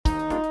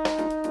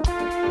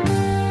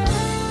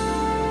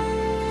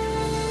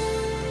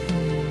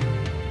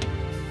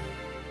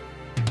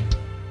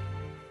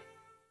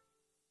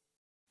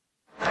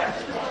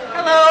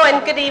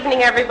Good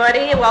evening,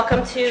 everybody, and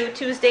welcome to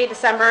Tuesday,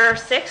 December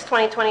 6,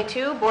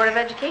 2022, Board of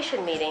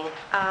Education meeting.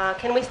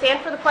 Can we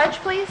stand for the pledge,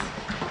 please?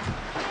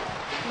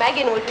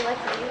 Megan, would you like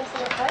to lead us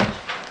in the pledge?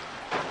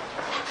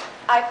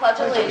 I pledge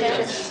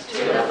allegiance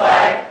to the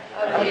flag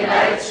of the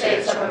United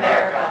States of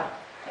America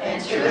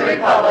and to the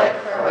republic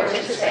for which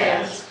it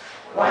stands,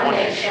 one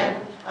nation,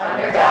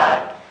 under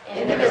God,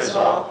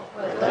 indivisible,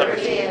 with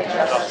liberty and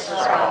justice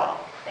for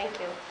all. Thank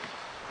you.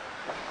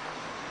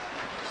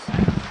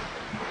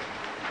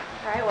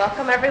 All right,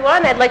 welcome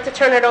everyone. I'd like to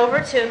turn it over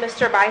to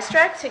Mr.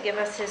 Bystrack to give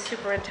us his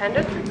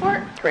superintendent's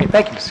report. Great,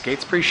 thank you, Mrs.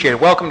 Gates. Appreciate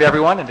it. Welcome to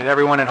everyone and to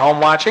everyone at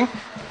home watching.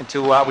 And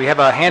to we have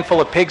a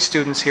handful of PIG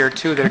students here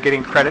too that are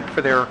getting credit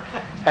for their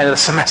end of the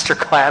semester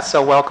class.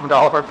 So welcome to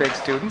all of our PIG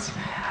students.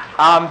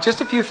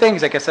 Just a few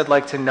things I guess I'd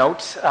like to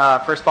note.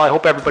 First of all, I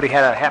hope everybody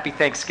had a happy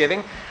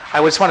Thanksgiving.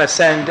 I just want to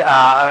send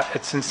a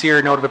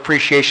sincere note of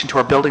appreciation to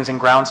our Buildings and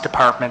Grounds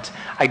Department.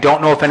 I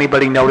don't know if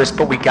anybody noticed,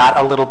 but we got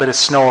a little bit of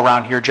snow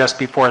around here just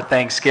before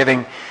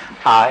Thanksgiving.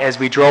 As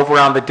we drove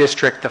around the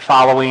district the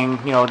following,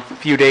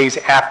 few days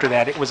after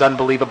that, it was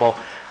unbelievable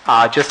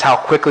just how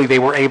quickly they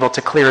were able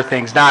to clear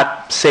things.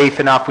 Not safe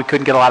enough. We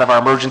couldn't get a lot of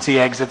our emergency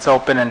exits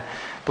open, and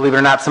believe it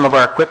or not, some of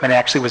our equipment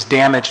actually was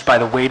damaged by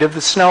the weight of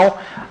the snow.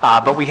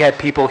 But we had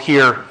people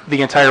here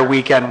the entire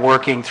weekend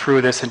working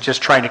through this and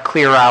just trying to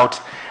clear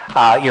out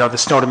the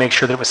snow to make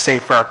sure that it was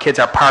safe for our kids.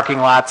 Our parking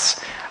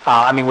lots,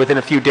 within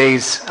a few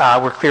days,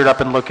 we're cleared up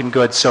and looking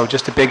good. So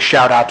just a big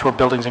shout out to our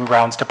Buildings and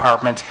Grounds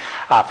Department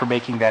for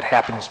making that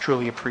happen. It's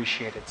truly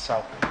appreciated.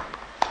 So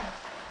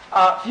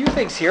a few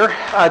things here.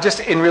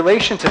 Just in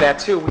relation to that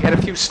too, we had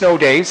a few snow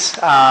days,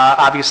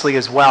 obviously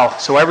as well.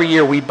 So every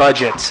year we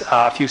budget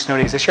a few snow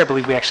days. This year I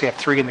believe we actually have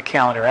 3 in the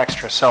calendar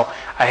extra. So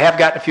I have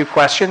gotten a few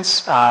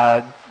questions.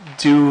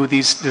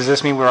 Does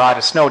this mean we're out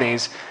of snow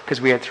days because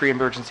we had 3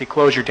 emergency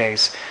closure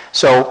days?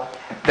 So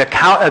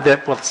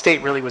the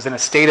state really was in a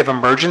state of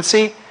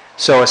emergency.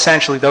 So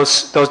essentially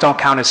those don't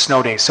count as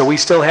snow days. So we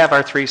still have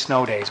our 3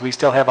 snow days. We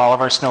still have all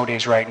of our snow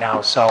days right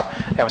now. So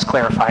that was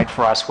clarified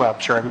for us. Well, I'm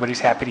sure everybody's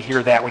happy to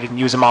hear that. We didn't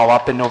use them all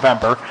up in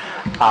November.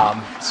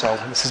 So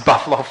this is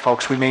Buffalo,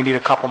 folks. We may need a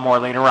couple more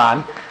later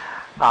on.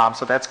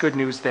 So that's good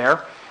news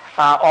there.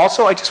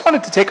 Also, I just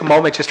wanted to take a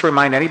moment just to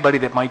remind anybody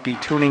that might be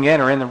tuning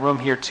in or in the room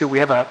here too. We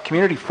have a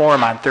community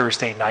forum on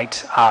Thursday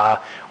night.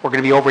 We're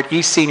going to be over at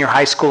East Senior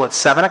High School at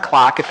 7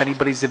 o'clock if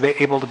anybody's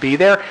able to be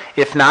there.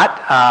 If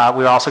not,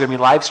 we're also going to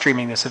be live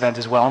streaming this event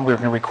as well, and we're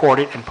going to record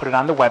it and put it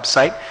on the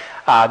website.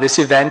 This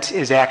event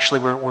is actually,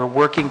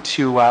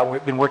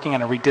 we've been working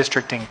on a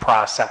redistricting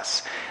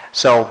process.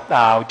 So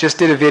just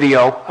did a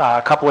video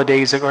a couple of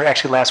days ago, or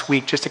actually last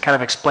week, just to kind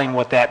of explain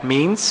what that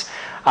means.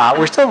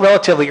 We're still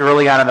relatively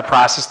early on in the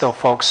process though,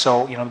 folks,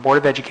 so the Board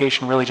of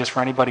Education, really just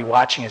for anybody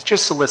watching, is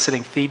just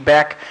soliciting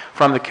feedback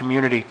from the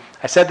community.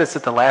 I said this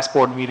at the last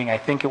board meeting, I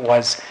think it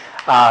was.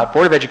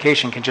 Board of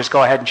Education can just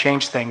go ahead and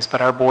change things,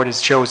 but our board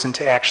has chosen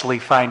to actually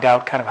find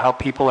out kind of how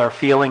people are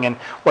feeling and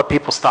what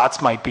people's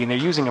thoughts might be, and they're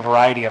using a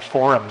variety of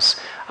forums.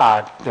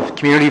 The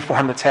community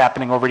forum that's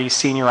happening over at East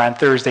Senior on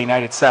Thursday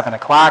night at 7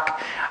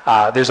 o'clock.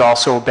 There's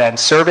also been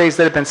surveys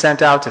that have been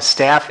sent out to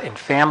staff and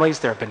families.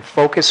 There have been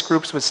focus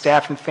groups with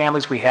staff and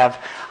families. We have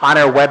on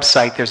our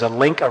website, there's a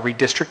link, a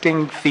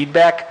redistricting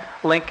feedback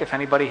link. If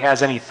anybody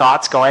has any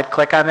thoughts, go ahead,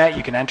 click on that.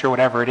 You can enter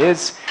whatever it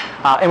is.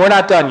 And we're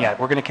not done yet.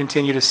 We're going to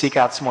continue to seek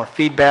out some more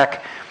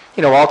feedback.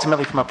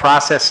 Ultimately from a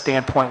process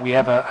standpoint, we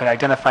have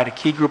identified a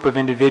key group of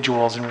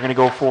individuals, and we're going to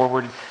go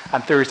forward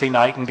on Thursday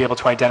night and be able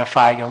to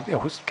identify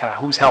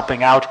who's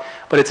helping out.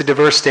 But it's a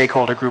diverse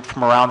stakeholder group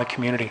from around the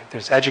community.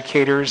 There's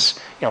educators,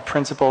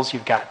 principals,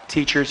 you've got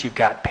teachers, you've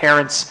got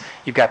parents,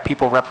 you've got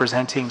people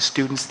representing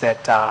students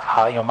that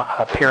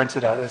parents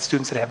that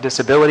students that have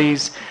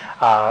disabilities,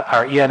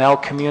 our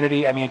ENL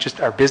community,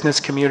 just our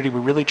business community. We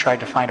really tried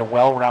to find a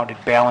well-rounded,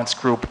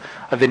 balanced group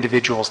of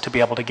individuals to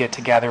be able to get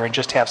together and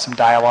just have some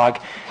dialogue,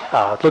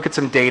 look at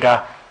some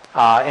data,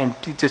 and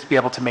just be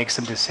able to make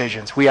some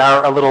decisions. We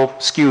are a little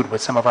skewed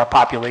with some of our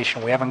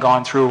population. We haven't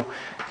gone through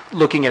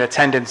looking at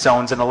attendance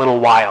zones in a little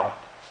while.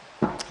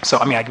 So,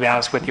 I can be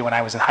honest with you, when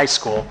I was in high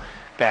school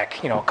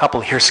back, a couple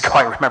of years ago,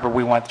 I remember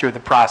we went through the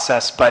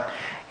process, but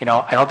I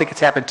don't think it's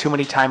happened too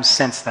many times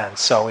since then.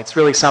 So it's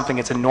really something,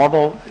 it's a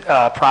normal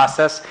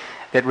process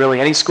that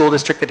really any school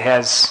district that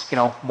has,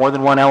 more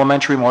than one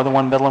elementary, more than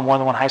one middle, and more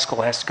than one high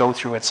school has to go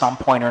through at some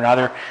point or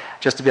another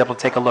just to be able to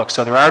take a look.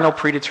 So there are no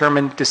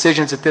predetermined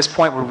decisions at this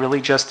point. We're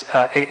really just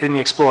in the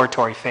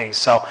exploratory phase.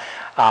 So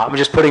I'm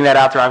just putting that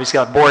out there. Obviously,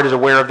 our board is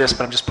aware of this,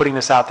 but I'm just putting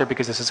this out there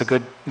because this is a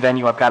good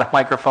venue. I've got a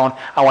microphone.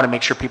 I want to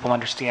make sure people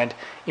understand,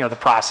 the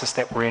process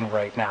that we're in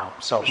right now.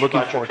 So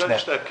looking forward to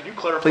that. Can you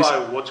clarify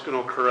what's going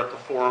to occur at the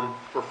forum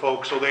for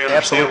folks so they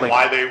understand Absolutely.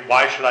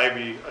 Why should I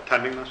be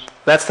attending this?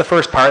 That's the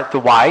first part, the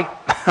why.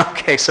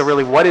 Okay, so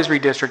really what is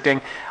redistricting?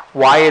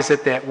 why is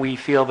it that we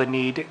feel the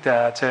need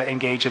to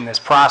engage in this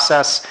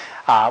process.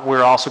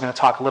 We're also going to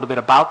talk a little bit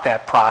about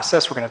that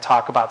process. We're going to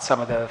talk about some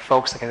of the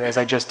folks, like, as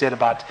I just did,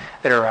 about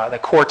that are the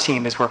core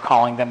team, as we're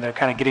calling them. They're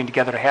kind of getting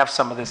together to have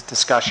some of this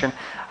discussion.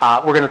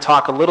 We're going to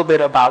talk a little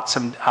bit about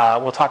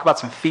we'll talk about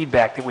some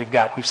feedback that we've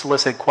got. We've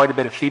solicited quite a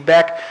bit of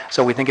feedback,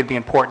 so we think it'd be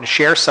important to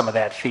share some of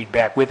that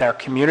feedback with our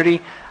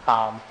community.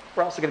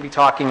 We're also going to be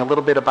talking a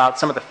little bit about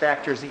some of the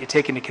factors that you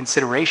take into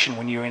consideration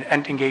when you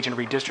engage in a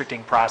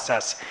redistricting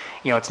process.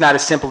 You know, it's not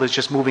as simple as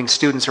just moving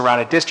students around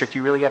a district.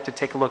 You really have to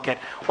take a look at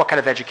what kind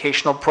of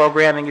educational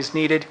programming is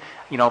needed.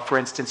 You know, for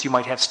instance, you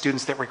might have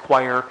students that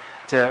require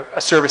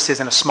services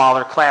in a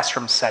smaller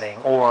classroom setting,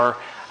 or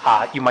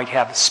you might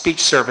have speech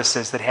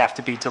services that have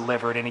to be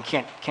delivered, and you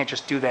can't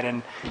just do that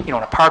in in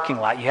a parking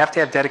lot. You have to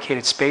have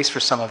dedicated space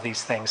for some of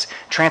these things.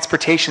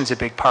 Transportation's a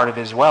big part of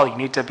it as well. You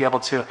need to be able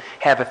to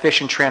have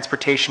efficient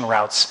transportation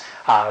routes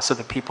so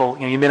that people,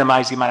 you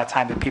minimize the amount of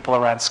time that people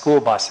are on school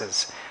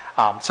buses.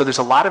 So there's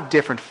a lot of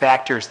different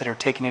factors that are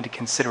taken into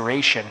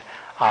consideration.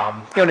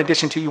 In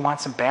addition to, you want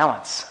some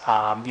balance.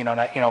 Some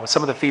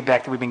of the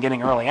feedback that we've been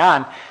getting early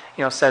on,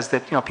 says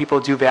that, people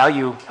do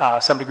value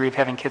some degree of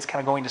having kids kind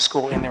of going to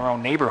school in their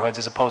own neighborhoods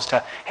as opposed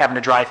to having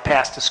to drive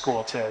past the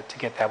school to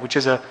get that, which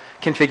is a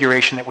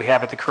configuration that we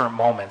have at the current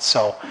moment.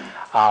 So,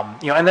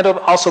 and that'll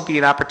also be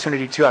an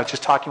opportunity too. I was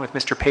just talking with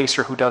Mr.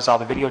 Pacer, who does all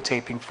the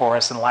videotaping for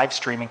us and live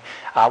streaming.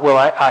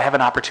 I have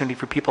an opportunity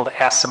for people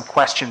to ask some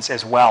questions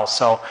as well.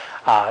 So,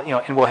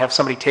 and we'll have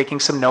somebody taking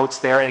some notes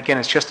there. And again,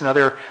 it's just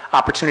another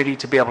opportunity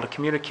to be able to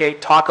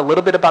communicate, talk a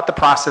little bit about the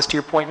process, to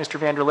your point, Mr.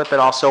 Vanderlip, but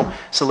also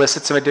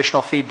solicit some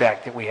additional feedback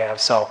that we have.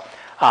 So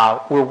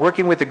we're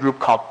working with a group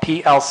called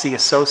PLC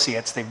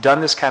Associates. They've done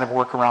this kind of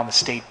work around the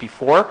state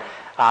before,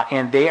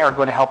 and they are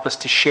going to help us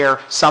to share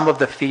some of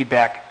the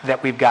feedback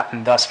that we've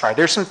gotten thus far.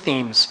 There's some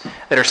themes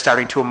that are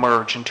starting to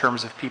emerge in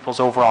terms of people's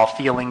overall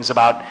feelings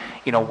about,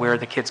 where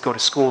the kids go to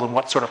school and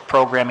what sort of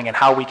programming and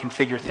how we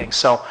configure things.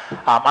 So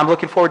I'm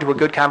looking forward to a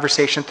good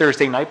conversation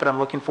Thursday night, but I'm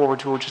looking forward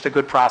to just a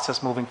good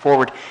process moving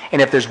forward.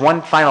 And if there's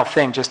one final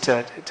thing, just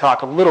to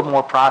talk a little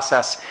more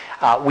process,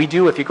 we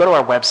do, if you go to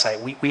our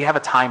website, we have a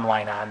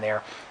timeline on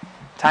there.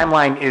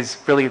 Timeline is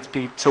really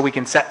so we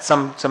can set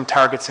some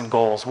targets and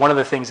goals. One of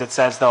the things it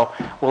says, though,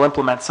 we'll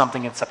implement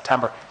something in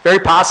September. Very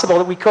possible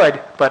that we could,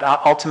 but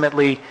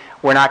ultimately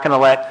we're not going to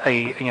let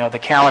the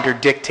calendar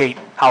dictate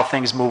how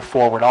things move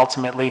forward.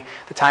 Ultimately,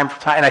 the time,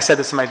 and I said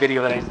this in my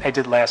video that I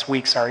did last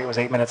week. Sorry, it was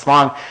 8 minutes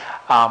long.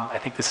 I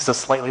think this is a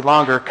slightly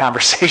longer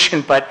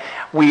conversation, but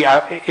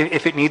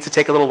if it needs to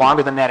take a little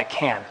longer than that, it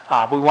can.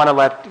 We want to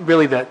let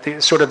really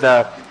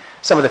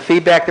some of the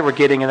feedback that we're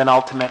getting, and then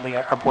ultimately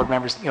our board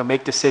members,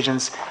 make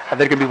decisions that are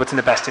going to be what's in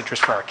the best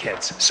interest for our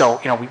kids.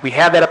 So, we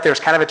have that up there as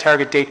kind of a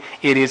target date.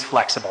 It is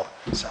flexible,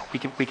 so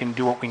we can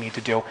do what we need to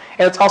do,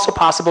 and it's also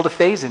possible to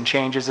phase in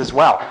changes as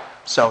well.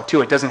 So,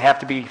 too, it doesn't have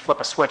to be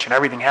flip a switch and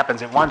everything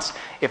happens at once.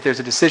 If there's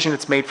a decision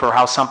that's made for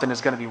how something is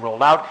going to be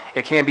rolled out,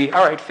 it can be,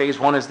 all right, phase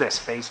 1 is this,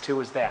 phase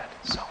 2 is that.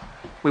 So,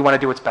 we want to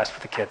do what's best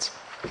for the kids.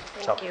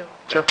 Thank you.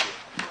 Sure.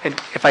 And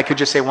if I could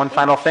just say one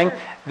final thing,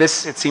 it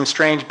seems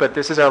strange, but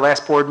this is our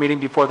last board meeting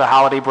before the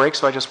holiday break,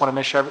 so I just want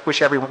to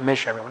wish everyone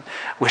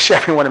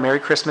a Merry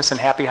Christmas and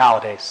Happy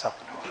Holidays. So.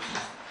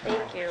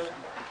 Thank you.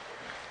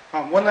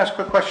 One last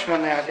quick question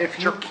on that.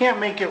 If you can't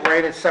make it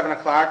right at 7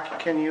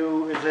 o'clock,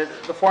 is it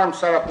the forum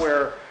set up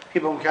where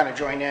people can kind of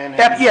join in?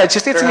 Yeah, it's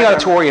in the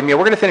auditorium. Yeah,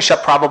 we're going to finish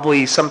up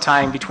probably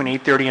sometime between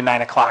 8:30 and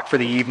 9 o'clock for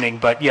the evening,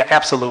 but yeah,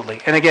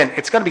 absolutely. And again,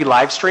 it's going to be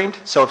live streamed,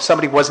 so if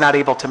somebody was not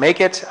able to make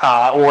it,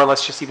 or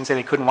let's just even say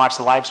they couldn't watch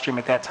the live stream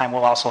at that time,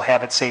 we'll also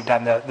have it saved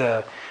on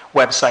the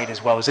website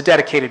as well. There's a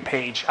dedicated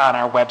page on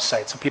our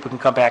website, so people can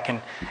come back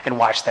and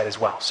watch that as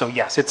well. So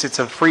yes, it's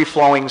a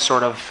free-flowing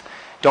sort of,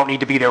 don't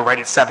need to be there right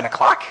at 7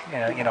 o'clock,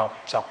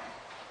 so.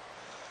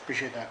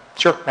 Appreciate that.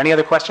 Sure. Any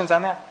other questions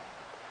on that?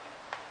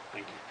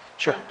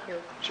 Sure. Thank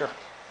you. Sure.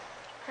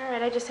 All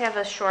right, I just have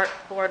a short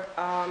board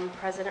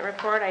president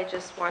report.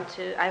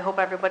 I hope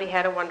everybody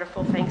had a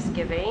wonderful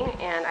Thanksgiving,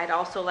 and I'd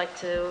also like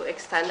to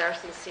extend our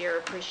sincere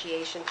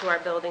appreciation to our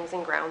buildings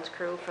and grounds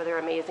crew for their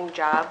amazing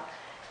job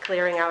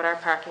clearing out our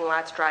parking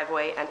lots,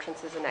 driveway,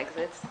 entrances, and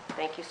exits.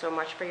 Thank you so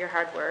much for your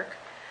hard work.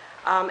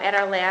 At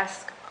our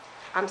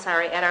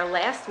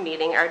last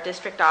meeting, our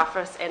district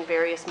office and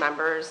various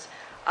members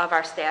of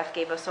our staff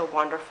gave us a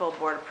wonderful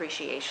board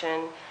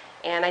appreciation.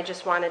 And I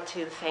just wanted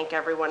to thank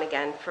everyone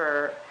again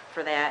for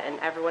that, and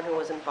everyone who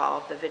was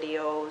involved. The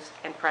videos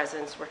and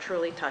presents were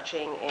truly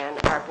touching,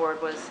 and our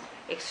board was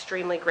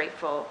extremely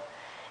grateful.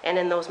 And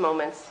in those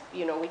moments,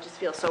 we just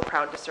feel so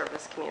proud to serve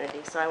this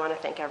community. So I want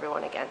to thank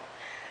everyone again.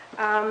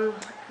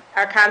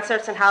 Our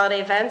concerts and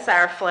holiday events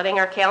are flooding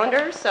our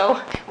calendars,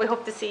 so we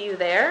hope to see you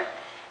there.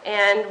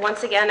 And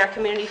once again, our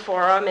community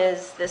forum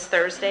is this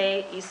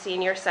Thursday, East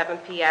Senior, 7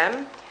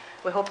 p.m.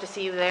 We hope to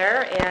see you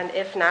there, and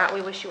if not,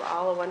 we wish you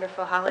all a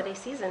wonderful holiday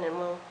season, and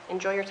we'll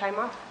enjoy your time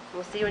off.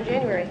 We'll see you in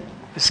January.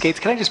 Ms. Gates,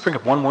 can I just bring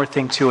up one more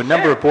thing, too? A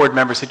number of board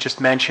members had just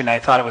mentioned, I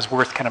thought it was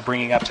worth kind of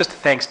bringing up, just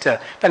thanks to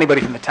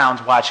anybody from the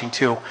towns watching,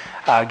 too.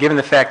 Given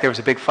the fact there was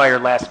a big fire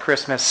last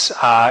Christmas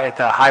at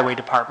the Highway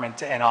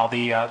Department and all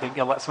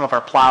some of our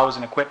plows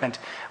and equipment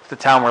of the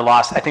town were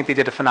lost, I think they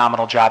did a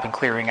phenomenal job in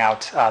clearing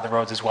out the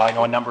roads as well. I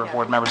know a number of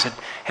board members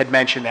had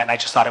mentioned that, and I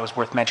just thought it was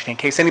worth mentioning. In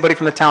case anybody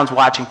from the town's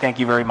watching, thank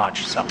you very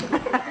much. So.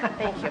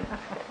 Thank you.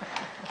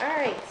 All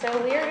right,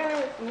 so we are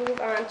going to move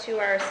on to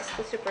our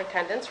assistant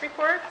superintendent's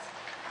reports.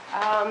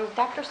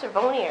 Dr.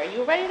 Cervoni, are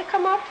you ready to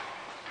come up?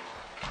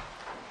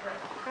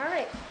 All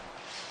right.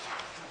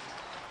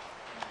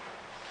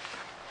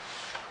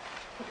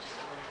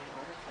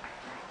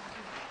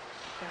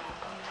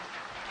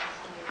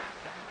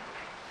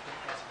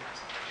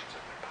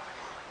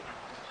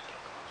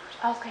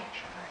 Okay.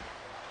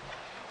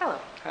 Hello.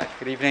 Hi,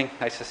 good evening.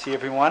 Nice to see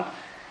everyone.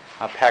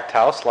 Packed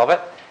house, love it.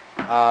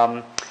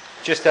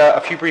 Just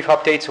a few brief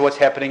updates of what's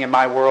happening in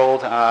my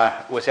world.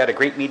 Was at a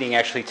great meeting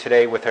actually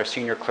today with our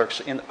senior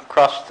clerks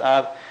across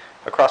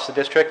the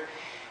district,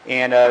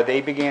 and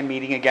they began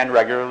meeting again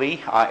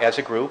regularly as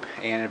a group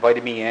and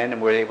invited me in,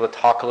 and we were able to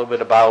talk a little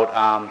bit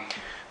about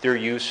their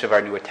use of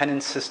our new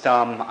attendance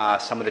system,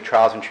 some of the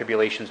trials and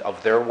tribulations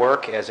of their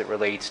work as it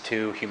relates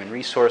to human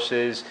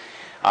resources,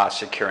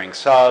 securing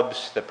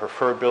subs, the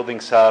preferred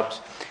building subs.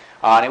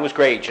 And it was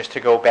great just to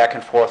go back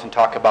and forth and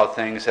talk about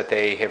things that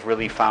they have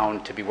really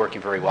found to be working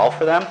very well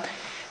for them,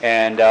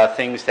 and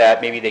things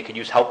that maybe they could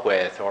use help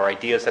with, or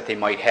ideas that they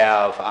might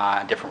have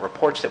on different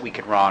reports that we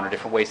could run, or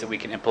different ways that we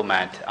can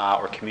implement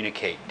or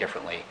communicate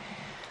differently.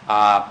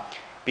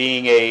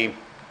 Being a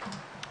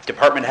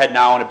department head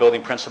now and a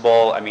building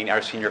principal, I mean,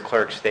 our senior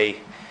clerks, they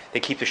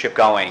keep the ship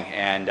going,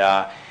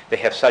 and they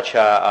have such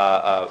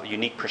a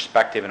unique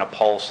perspective and a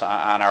pulse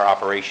on our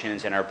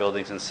operations and our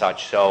buildings and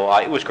such. So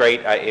it was great.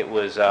 It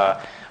was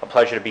a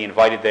pleasure to be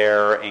invited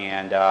there,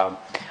 and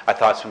I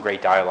thought some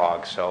great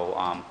dialogue.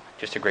 So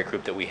just a great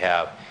group that we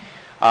have.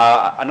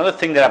 Another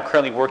thing that I'm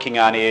currently working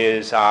on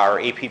is our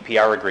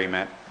APPR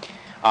agreement.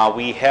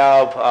 We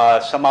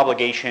have some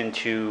obligation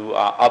to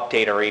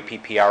update our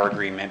APPR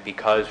agreement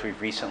because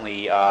we've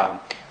recently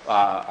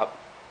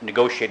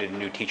negotiated a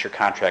new teacher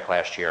contract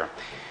last year.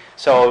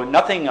 So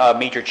nothing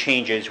major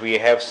changes. We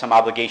have some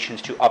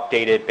obligations to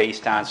update it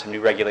based on some new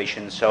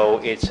regulations. So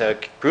it's a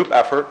group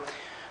effort.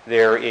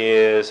 There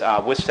is,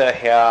 WISTA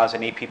has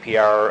an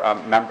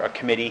APPR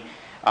committee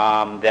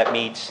that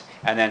meets,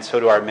 and then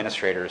so do our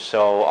administrators.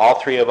 So all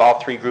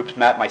three groups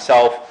met,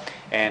 myself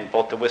and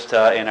both the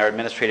WISTA and our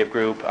administrative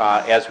group,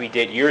 as we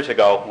did years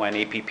ago when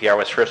APPR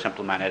was first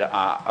implemented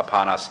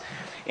upon us.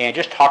 And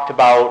just talked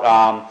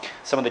about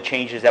some of the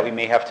changes that we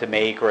may have to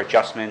make or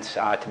adjustments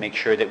to make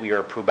sure that we are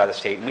approved by the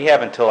state. And we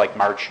have until like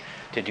March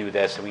to do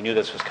this, and we knew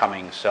this was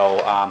coming.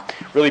 So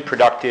really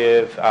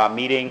productive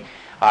meeting.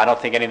 I don't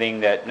think anything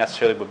that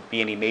necessarily would be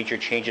any major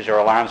changes or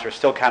alarms. We're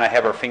still kind of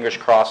have our fingers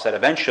crossed that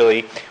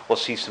eventually we'll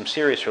see some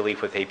serious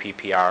relief with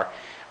APPR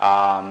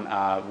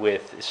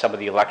with some of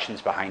the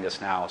elections behind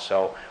us now.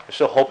 So we're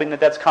still hoping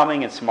that that's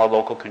coming and some more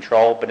local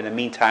control. But in the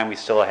meantime, we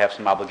still have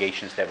some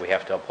obligations that we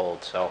have to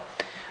uphold. So.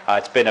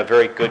 It's been a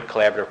very good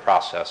collaborative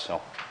process, so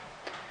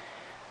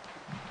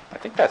I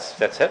think that's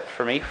it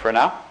for me for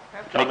now.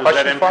 John, does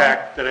that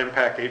impact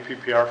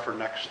APPR for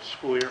next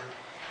school year?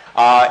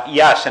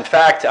 Yes, in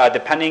fact,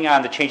 depending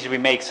on the changes we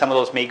make, some of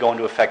those may go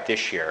into effect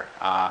this year.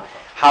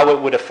 How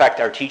it would affect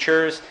our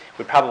teachers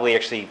would probably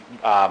actually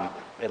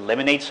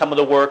eliminate some of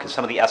the work and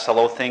some of the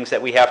SLO things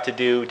that we have to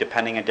do,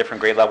 depending on different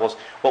grade levels,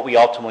 what we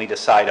ultimately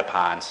decide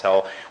upon.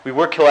 So we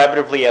work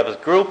collaboratively as a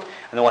group,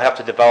 and then we'll have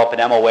to develop an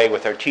MOA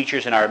with our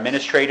teachers and our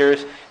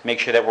administrators, make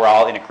sure that we're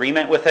all in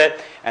agreement with it,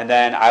 and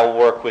then I will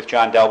work with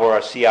John Delbor,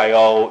 our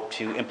CIO,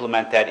 to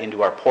implement that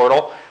into our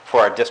portal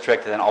for our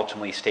district, and then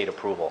ultimately state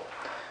approval.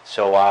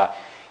 So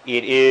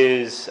it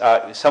is,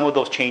 some of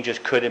those changes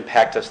could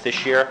impact us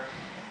this year.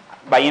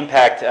 By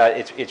impact,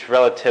 it's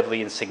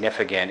relatively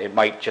insignificant. It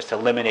might just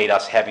eliminate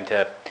us having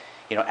to,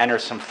 enter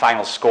some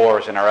final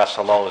scores in our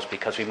SLOs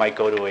because we might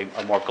go to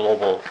a more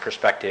global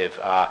perspective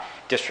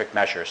district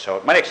measure. So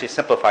it might actually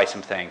simplify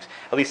some things.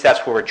 At least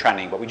that's where we're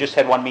trending. But we just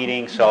had one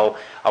meeting, so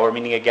we're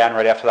meeting again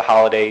right after the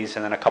holidays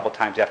and then a couple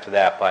times after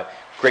that. But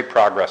great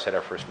progress at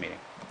our first meeting.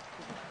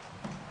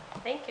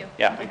 Thank you.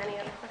 Yeah. Any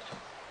other questions?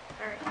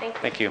 All right, thank you.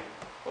 Thank you.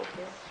 Thank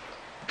you.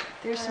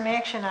 There's some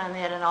action on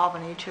that in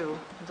Albany, too,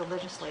 with the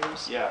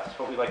legislators. Yeah, that's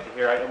what we like to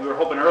hear. We were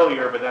hoping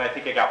earlier, but then I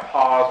think it got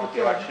paused with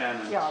the election.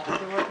 And Yeah,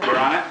 they're working. we're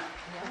on it?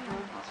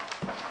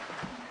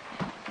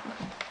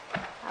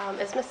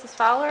 Is Mrs.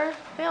 Fowler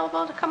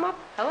available to come up?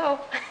 Hello.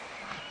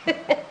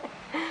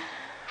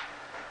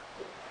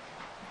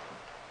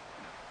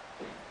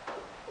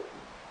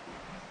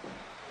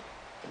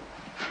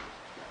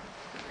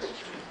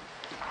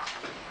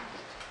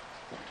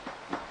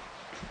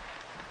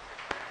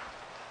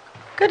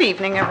 Good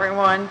evening,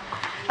 everyone.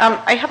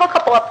 I have a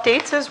couple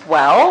updates as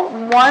well.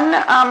 One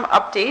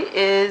update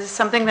is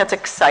something that's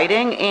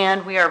exciting,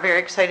 and we are very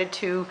excited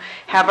to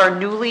have our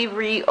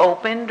newly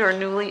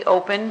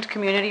opened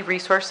Community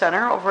Resource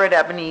Center over at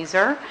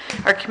Ebenezer.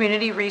 Our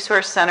Community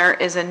Resource Center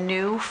is a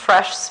new,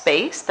 fresh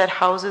space that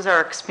houses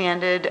our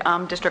expanded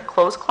district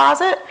clothes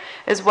closet,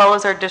 as well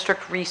as our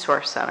district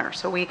resource center.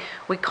 So we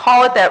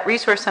call it that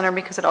resource center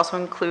because it also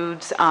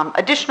includes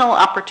additional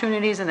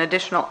opportunities and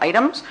additional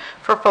items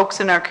for folks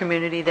in our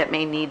community that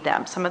may need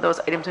them. Some of those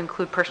items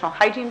include personal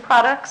hygiene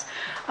products,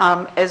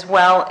 as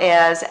well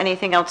as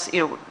anything else,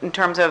 in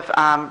terms of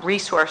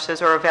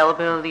resources or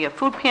availability of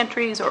food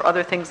pantries or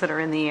other things that are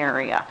in the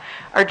area.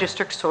 Our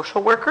district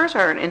social workers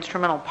are an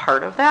instrumental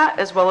part of that,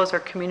 as well as our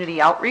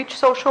community outreach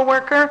social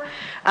worker,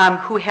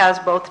 who has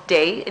both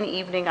day and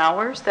evening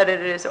hours that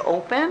it is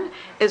open,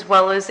 as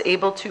well as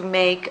able to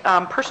make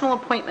personal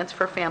appointments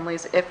for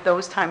families if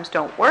those times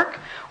don't work,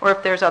 or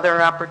if there's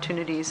other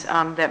opportunities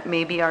that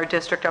maybe our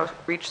district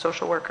outreach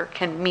social worker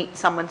can meet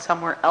someone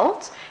somewhere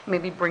else,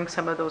 maybe bring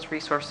some of those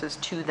resources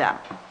to them.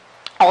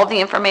 All of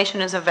the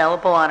information is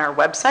available on our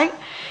website.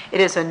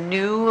 It is a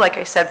new, like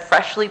I said,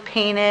 freshly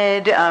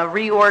painted,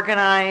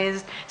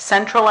 reorganized,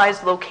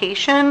 centralized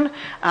location,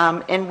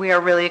 and we are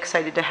really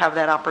excited to have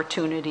that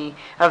opportunity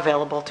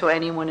available to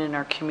anyone in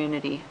our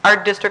community.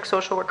 Our district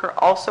social worker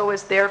also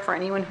is there for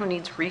anyone who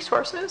needs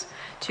resources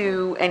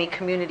to any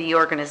community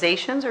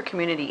organizations or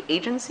community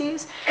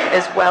agencies,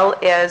 as well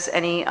as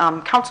any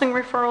counseling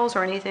referrals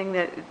or anything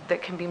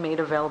that can be made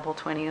available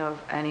to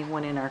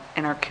anyone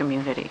in our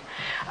community.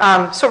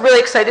 So really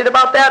excited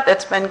about that.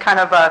 That's been kind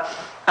of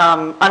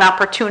an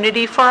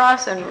opportunity for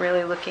us, and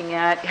really looking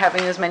at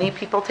having as many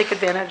people take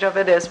advantage of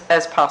it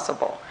as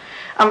possible.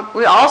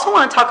 We also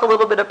want to talk a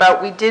little bit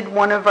about, we did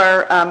one of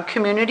our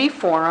community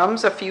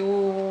forums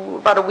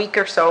about a week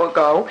or so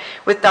ago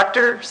with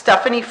Dr.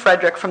 Stephanie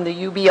Frederick from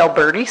the UB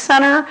Alberti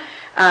Center,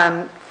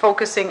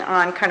 focusing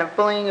on kind of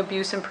bullying,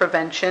 abuse, and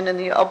prevention. And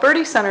the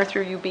Alberti Center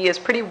through UB is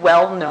pretty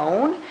well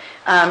known.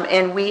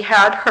 And we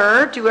had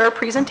her do our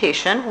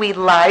presentation. We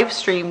live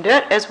streamed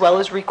it as well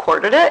as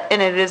recorded it,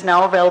 and it is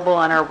now available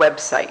on our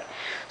website.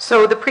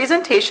 So the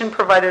presentation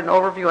provided an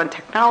overview on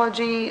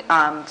technology,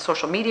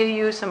 social media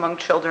use among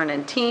children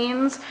and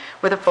teens,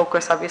 with a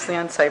focus obviously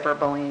on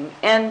cyberbullying.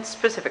 And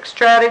specific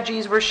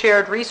strategies were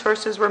shared,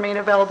 resources were made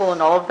available,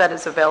 and all of that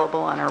is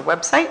available on our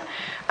website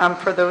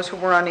for those who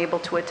were unable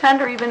to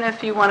attend, or even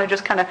if you want to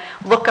just kind of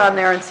look on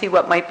there and see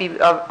what might be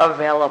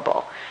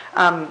available.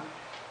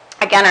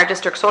 Again, our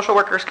district social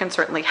workers can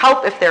certainly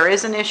help if there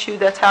is an issue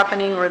that's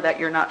happening or that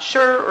you're not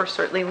sure, or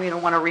certainly we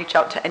want to reach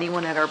out to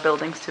anyone at our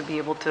buildings to be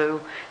able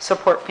to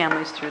support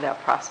families through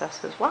that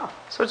process as well.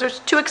 So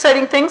there's two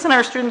exciting things in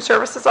our student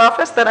services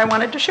office that I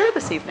wanted to share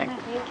this evening.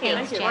 Thank you.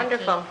 Thanks, Jackie.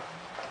 Wonderful.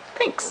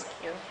 Thanks.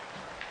 Thank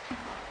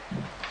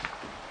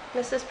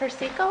you. Mrs.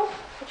 Persico,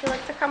 would you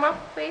like to come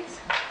up, please?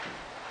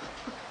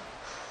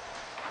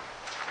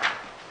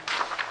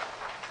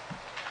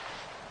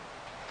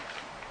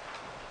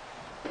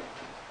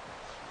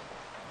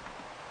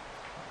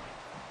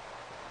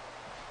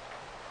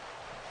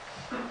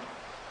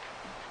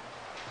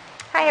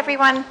 Hi,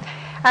 everyone.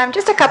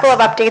 Just a couple of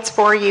updates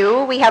for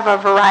you. We have a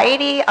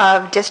variety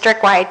of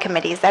district-wide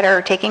committees that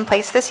are taking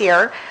place this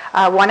year,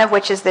 one of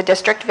which is the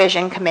District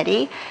Vision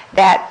Committee.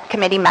 That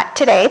committee met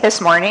today, this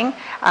morning,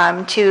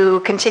 to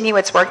continue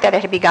its work that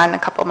it had begun a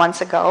couple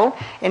months ago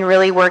in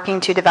really working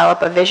to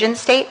develop a vision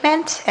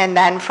statement, and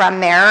then from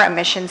there, a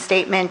mission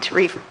statement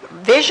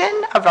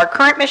revision of our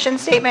current mission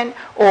statement,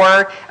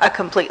 or a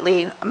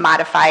completely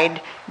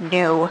modified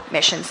new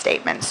mission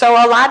statement. So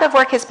a lot of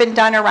work has been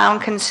done around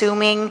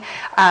consuming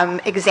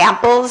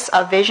examples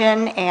of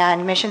vision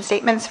and mission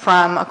statements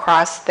from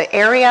across the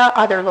area,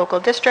 other local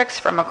districts,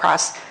 from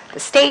across the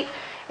state,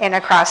 and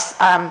across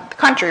the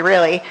country,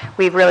 really.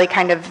 We've really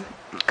kind of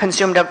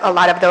consumed a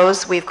lot of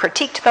those. We've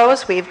critiqued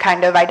those. We've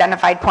kind of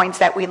identified points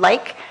that we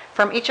like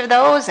from each of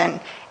those,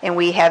 and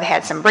we have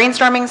had some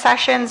brainstorming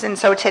sessions. And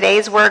so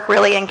today's work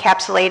really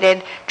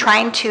encapsulated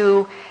trying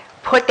to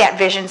put that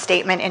vision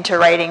statement into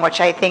writing,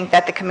 which I think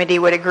that the committee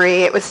would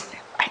agree it was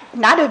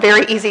not a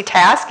very easy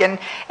task,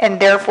 and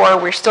therefore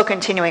we're still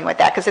continuing with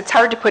that because it's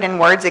hard to put in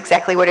words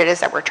exactly what it is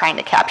that we're trying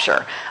to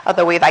capture,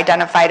 although we've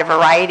identified a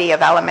variety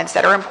of elements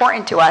that are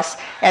important to us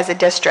as a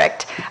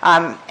district.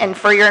 And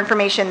for your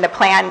information, the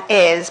plan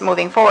is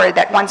moving forward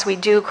that once we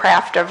do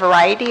craft a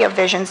variety of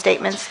vision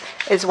statements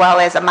as well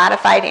as a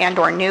modified and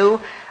or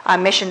new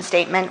mission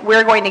statement,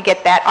 we're going to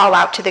get that all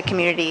out to the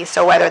community.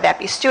 So whether that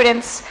be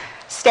students,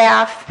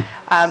 staff,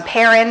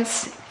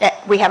 parents,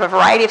 we have a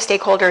variety of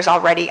stakeholders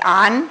already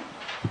on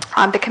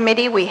the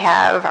committee. We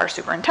have our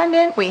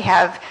superintendent, we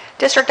have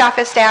district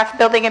office staff,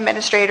 building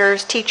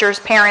administrators, teachers,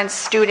 parents,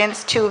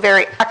 students, two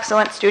very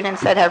excellent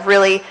students that have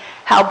really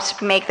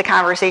helped make the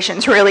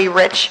conversations really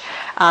rich.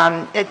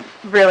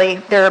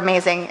 They're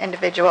amazing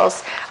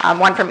individuals,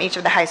 one from each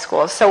of the high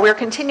schools. So we're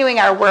continuing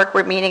our work.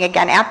 We're meeting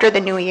again after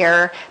the new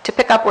year to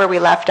pick up where we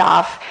left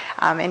off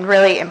in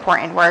really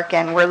important work.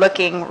 And we're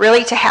looking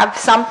really to have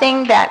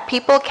something that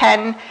people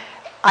can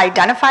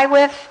identify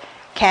with,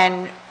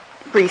 can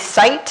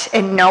recite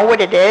and know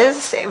what it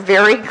is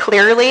very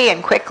clearly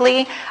and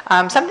quickly,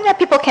 something that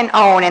people can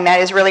own and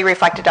that is really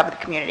reflective of the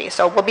community.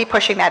 So we'll be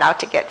pushing that out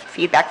to get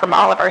feedback from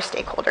all of our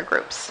stakeholder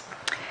groups.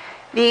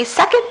 The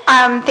second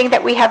thing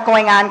that we have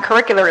going on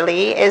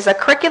curricularly is a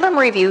curriculum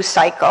review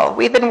cycle.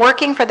 We've been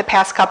working for the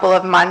past couple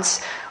of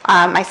months,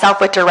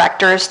 myself with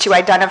directors, to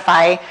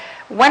identify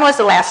when was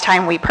the last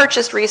time we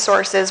purchased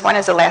resources, when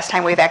is the last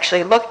time we've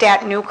actually looked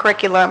at new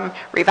curriculum,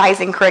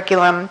 revising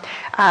curriculum.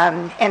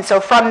 And so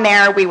from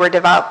there, we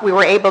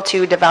were able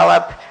to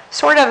develop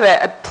sort of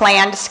a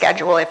planned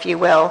schedule, if you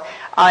will,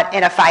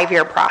 in a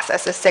 5-year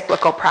process, a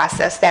cyclical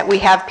process, that we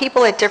have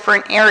people at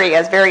different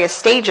areas, various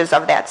stages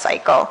of that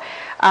cycle.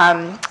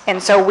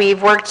 And so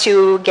we've worked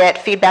to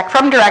get feedback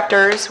from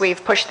directors.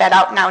 We've pushed that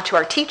out now to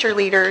our teacher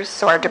leaders,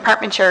 so our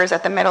department chairs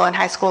at the middle and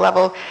high school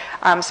level,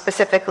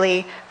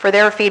 specifically for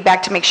their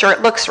feedback to make sure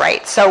it looks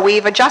right. So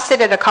we've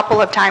adjusted it a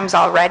couple of times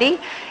already,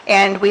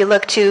 and we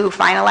look to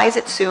finalize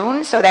it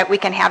soon so that we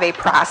can have a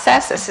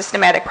process, a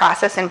systematic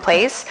process in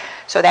place,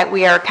 so that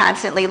we are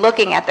constantly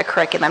looking at the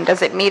curriculum.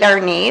 Does it meet our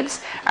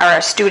needs? Are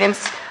our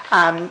students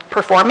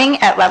performing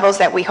at levels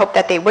that we hope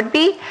that they would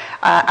be?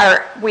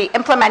 Are we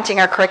implementing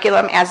our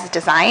curriculum as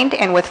designed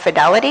and with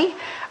fidelity?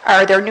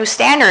 Are there new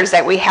standards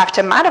that we have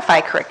to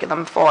modify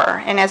curriculum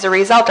for? And as a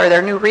result, are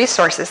there new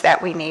resources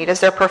that we need? Is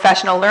there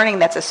professional learning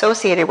that's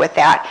associated with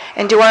that?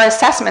 And do our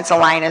assessments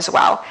align as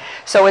well?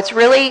 So it's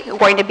really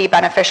going to be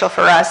beneficial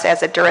for us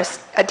as a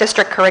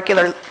district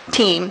curricular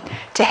team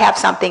to have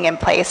something in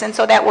place, and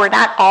so that we're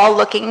not all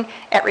looking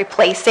at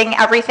replacing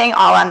everything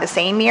all on the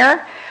same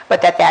year,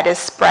 but that is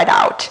spread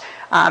out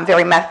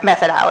very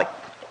methodically.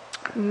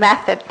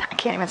 I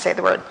can't even say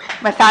the word,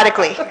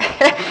 methodically.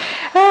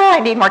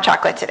 I need more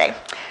chocolate today.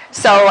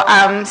 So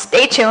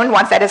stay tuned.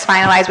 Once that is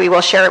finalized, we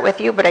will share it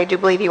with you, but I do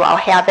believe you all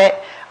have it,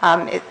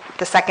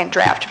 the second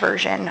draft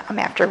version,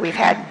 after we've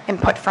had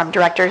input from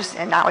directors,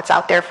 and now it's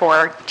out there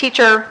for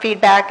teacher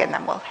feedback, and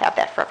then we'll have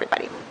that for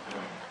everybody.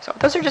 So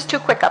those are just 2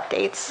 quick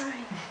updates.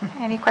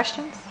 Any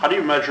questions? How do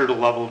you measure the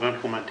level of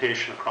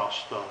implementation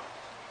across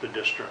the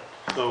district?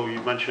 So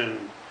you mentioned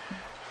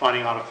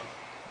finding out if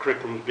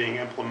curriculum is being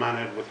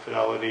implemented with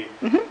fidelity.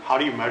 How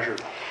do you measure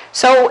that?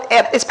 So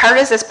as part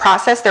of this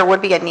process, there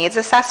would be a needs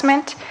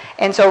assessment.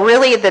 And so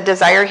really the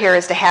desire here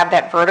is to have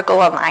that vertical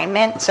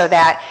alignment so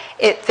that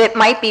it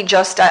might be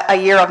just a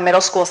year of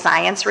middle school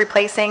science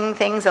replacing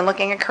things and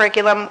looking at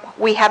curriculum.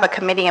 We have a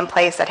committee in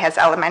place that has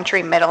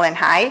elementary, middle, and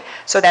high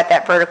so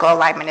that vertical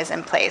alignment is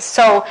in place.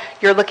 So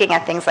you're looking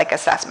at things like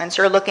assessments.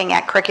 You're looking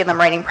at curriculum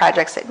writing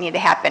projects that need to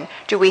happen.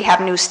 Do we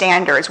have new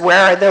standards?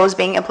 Where are those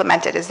being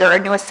implemented? Is there a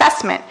new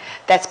assessment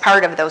that's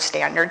part of those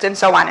standards? And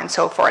so on and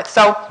so forth.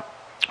 So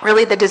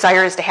really the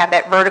desire is to have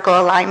that vertical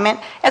alignment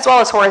as well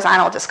as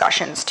horizontal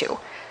discussions too.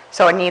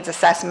 So a needs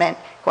assessment,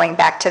 going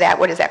back to that,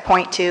 what does that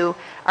point to?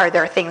 Are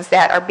there things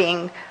that are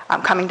being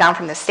coming down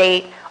from the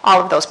state?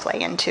 All of those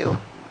play into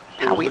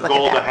how we look at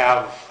that. Is the goal to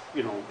have,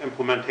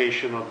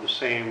 implementation of the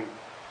same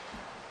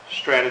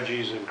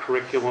strategies and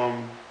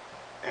curriculum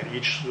at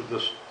each of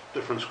the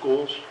different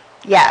schools?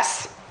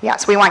 Yes.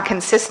 Yes, we want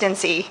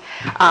consistency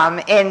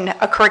in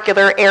a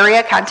curricular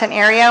area, content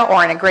area,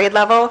 or in a grade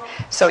level.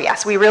 So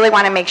yes, we really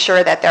want to make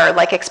sure that there are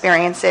like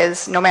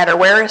experiences no matter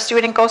where a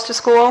student goes to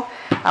school,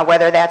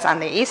 whether that's on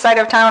the east side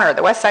of town or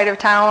the west side of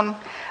town.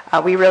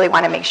 We really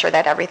want to make sure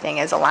that everything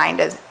is aligned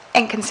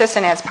and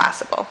consistent as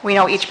possible. We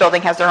know each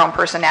building has their own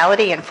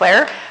personality and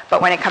flair,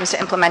 but when it comes to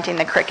implementing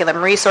the curriculum,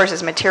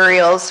 resources,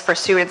 materials for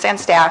students and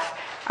staff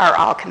are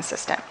all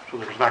consistent. So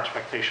there's an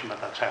expectation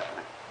that that's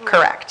happening?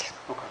 Correct.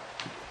 Okay.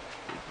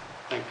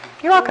 Thank you.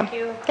 You're welcome. Thank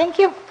you. Thank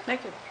you.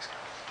 Thank you.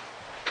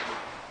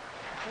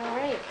 All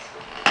right.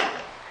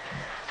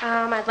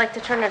 I'd like to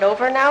turn it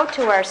over now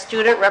to our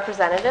student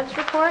representatives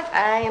report.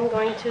 I am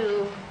going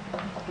to,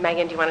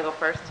 Megan, do you want to go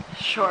first?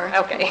 Sure.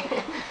 Okay.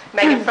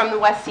 Megan from the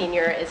West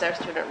Senior is our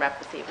student rep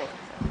this evening.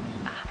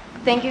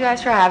 Thank you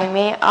guys for having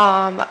me.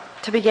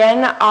 To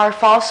begin, our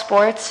fall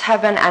sports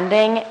have been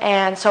ending,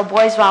 and so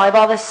boys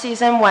volleyball this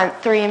season went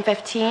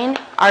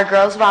 3-15. Our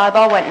girls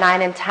volleyball went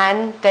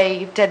 9-10.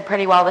 They did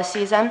pretty well this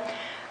season.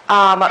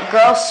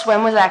 Girls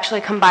swim was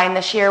actually combined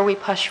this year. We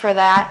pushed for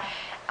that.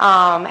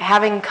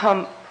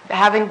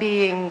 Having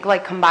being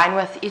like combined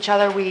with each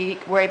other, we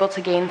were able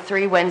to gain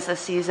 3 wins this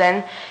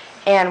season,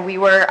 and we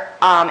were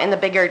in the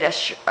bigger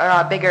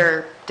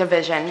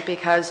division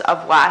because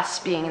of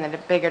West being in the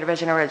bigger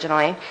division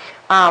originally.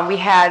 We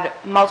had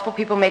multiple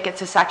people make it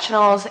to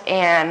sectionals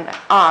and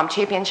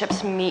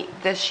championships meet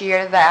this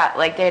year that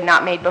they had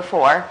not made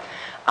before.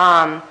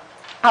 Our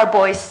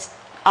boys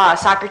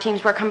soccer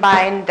teams were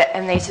combined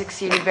and they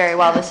succeeded very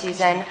well this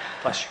season.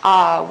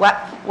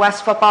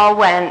 West football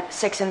went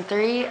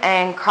 6-3,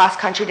 and cross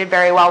country did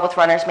very well with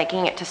runners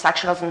making it to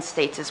sectionals and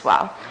states as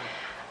well.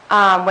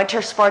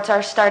 Winter sports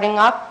are starting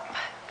up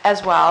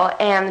as well,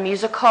 and the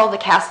musical, the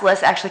cast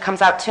list actually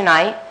comes out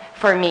tonight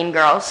for Mean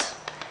Girls.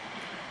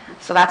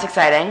 So that's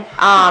exciting.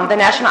 The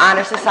National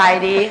Honor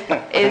Society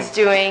is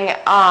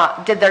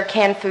did their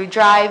canned food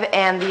drive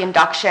and the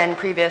induction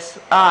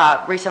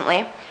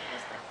recently.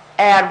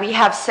 And we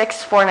have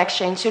 6 foreign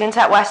exchange students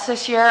at West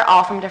this year,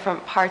 all from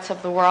different parts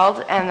of the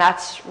world, and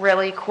that's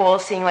really cool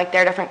seeing like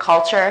their different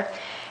culture.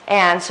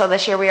 And so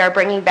this year we are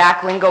bringing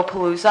back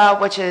Lingopalooza,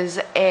 which is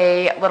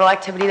a little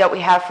activity that we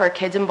have for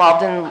kids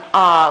involved in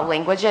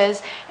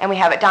languages, and we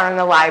have it down in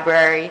the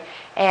library.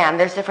 And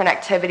there's different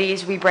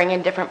activities. We bring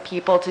in different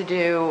people to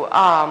do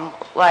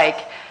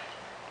like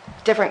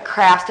different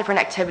crafts, different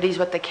activities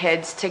with the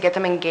kids to get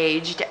them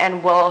engaged,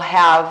 and we'll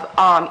have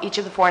each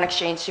of the foreign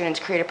exchange students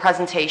create a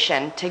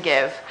presentation to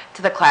give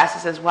to the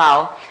classes as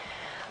well.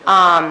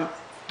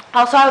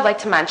 Also, I would like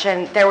to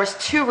mention there was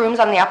 2 rooms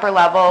on the upper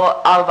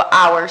level of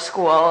our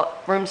school,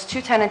 rooms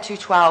 210 and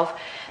 212,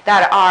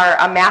 that are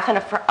a math and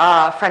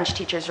a French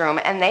teacher's room,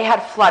 and they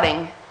had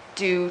flooding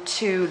due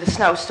to the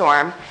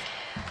snowstorm.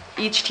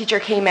 Each teacher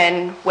came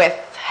in with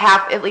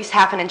at least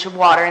half an inch of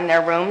water in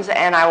their rooms,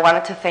 and I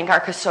wanted to thank our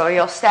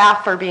custodial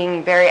staff for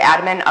being very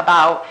adamant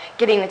about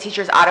getting the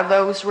teachers out of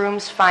those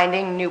rooms,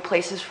 finding new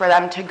places for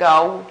them to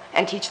go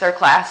and teach their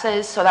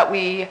classes so that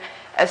we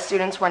as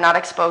students were not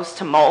exposed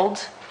to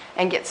mold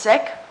and get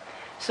sick.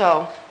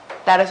 So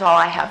that is all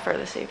I have for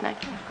this evening.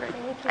 Great.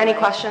 Any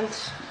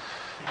questions?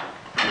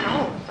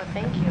 No, but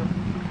thank you.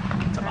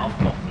 It's a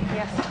mouthful.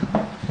 Yes.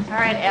 All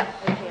right,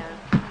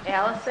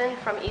 Allison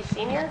from East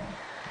Senior.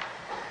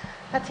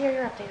 Let's hear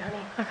your update, honey.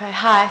 Okay,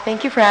 hi,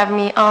 thank you for having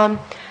me.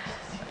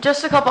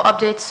 Just a couple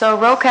updates. So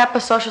Rho Kappa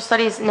Social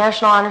Studies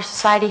National Honor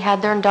Society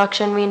had their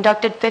induction. We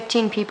inducted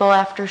 15 people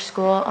after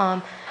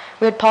school.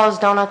 We had Paul's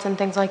Donuts and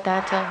things like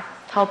that to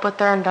help with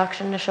their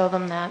induction, to show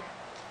them that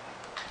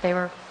they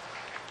were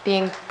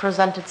being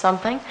presented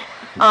something.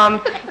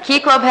 Key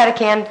Club had a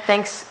canned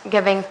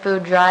Thanksgiving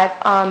food drive.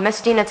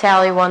 Miss Dina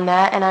Talley won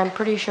that, and I'm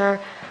pretty sure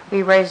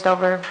we raised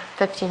over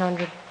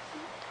 1,500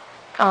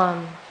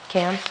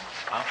 cans.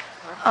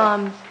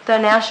 The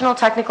National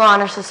Technical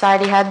Honor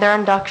Society had their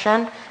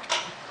induction.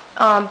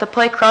 The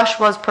play Crush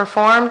was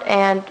performed,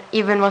 and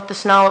even with the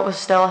snow, it was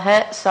still a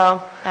hit,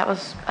 so that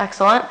was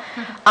excellent.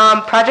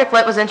 Project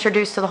Lit was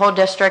introduced to the whole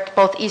district,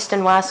 both east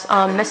and west.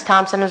 Miss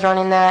Thompson is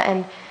running that,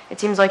 and it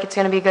seems like it's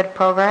going to be a good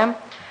program.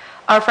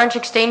 Our French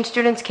exchange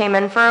students came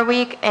in for a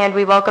week, and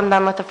we welcomed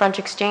them with a French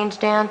exchange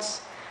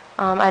dance.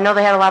 I know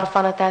they had a lot of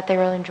fun at that. They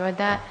really enjoyed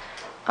that.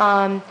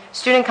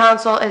 Student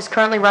Council is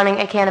currently running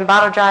a can and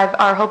bottle drive.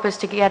 Our hope is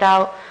to get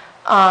out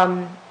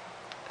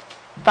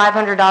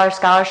 $500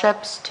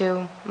 scholarships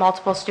to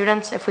multiple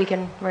students, if we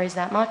can raise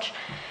that much.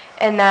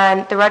 And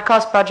then the Red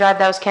Cross blood drive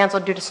that was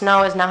canceled due to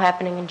snow is now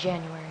happening in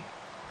January.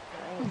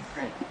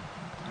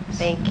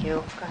 Thank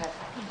you. Go ahead.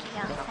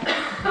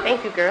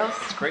 Thank you, girls.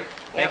 That's great.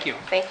 Thank you.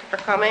 Thank you for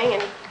coming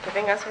and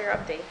giving us your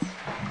updates.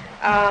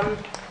 All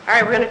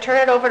right, we're going to turn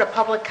it over to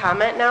public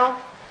comment now.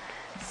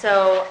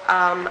 So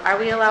are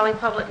we allowing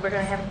public, we're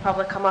going to have the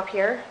public come up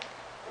here?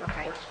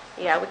 Okay.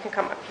 Yeah, we can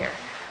come up here.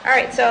 All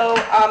right, so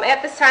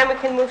at this time, we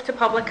can move to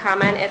public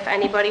comment. If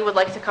anybody would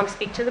like to come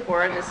speak to the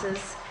board, this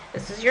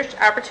is your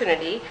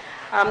opportunity.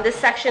 This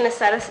section is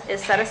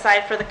set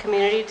aside for the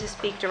community to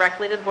speak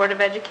directly to the Board of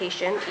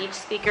Education. Each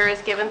speaker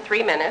is given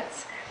 3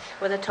 minutes,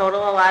 with a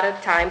total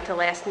allotted time to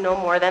last no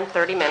more than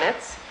 30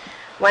 minutes.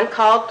 When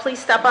called, please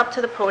step up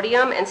to the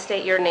podium and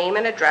state your name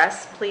and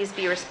address. Please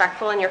be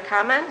respectful in your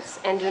comments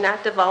and do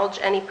not divulge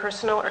any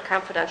personal or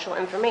confidential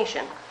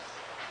information.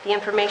 The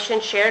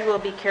information shared will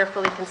be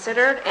carefully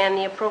considered, and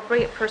the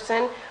appropriate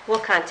person will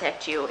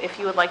contact you. If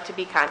you would like to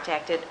be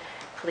contacted,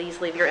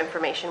 please leave your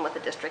information with the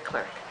district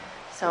clerk.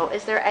 So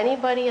is there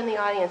anybody in the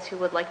audience who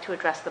would like to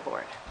address the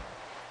board?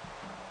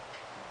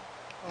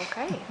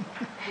 Okay,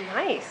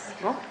 nice.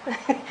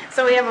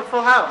 So we have a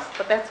full house,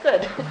 but that's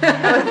good.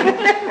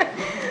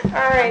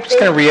 All right. I'm just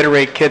going to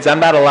reiterate, kids, I'm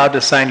not allowed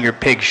to sign your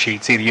pig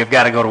sheets either. You've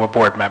got to go to a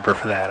board member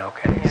for that,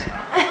 okay?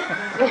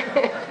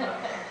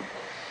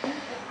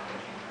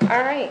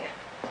 All right.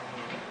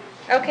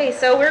 Okay,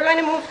 so we're going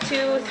to move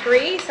to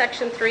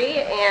section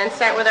 3, and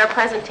start with our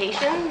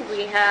presentation.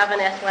 We have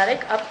an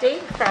athletic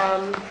update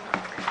from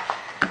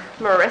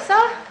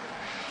Marissa.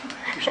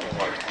 You stole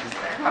our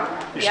thunder.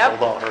 You Yep.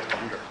 stole all her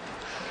thunder.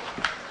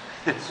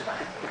 All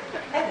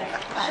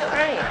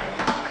right.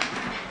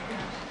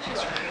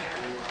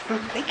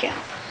 Thank you.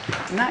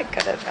 I'm not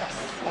good at this.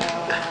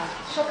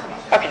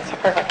 Okay, so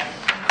perfect.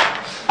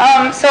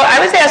 So I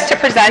was asked to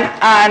present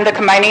on the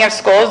combining of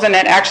schools, and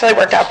it actually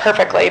worked out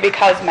perfectly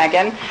because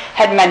Megan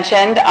had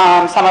mentioned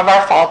some of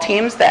our fall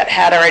teams that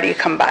had already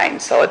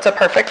combined. So it's a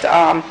perfect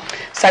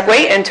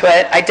segue into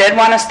it. I did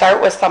want to start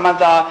with some of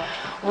the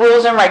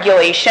rules and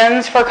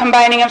regulations for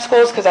combining of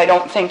schools, because I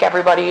don't think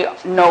everybody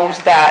knows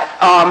that.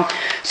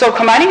 So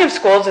combining of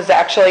schools is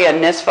actually a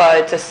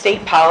NISFA. It's a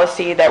state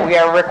policy that we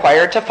are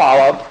required to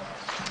follow.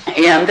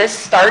 And this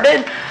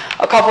started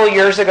a couple of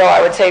years ago, I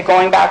would say,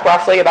 going back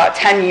roughly about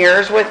 10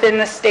 years within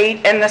the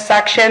state in the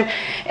section.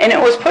 And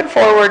it was put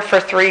forward for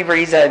 3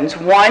 reasons.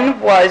 One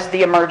was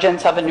the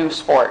emergence of a new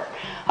sport.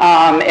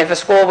 If a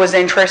school was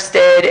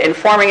interested in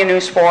forming a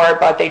new sport,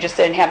 but they just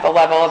didn't have the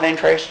level of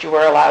interest, you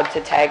were allowed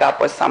to tag up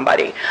with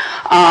somebody.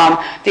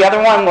 The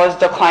other one was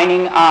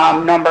declining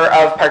number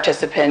of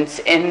participants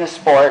in the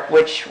sport,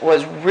 which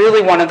was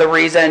really one of the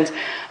reasons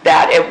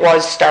that it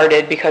was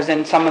started, because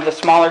in some of the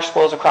smaller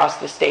schools across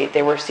the state,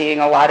 they were seeing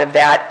a lot of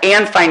that,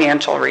 and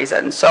financial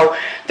reasons. So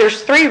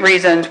there's 3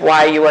 reasons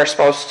why you are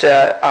supposed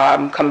to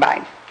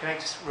combine. Can I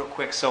just real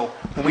quick, so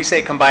when we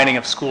say combining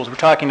of schools, we're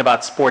talking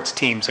about sports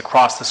teams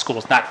across the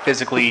schools, not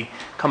physically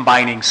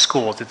combining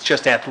schools. It's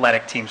just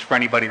athletic teams for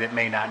anybody that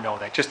may not know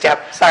that. Just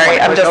Yep, sorry,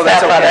 I'm just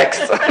athletics.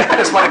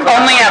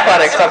 Only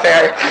athletics up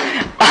there.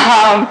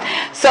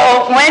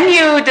 So when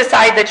you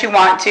decide that you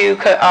want to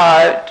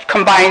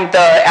combine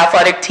the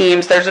athletic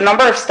teams, there's a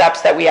number of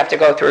steps that we have to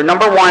go through.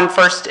 Number 1,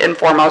 first and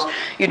foremost,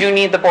 you do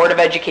need the Board of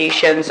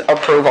Education's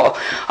approval.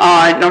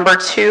 Number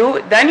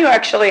 2, then you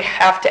actually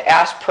have to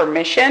ask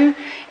permission,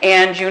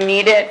 and you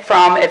need it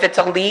from, if it's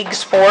a league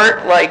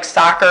sport, like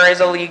soccer is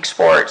a league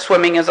sport,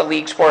 swimming is a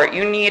league sport,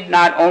 you need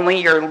not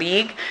only your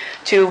league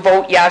to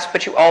vote yes,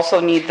 but you also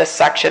need the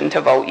section to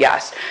vote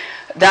yes.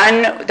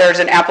 Then there's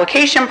an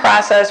application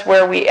process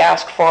where we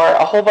ask for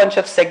a whole bunch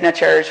of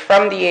signatures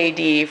from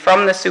the AD,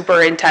 from the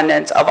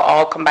superintendents of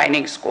all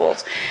combining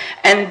schools.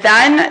 And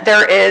then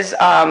there is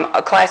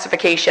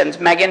classifications.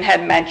 Megan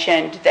had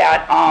mentioned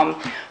that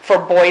for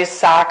boys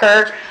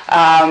soccer,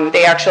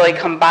 they actually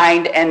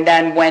combined and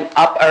then went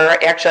up,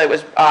 or actually it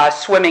was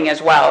swimming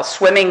as well.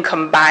 Swimming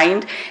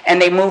combined,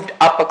 and they moved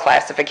up a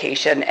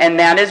classification. And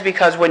that is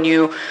because when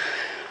you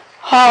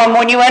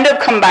end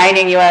up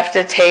combining, you have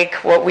to take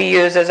what we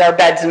use as our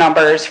beds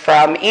numbers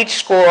from each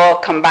school,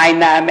 combine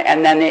them,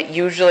 and then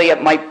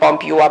it might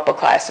bump you up a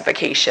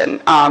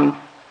classification.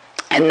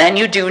 And then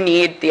you do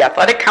need the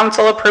athletic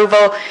council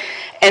approval,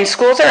 and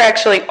schools are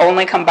actually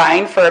only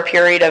combined for a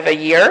period of a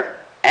year,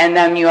 and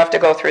then you have to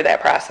go through that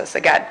process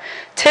again.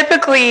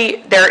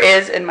 Typically, there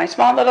is, in my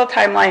small little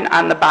timeline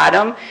on the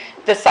bottom,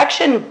 the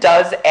section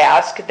does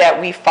ask that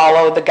we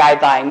follow the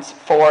guidelines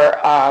for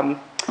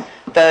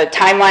the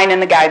timeline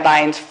and the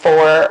guidelines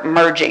for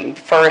merging.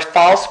 For a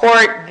fall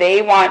sport,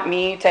 they want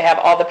me to have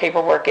all the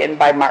paperwork in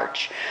by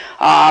March.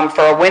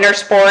 For a winter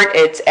sport,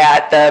 it's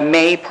at the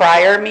May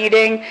prior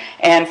meeting,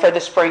 and for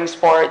the spring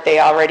sport, they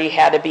already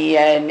had to be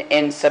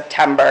in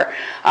September.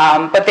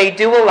 But they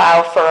do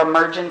allow for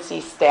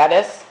emergency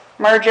status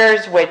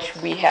mergers, which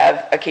we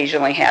have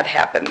occasionally had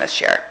happen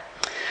this year.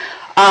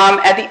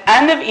 At the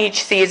end of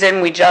each season,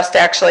 we just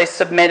actually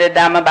submitted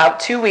them about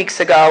 2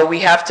 weeks ago. We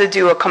have to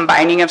do a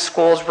combining of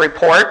schools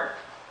report.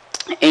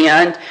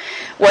 And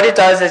what it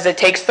does is it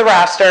takes the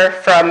roster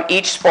from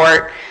each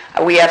sport.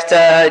 We have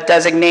to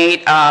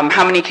designate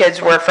how many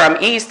kids were from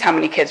East, how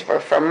many kids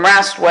were from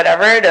West,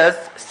 whatever it is,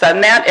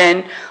 send that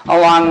in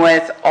along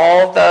with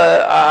all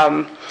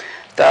the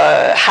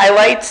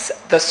highlights,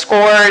 the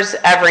scores,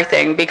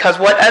 everything. Because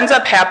what ends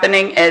up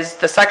happening is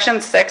the Section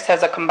 6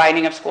 has a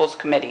combining of schools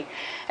committee.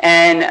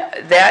 And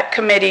that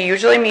committee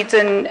usually meets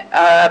in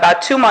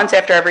about 2 months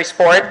after every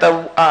sport.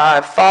 The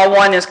fall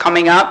one is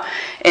coming up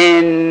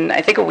in,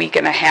 I think, a week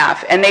and a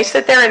half. And they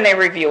sit there and they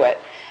review it.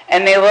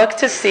 And they look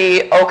to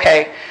see,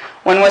 okay,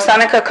 when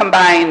Seneca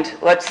combined,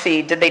 let's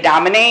see, did they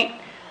dominate?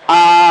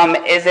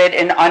 Is it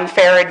an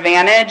unfair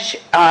advantage?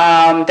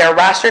 Their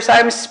roster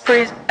size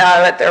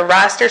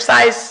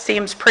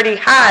seems pretty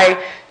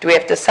high. Do we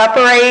have to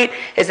separate?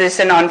 Is this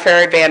an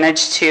unfair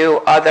advantage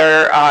to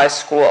other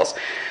schools?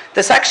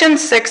 The Section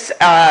 6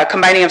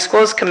 Combining of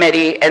Schools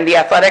Committee and the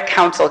Athletic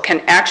Council can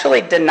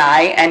actually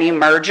deny any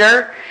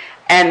merger,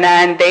 and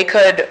then they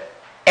could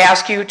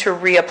ask you to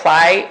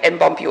reapply and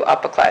bump you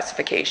up a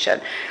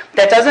classification.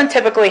 That doesn't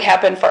typically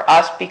happen for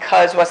us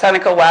because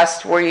Seneca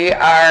West, we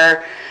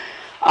are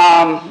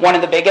one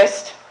of the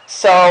biggest.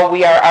 So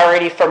we are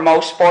already, for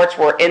most sports,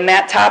 we're in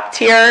that top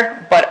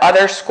tier, but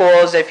other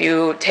schools, if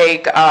you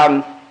take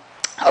a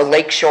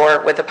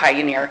Lakeshore with a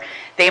Pioneer,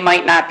 they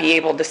might not be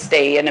able to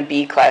stay in a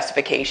B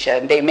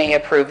classification. They may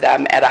approve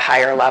them at a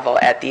higher level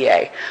at the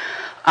A.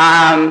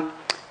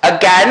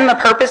 Again, the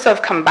purpose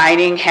of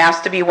combining has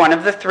to be one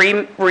of the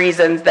 3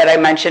 reasons that I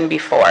mentioned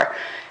before.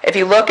 If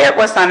you look at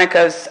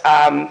Seneca's,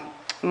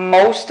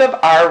 most of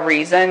our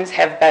reasons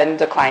have been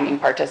declining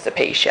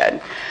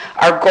participation.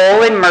 Our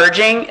goal in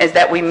merging is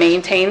that we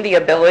maintain the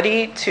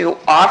ability to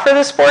offer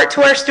the sport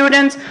to our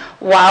students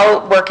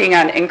while working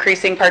on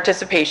increasing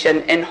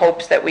participation in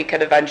hopes that we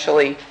could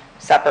eventually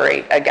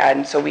separate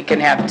again so we can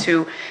have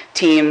 2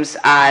 teams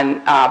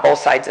on both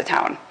sides of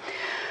town.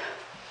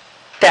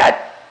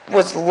 That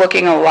was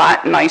looking a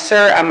lot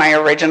nicer on my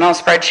original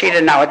spreadsheet,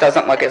 and now it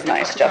doesn't look as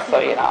nice, just so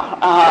you know.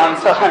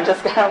 So I'm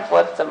just going to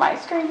flip to my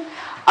screen.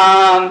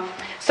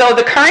 So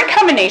the current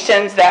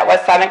combinations that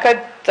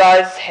Seneca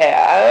does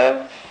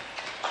have,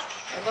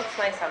 It looks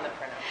nice on the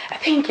printout.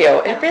 Thank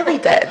you, it really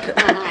did.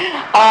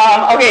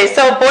 Okay,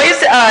 so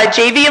boys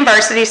JV and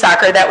varsity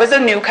soccer, that was a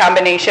new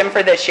combination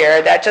for this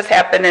year. That just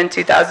happened in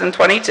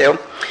 2022.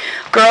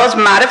 Girls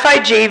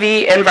modified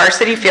JV and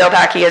varsity field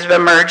hockey has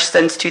been merged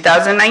since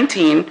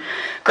 2019.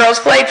 Girls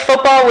flag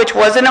football, which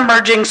was an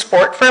emerging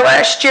sport for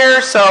last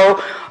year,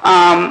 so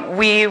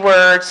we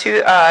were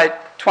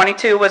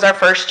 22 was our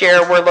first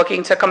year. We're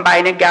looking to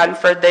combine again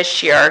for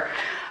this year.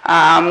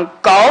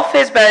 Golf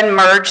has been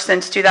merged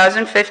since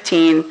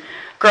 2015.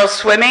 Girls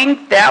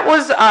swimming, that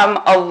was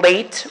a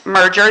late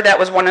merger. That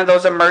was one of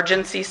those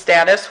emergency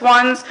status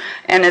ones.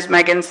 And as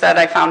Megan said,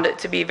 I found it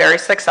to be very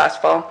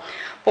successful.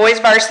 Boys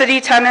varsity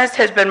tennis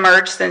has been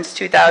merged since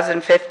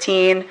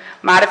 2015,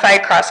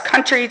 modified cross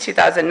country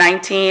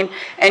 2019,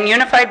 and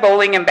unified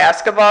bowling and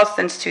basketball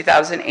since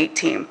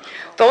 2018.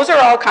 Those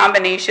are all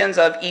combinations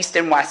of East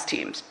and West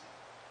teams.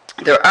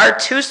 There are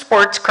 2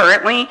 sports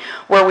currently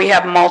where we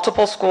have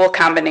multiple school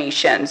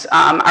combinations.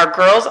 Our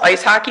girls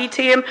ice hockey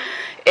team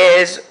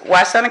is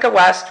West Seneca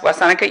West, West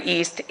Seneca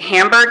East,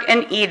 Hamburg,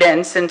 and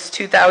Eden since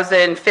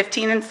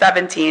 2015 and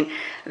 17.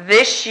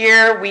 This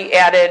year we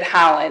added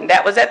Holland.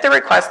 That was at the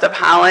request of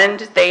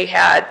Holland. They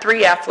had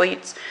 3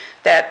 athletes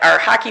that are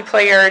hockey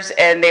players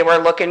and they were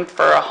looking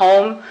for a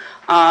home.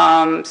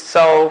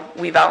 So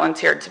we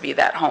volunteered to be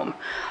that home.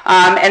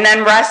 And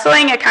then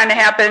wrestling, it kind of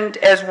happened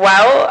as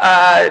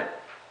well.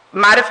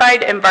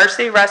 Modified and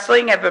varsity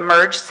wrestling have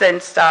emerged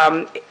since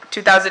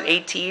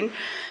 2018.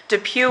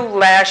 Depew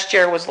last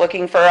year was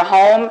looking for a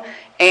home,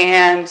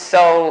 and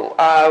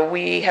so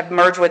we have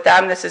merged with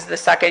them. This is the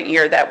second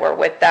year that we're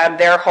with them.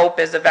 Their hope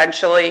is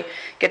eventually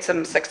get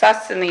some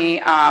success in the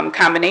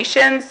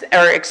combinations,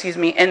 or excuse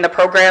me, in the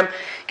program,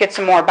 get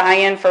some more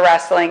buy-in for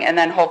wrestling, and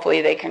then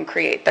hopefully they can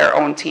create their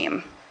own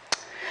team.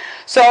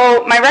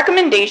 So my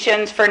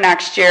recommendations for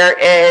next year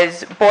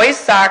is boys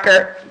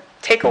soccer.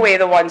 Take away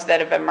the ones that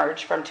have been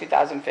merged from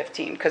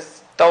 2015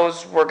 because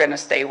those we're going to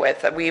stay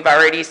with. We've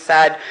already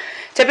said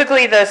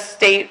typically the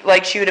state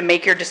likes you to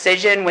make your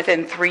decision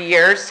within 3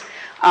 years.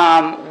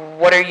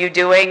 What are you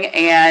doing?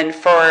 And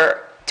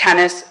for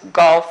tennis,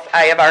 golf,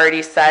 I have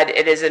already said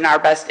it is in our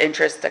best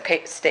interest to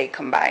stay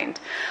combined.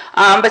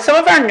 But some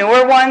of our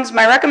newer ones,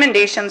 my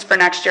recommendations for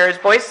next year is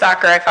boys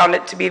soccer. I found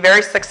it to be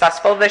very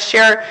successful this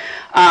year.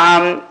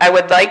 I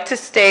would like to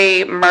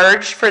stay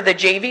merged for the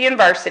JV and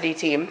varsity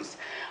teams.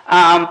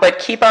 But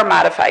keep our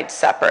modified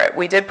separate.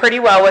 We did pretty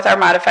well with our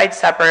modified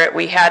separate.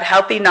 We had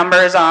healthy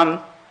numbers. I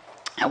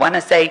want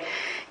to say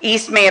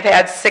East may have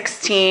had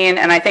 16,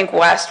 and I think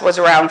West was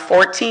around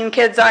 14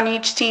 kids on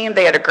each team.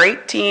 They had a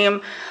great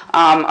team,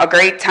 a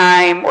great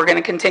time. We're going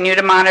to continue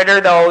to monitor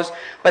those.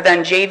 But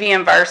then JV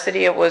and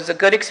varsity, it was a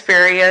good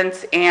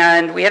experience,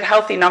 and we had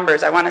healthy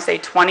numbers. I want to say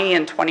 20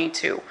 and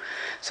 22.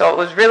 So it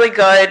was really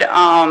good,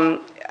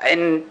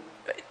 and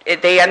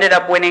they ended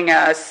up winning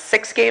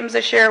 6 games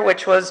this year,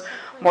 which was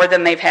more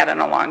than they've had in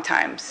a long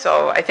time.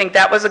 So I think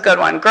that was a good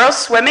one. Girls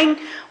swimming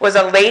was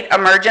a late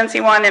emergency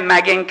one, and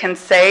Megan can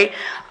say,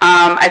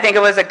 I think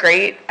it was a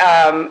great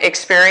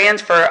experience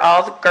for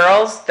all the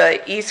girls. The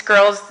East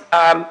girls,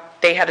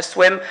 they had to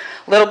swim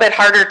a little bit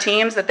harder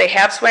teams that they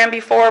have swam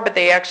before, but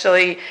they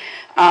actually,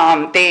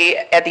 at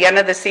the end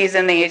of the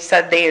season, they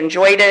said they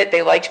enjoyed it.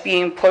 They liked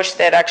being pushed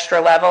that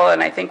extra level,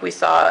 and I think we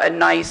saw a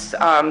nice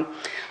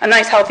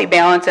healthy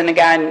balance. And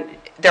again,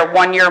 they're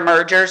 1-year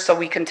mergers, so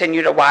we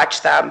continue to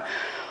watch them.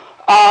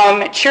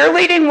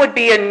 Cheerleading would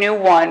be a new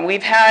one.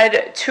 We've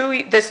had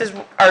 2, this is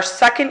our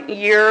 2nd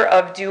year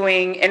of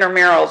doing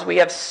intramurals. We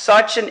have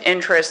such an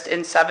interest in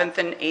 7th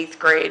and 8th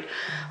grade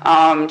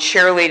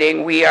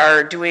cheerleading. We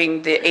are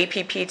doing the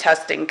APP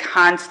testing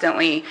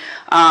constantly,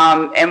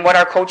 and what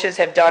our coaches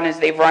have done is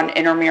they've run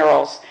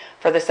intramurals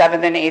for the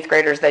 7th and 8th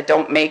graders that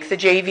don't make the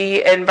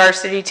JV and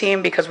varsity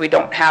team because we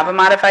don't have a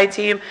modified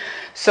team.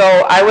 So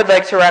I would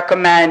like to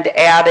recommend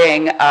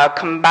adding a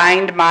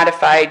combined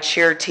modified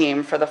cheer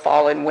team for the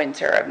fall and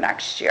winter of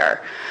next year.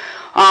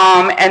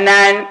 And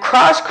then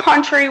cross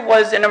country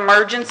was an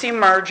emergency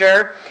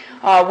merger.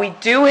 We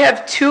do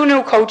have 2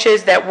 new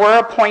coaches that were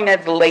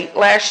appointed late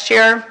last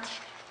year.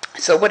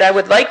 So what I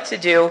would like to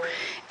do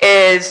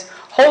is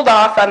hold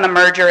off on the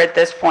merger at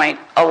this point.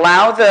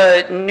 Allow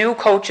the new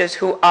coaches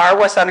who are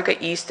West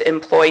Seneca East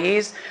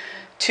employees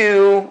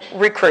to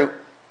recruit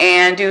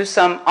and do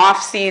some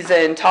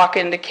off-season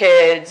talking to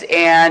kids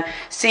and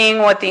seeing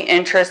what the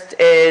interest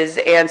is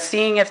and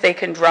seeing if they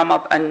can drum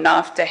up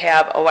enough to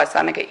have a West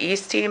Seneca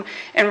East team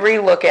and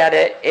relook at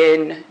it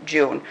in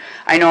June.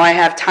 I know I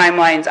have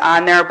timelines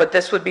on there, but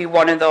this would be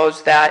one of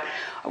those that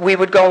we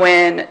would go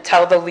in,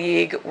 tell the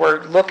league,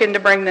 we're looking to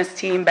bring this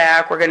team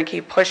back, we're going to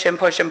keep pushing,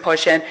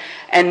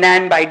 and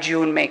then by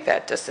June make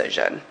that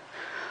decision.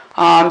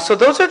 So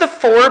those are the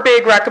 4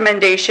 big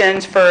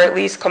recommendations for at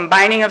least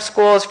combining of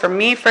schools for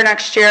me for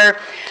next year.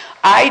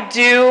 I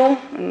do,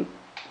 and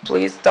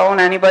please don't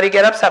anybody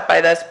get upset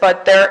by this,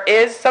 but there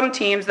is some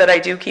teams that I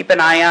do keep an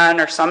eye on,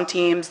 or some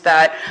teams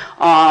that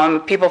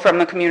people from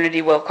the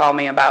community will call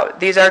me about.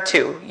 These are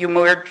 2. You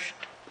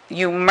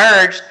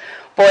merged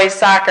boys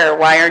soccer,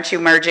 why aren't you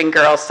merging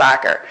girls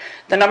soccer?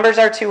 The numbers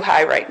are too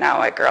high right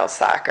now at girls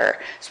soccer,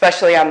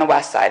 especially on the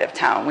west side of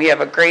town. We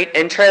have a great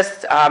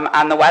interest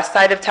on the west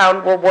side of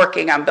town. We're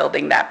working on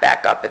building that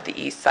back up at the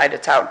east side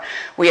of town.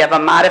 We have a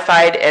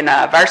modified and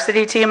a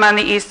varsity team on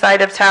the east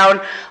side of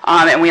town,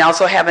 and we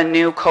also have a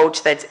new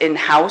coach that's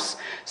in-house.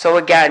 So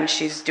again,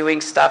 she's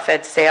doing stuff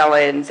at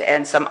Salins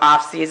and some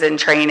off-season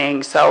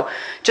training. So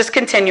just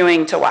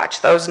continuing to watch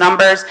those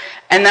numbers.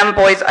 And then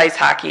boys ice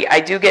hockey.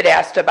 I do get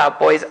asked about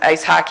boys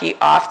ice hockey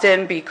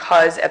often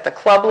because at the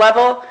club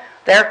level,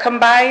 they're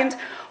combined.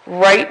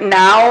 Right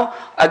now,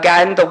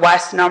 again, the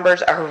West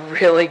numbers are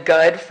really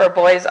good for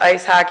boys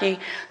ice hockey.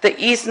 The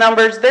East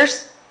numbers,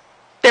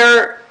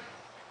 they're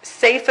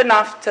safe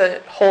enough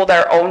to hold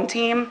our own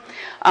team.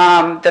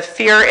 The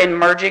fear in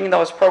merging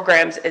those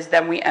programs is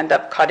then we end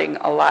up cutting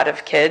a lot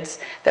of kids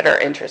that are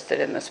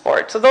interested in the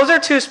sport. So those are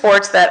two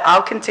sports that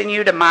I'll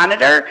continue to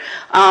monitor.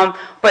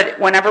 But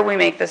whenever we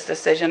make this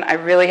decision, I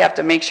really have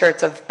to make sure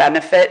it's of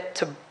benefit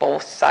to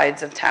both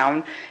sides of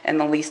town and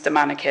the least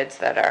amount of kids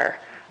that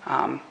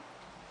are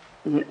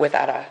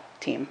without a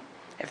team,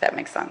 if that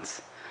makes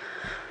sense.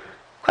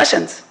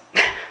 Questions?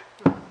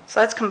 So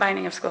that's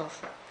combining of schools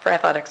for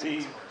athletics.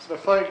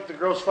 The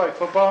girls flag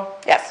football?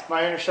 Yes.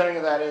 My understanding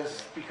of that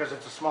is because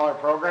it's a smaller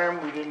program,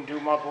 we didn't do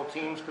multiple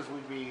teams because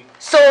we'd be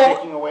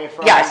taking away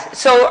from... Yes.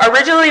 So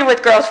originally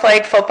with girls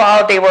flag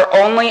football, they were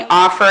only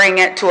offering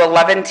it to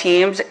 11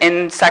 teams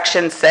in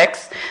Section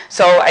 6.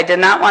 So I did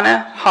not want to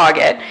hog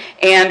it.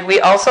 And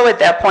we also at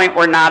that point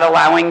were not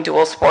allowing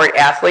dual sport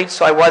athletes,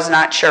 so I was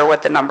not sure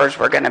what the numbers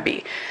were going to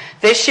be.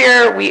 This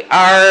year, we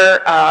are,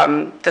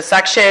 the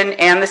section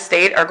and the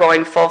state are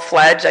going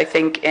full-fledged. I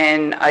think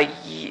in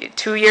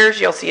 2 years,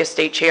 you'll see a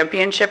state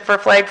championship for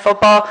flag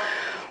football.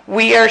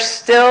 We are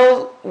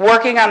still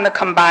working on the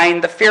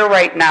combined. The fear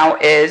right now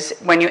is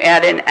when you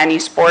add in any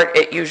sport,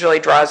 it usually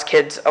draws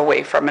kids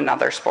away from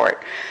another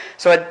sport.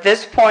 So at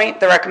this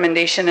point, the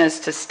recommendation is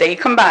to stay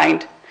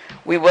combined.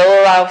 We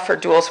will allow for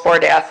dual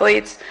sport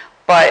athletes,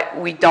 but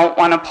we don't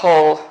want to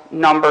pull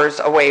numbers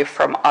away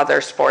from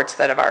other sports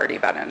that have already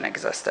been in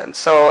existence.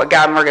 So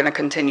again, we're going to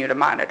continue to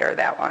monitor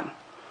that one.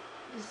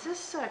 Is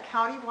this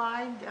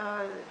countywide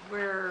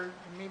where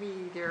maybe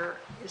there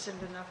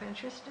isn't enough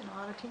interest in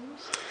a lot of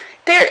teams?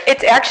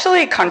 It's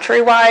actually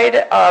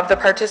countrywide. The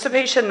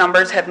participation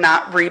numbers have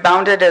not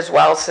rebounded as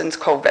well since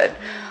COVID.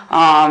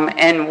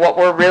 And what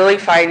we're really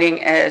finding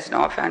is,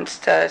 no offense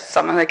to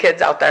some of the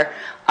kids out there,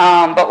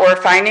 but we're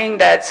finding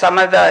that some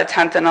of the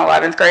 10th and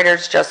 11th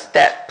graders just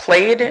that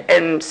played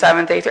in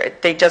 7th,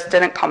 8th, they just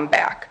didn't come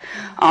back.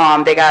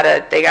 They got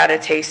a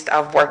taste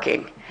of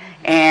working.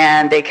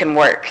 And they can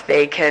work.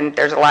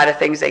 There's a lot of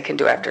things they can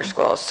do after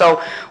school.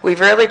 So we've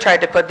really tried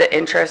to put the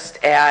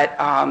interest at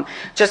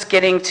just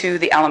getting to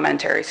the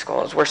elementary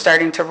schools. We're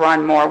starting to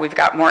run more. We've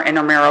got more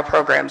intramural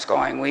programs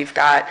going. We've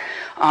got,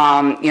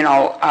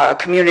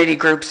 community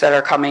groups that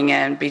are coming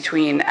in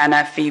between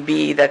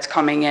NFVB that's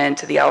coming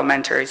into the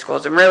elementary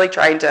schools and really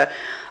trying to,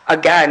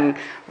 again,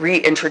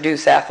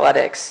 reintroduce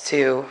athletics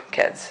to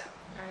kids.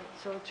 All right,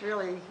 so it's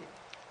really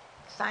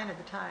a sign of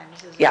the times,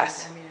 isn't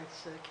Yes. it? I mean,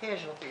 it's a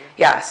casualty.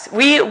 Yes,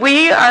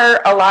 we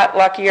are a lot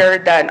luckier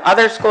than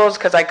other schools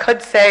because I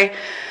could say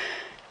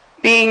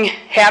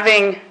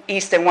having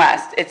East and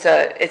West, it's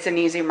an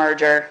easy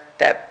merger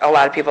that a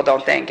lot of people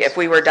don't think. If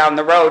we were down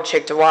the road,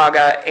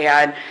 Cheektowaga,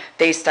 and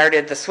they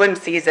started the swim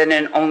season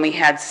and only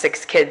had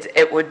 6 kids,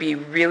 it would be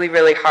really,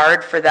 really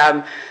hard for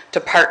them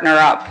to partner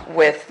up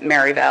with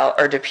Maryvale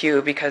or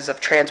Depew because of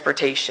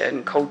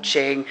transportation,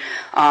 coaching,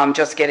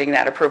 just getting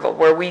that approval.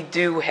 Where we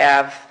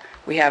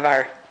have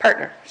our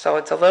partner. So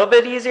it's a little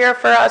bit easier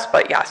for us,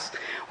 but yes,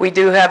 we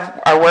do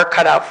have our work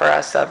cut out for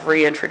us of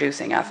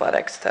reintroducing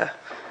athletics to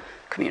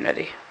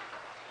community.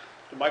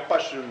 My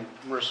question,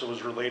 Marissa,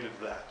 was related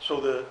to that.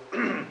 So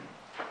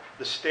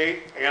the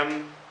state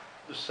and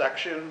the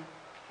section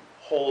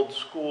hold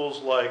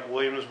schools like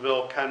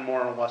Williamsville,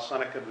 Kenmore, and West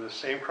Seneca to the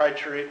same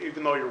criteria,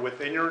 even though you're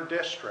within your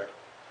district,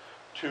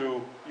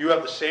 you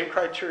have the same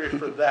criteria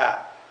for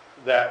that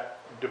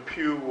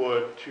Depew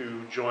would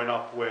to join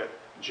up with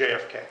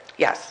JFK.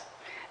 Yes.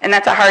 And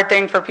that's a hard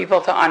thing for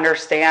people to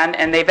understand.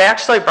 And they've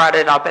actually brought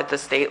it up at the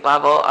state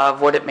level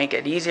of would it make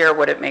it easier?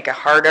 Would it make it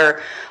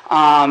harder?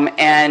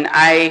 And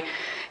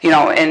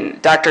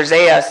and Dr.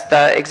 Zayas,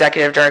 the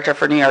executive director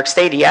for New York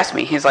State, he asked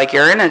me, he's like,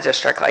 you're in a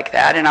district like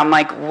that. And I'm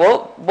like,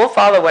 we'll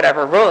follow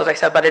whatever rules. I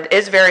said, but it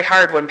is very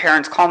hard when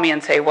parents call me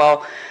and say,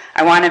 well,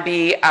 I want to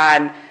be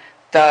on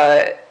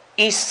the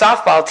East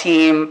softball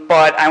team,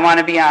 but I want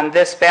to be on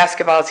this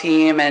basketball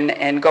team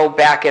and go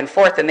back and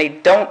forth, and they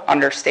don't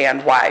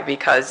understand why,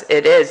 because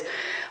it is,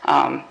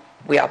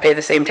 we all pay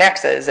the same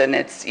taxes, and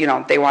it's,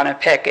 they want to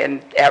pick,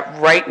 and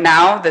right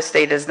now, the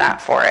state is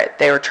not for it.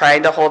 They were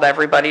trying to hold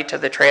everybody to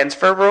the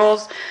transfer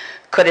rules.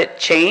 Could it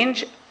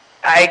change?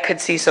 I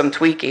could see some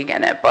tweaking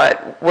in it,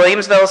 but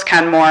Williamsville's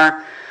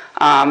Kenmore,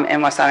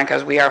 and West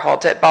Seneca's, we are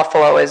halted.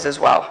 Buffalo is as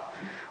well.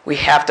 We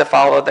have to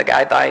follow the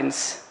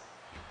guidelines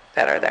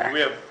that are there.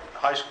 We have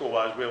high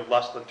school-wise, we have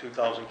less than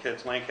 2,000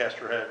 kids.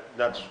 Lancaster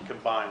that's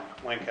combined.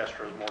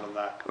 Lancaster has more than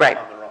that Right.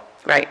 on their own.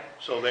 Right.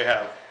 So they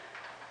have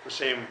the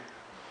same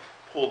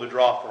pool to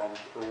draw from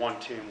for one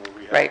team where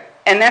we have. Right,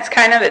 and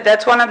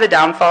that's one of the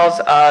downfalls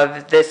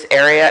of this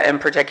area,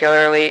 and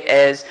particularly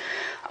is,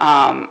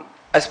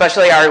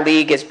 especially our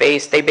league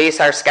they base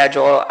our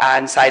schedule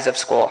on size of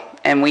school,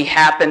 and we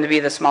happen to be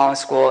the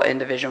smallest school in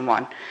Division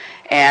I.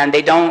 And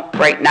they don't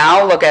right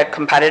now look at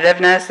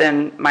competitiveness,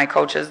 and my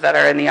coaches that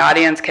are in the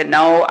audience can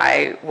know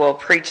I will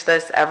preach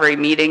this every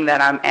meeting that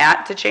I'm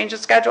at to change the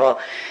schedule,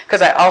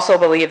 because I also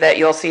believe that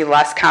you'll see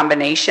less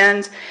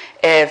combinations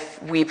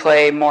if we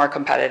play more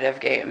competitive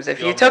games. If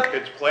you took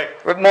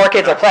more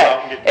kids will play.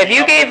 If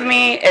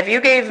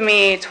you gave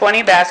me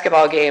 20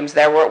 basketball games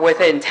that were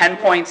within 10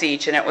 points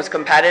each and it was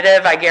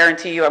competitive, I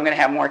guarantee you I'm going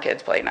to have more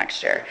kids play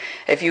next year.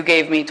 If you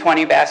gave me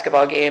 20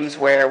 basketball games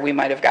where we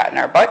might have gotten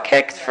our butt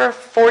kicked for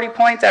 40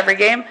 points every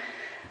game,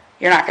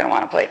 you're not going to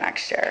want to play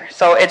next year.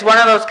 So it's one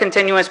of those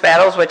continuous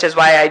battles, which is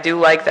why I do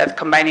like that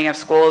combining of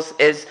schools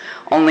is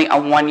only a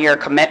one-year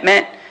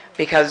commitment,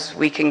 because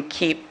we can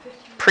keep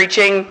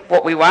preaching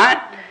what we want,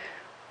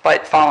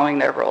 but following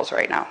their rules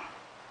right now,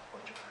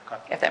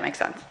 if that makes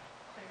sense.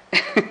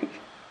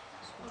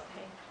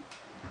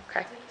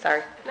 Okay,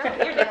 sorry. No,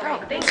 you're doing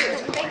great. Thank you.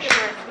 Thank you,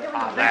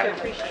 Marissa.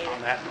 Appreciate it.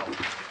 On that note.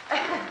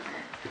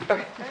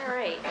 Okay. All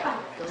right.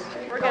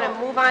 We're going to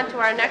move on to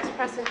our next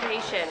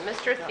presentation.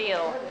 Mr.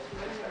 Thiel.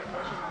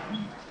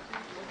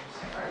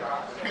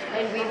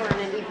 And we were in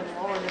an even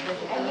lower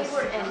division east,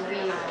 and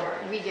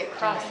we get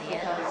crossed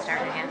because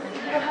Starting to happen.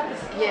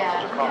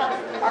 yeah.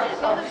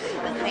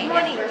 This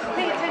morning,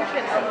 pay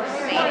attention.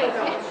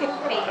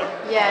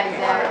 Yeah,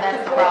 exactly.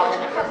 That's the problem.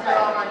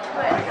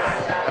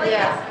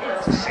 Yeah.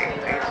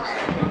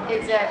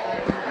 Exactly.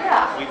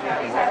 Yeah. We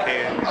lose more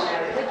kids.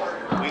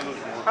 We lose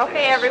more kids.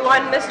 Okay,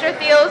 everyone. Mr.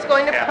 Thiel is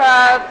going to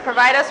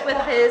provide us with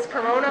his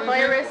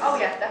coronavirus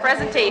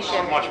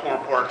presentation. Much more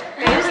important.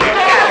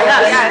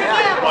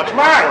 Yeah. Much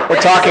more important.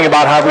 We're talking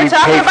about how we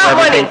talking pay for about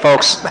everything, money.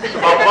 folks.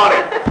 About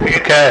money.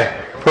 Okay,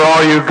 for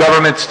all you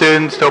government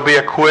students, there'll be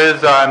a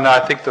quiz on, I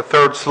think, the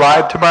third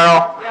slide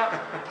tomorrow.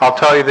 I'll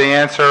tell you the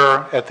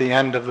answer at the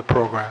end of the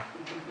program.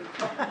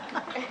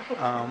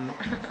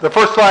 The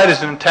first slide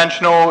is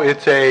intentional.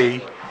 It's a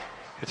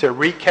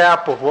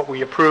recap of what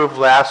we approved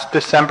last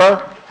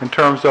December in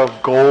terms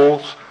of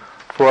goals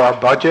for our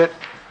budget.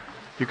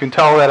 You can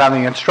tell that on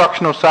the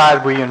instructional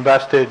side, we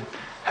invested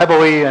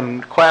heavily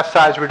in class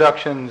size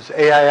reductions,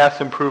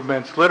 AIS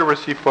improvements,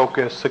 literacy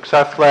focus,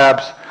 success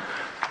labs,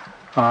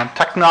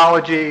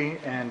 technology,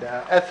 and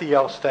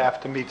SEL staff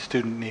to meet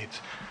student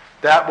needs.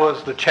 That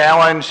was the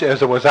challenge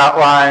as it was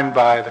outlined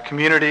by the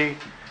community,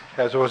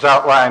 as it was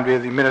outlined by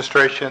the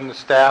administration, the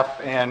staff,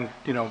 and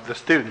the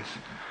students.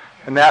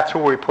 And that's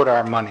where we put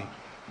our money.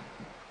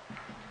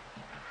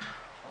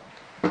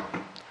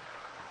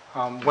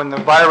 When the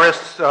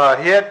virus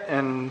hit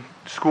and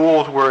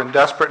schools were in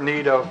desperate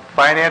need of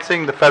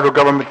financing, the federal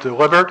government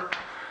delivered.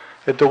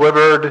 It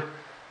delivered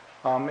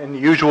in the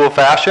usual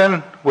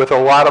fashion with a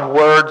lot of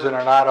words and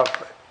a lot of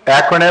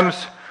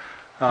acronyms.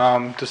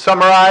 To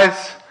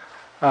summarize,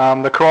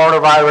 the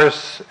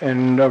coronavirus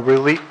and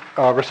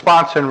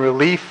response and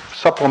relief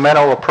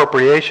supplemental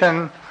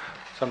appropriation,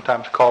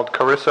 sometimes called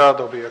CARISA.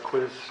 There'll be a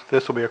quiz.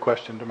 This will be a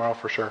question tomorrow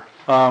for sure.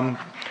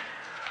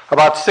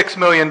 About $6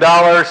 million,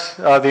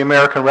 the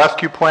American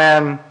Rescue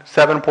Plan,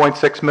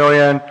 $7.6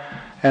 million,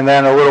 and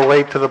then a little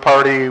late to the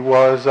party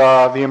was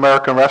the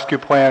American Rescue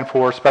Plan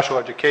for special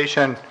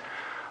education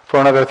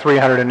for another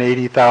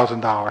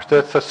 $380,000.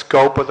 That's the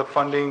scope of the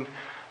funding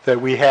that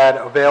we had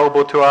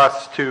available to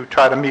us to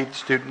try to meet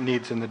student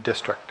needs in the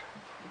district.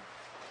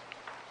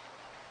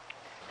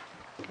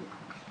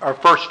 Our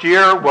first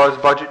year was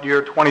budget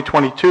year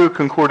 2022,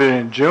 concluded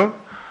in June.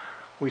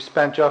 We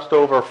spent just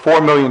over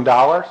 $4 million.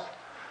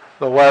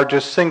 The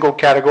largest single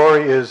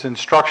category is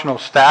instructional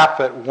staff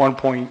at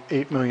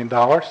 $1.8 million.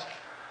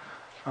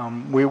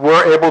 We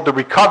were able to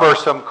recover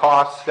some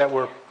costs that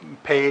were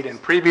paid in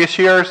previous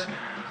years,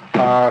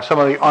 some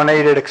of the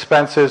unaided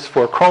expenses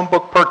for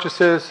Chromebook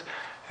purchases,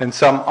 and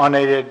some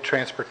unaided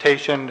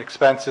transportation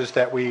expenses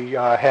that we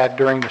had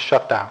during the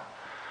shutdown.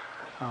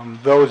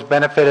 Those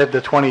benefited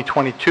the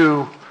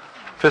 2022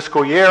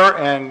 fiscal year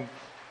and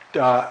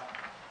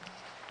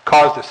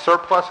caused a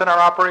surplus in our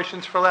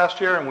operations for last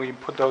year, and we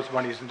put those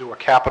monies into a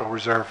capital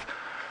reserve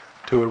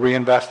to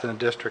reinvest in the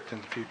district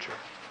in the future.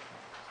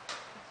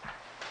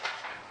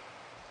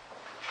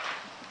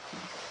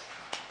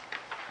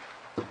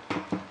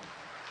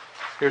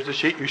 Here's the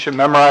sheet you should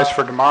memorize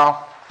for tomorrow.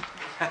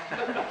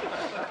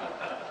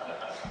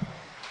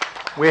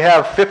 We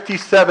have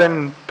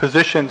 57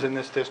 positions in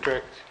this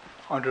district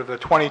under the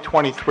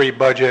 2023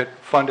 budget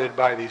funded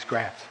by these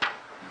grants.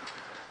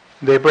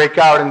 They break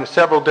out into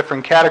several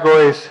different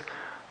categories,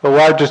 the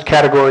largest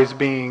categories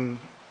being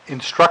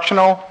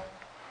instructional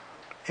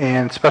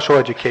and special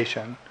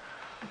education.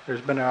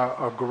 There's been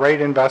a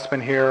great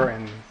investment here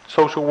in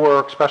social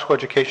work, special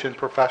education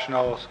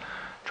professionals,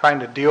 trying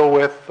to deal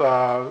with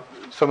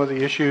some of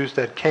the issues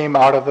that came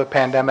out of the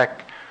pandemic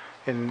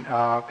and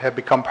have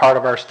become part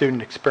of our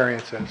student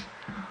experiences.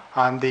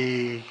 On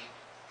the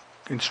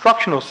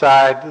instructional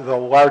side, the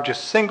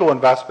largest single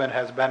investment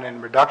has been in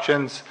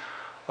reductions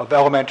of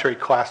elementary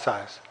class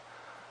size.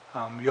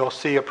 You'll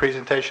see a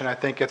presentation, I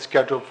think it's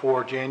scheduled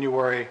for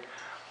January,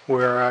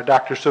 where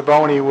Dr.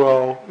 Savoni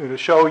will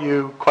show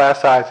you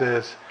class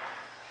sizes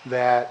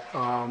that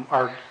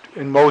are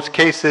in most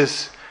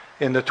cases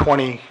in the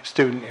 20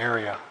 student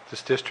area.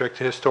 This district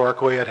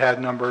historically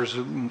had numbers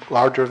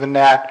larger than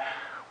that.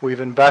 We've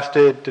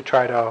invested to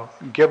try to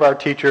give our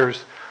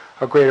teachers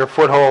a greater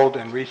foothold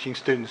in reaching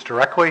students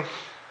directly.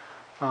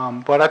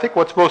 But I think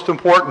what's most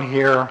important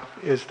here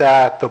is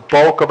that the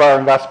bulk of our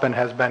investment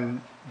has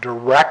been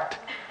direct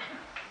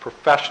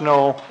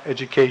professional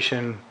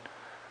education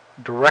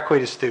directly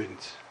to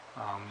students.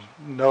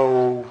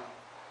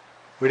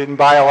 We didn't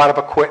buy a lot of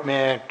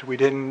equipment. We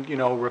didn't,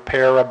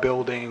 repair a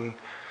building.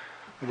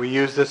 We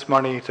use this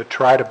money to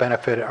try to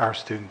benefit our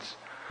students.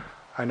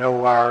 I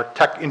know our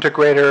tech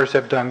integrators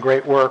have done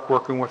great work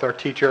working with our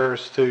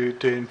teachers to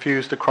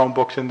infuse the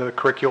Chromebooks into the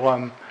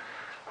curriculum.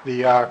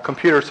 The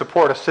computer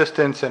support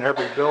assistants in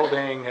every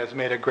building has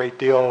made a great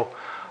deal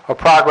of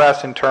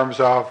progress in terms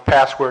of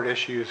password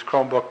issues,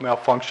 Chromebook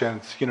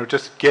malfunctions,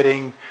 just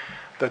getting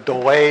the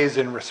delays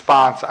in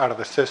response out of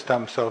the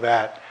system so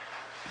that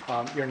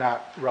you're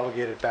not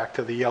relegated back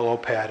to the yellow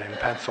pad and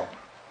pencil.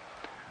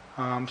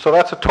 So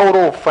that's a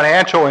total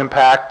financial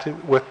impact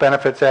with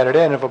benefits added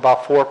in of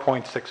about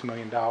 $4.6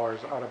 million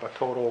out of a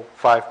total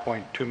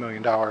 $5.2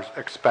 million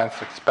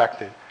expense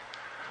expected.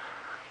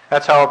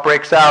 That's how it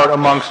breaks out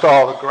amongst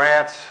all the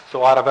grants. It's a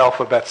lot of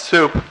alphabet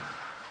soup.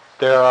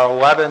 There are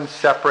 11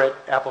 separate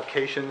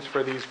applications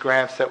for these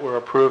grants that were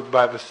approved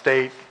by the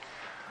state.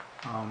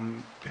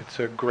 It's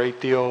a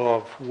great deal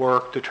of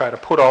work to try to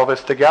put all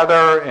this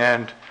together,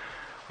 and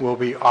we'll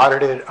be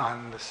audited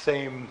on the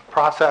same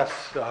process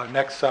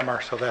next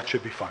summer, so that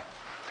should be fun.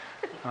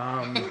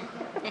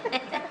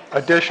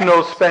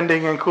 Additional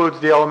spending includes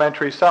the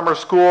elementary summer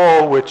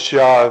school, which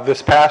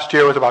this past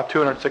year was about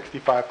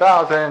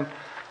 $265,000,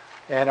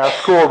 and our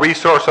school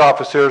resource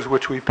officers,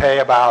 which we pay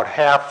about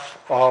half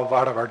of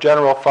out of our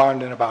general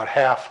fund and about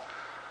half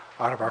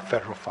out of our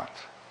federal funds.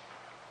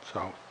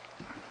 So,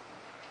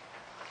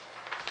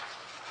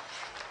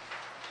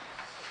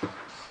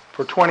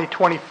 for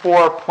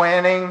 2024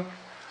 planning,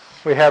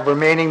 we have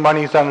remaining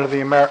monies under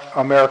the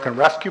American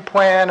Rescue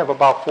Plan of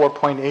about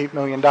 $4.8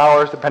 million,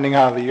 depending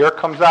on how the year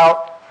comes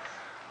out.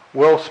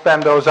 We'll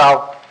spend those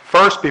out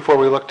first before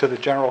we look to the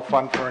general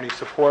fund for any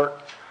support.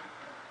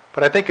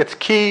 But I think it's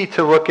key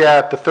to look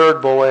at the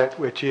third bullet,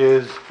 which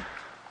is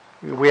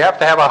we have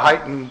to have a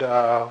heightened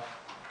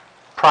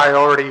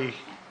priority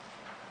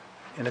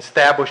in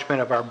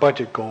establishment of our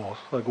budget goals.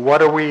 Like,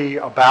 what are we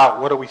about?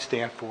 What do we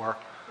stand for?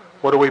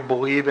 What do we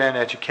believe in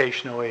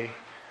educationally?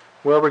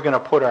 Where are we going to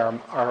put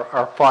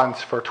our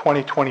funds for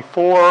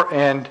 2024?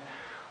 And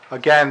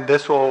again,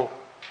 this will,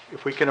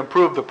 if we can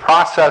improve the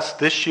process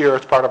this year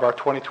as part of our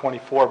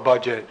 2024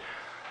 budget,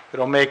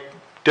 it'll make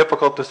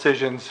difficult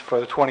decisions for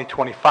the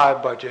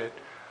 2025 budget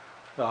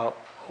a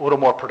little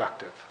more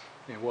productive.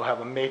 We'll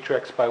have a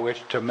matrix by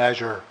which to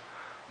measure,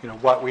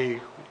 what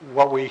we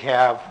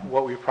have,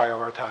 what we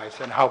prioritize,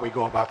 and how we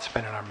go about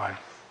spending our money.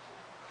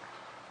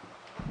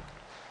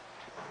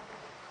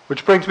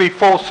 Which brings me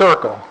full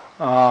circle.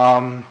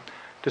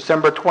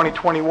 December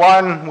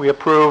 2021, we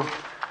approved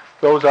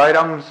those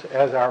items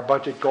as our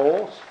budget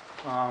goals.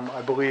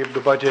 I believe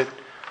the budget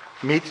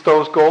meets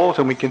those goals,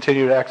 and we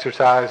continue to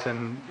exercise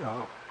and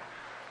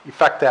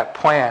effect that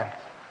plan.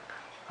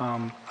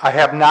 I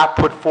have not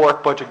put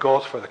forth budget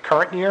goals for the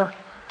current year.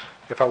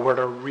 If I were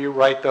to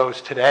rewrite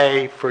those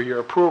today for your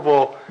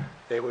approval,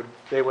 they would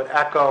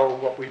echo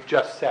what we've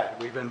just said.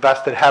 We've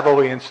invested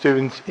heavily in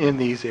students in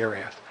these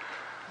areas.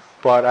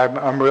 But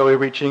I'm really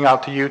reaching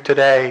out to you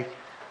today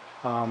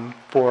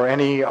for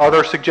any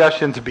other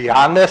suggestions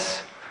beyond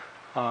this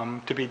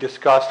to be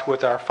discussed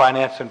with our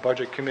Finance and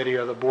Budget Committee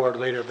of the board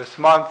later this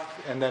month,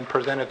 and then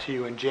presented to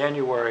you in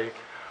January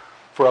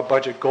for a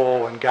budget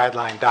goal and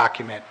guideline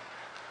document.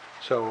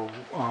 So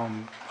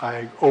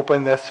I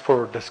open this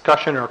for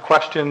discussion or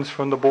questions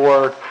from the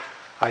board,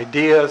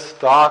 ideas,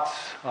 thoughts.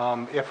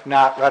 If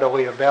not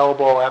readily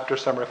available after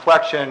some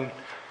reflection,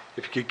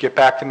 if you could get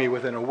back to me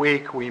within a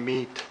week. We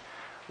meet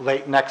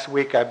late next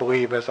week, I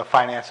believe, as a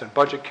Finance and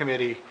Budget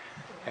Committee,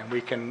 and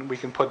we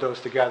can put those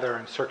together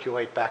and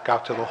circulate back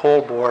out to the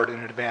whole board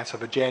in advance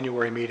of a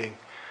January meeting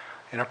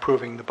in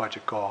approving the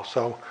budget goal.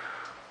 So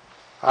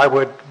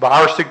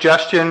our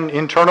suggestion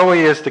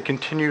internally is to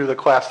continue the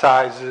class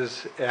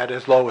sizes at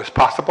as low as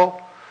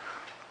possible,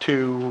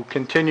 to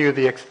continue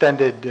the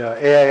extended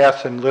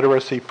AIS and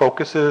literacy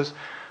focuses.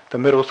 The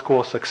middle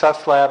school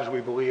success labs,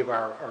 we believe,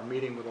 are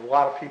meeting with a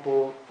lot of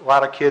people, a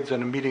lot of kids,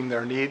 and meeting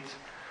their needs.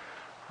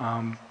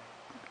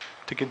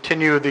 To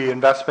continue the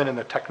investment in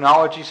the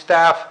technology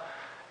staff,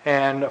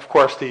 and of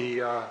course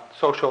the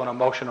social and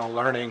emotional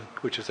learning,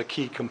 which is a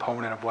key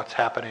component of what's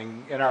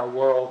happening in our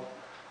world,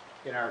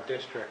 in our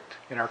district,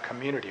 in our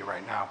community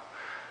right now,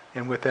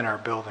 and within our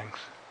buildings.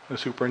 The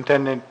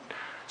superintendent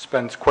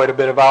spends quite a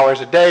bit of hours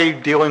a day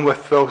dealing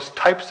with those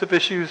types of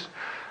issues,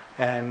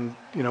 and,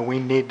 we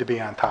need to be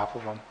on top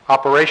of them.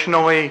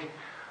 Operationally,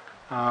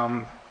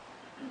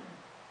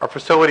 our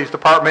facilities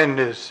department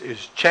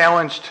is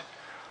challenged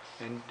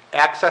in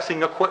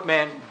accessing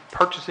equipment,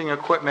 purchasing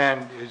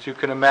equipment. As you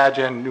can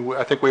imagine,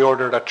 I think we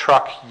ordered a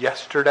truck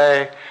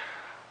yesterday.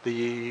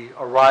 The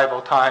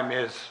arrival time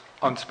is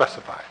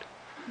unspecified.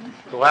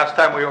 The last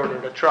time we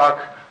ordered a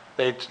truck,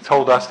 they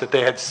told us that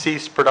they had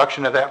ceased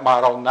production of that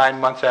model 9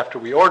 months after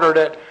we ordered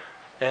it,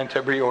 and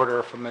to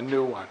reorder from a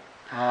new one.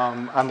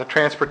 On the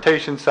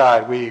transportation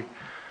side, we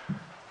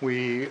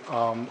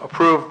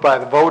approved by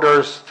the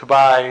voters to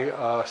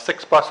buy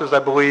 6 buses, I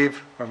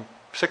believe,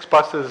 6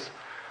 buses.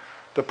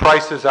 The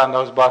prices on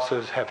those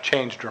buses have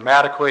changed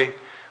dramatically.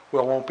 We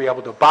won't be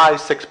able to buy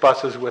 6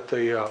 buses with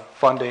the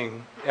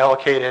funding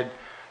allocated.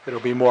 It'll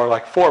be more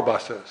like 4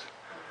 buses.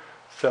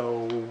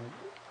 So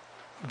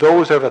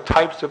those are the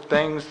types of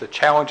things, the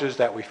challenges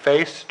that we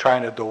face,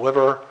 trying to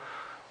deliver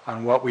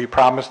on what we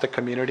promised the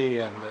community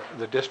and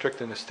the district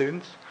and the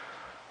students.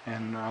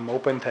 And I'm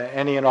open to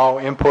any and all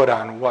input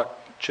on what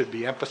should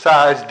be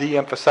emphasized,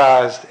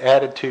 de-emphasized,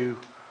 added to.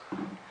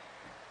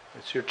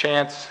 It's your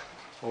chance,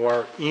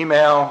 or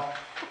email,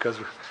 because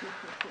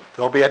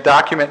there'll be a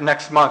document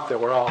next month that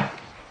we're all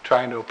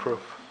trying to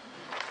approve.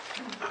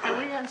 Are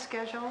we on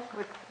schedule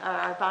with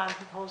our bond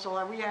proposal?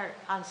 Are we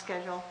on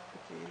schedule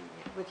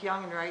with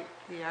Young and Wright,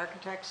 the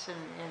architects,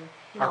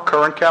 and Our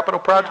current capital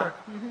project?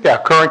 Yeah,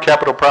 current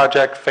capital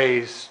project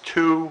phase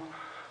 2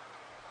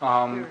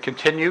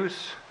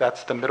 continues.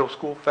 That's the middle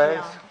school phase.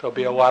 Yeah. There'll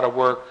be a lot of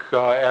work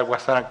at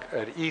West Seneca,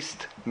 at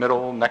East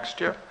Middle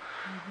next year.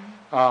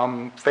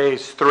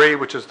 Phase 3,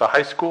 which is the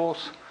high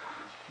schools,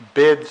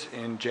 bids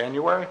in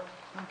January.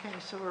 Okay,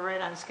 so we're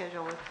right on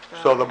schedule with...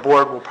 So the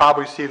board will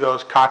probably see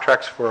those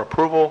contracts for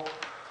approval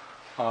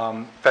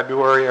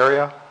February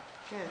area.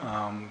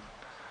 Good.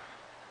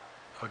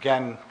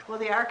 Again, Well,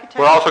 the architect...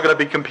 we're also going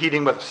to be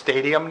competing with the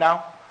stadium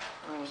now,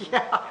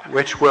 Yeah.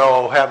 which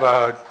will have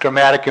a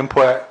dramatic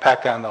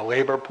impact on the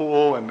labor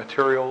pool and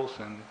materials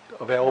and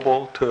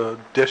available to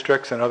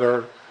districts and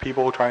other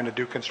people trying to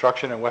do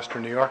construction in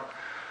Western New York.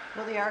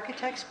 Will the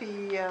architects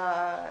be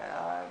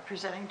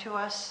presenting to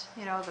us,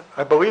 the...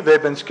 I believe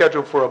they've been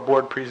scheduled for a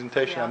board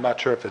presentation. I'm not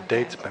sure if the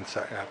date's been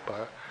set yet,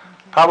 but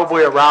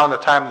probably around the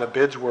time the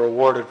bids were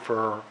awarded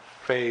for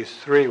phase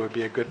 3 would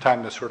be a good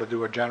time to sort of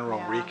do a general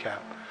recap.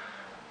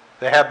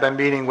 They have been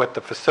meeting with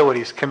the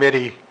facilities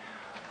committee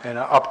and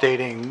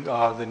updating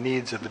the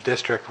needs of the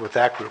district with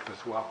that group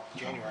as well.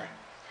 January.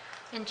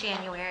 In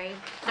January,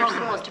 they're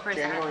supposed to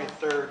present. January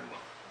 3rd.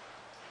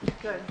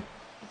 Good.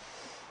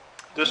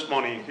 This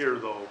money here,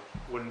 though,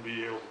 wouldn't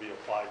be able to be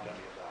applied to any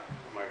of that.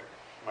 Am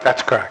I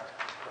That's correct.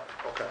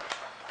 Okay.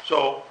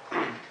 So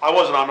I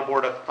wasn't on the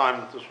board at the time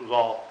that this was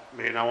all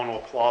made, and I want to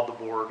applaud the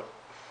board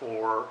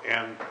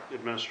and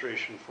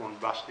administration for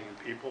investing in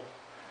people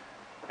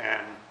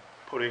and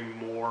putting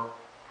more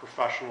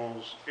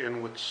professionals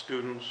in with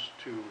students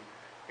to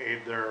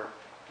aid their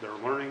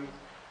learning.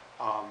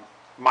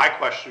 My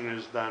question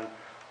is then,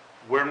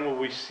 when will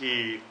we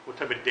see, what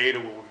type of data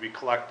will we be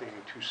collecting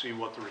to see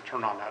what the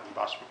return on that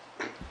investment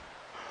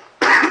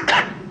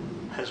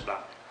has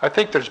been? I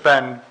think there's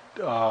been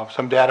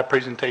some data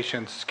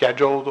presentations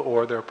scheduled,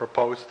 or they're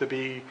proposed to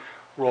be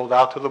rolled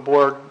out to the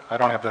board. I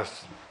don't have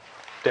this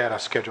data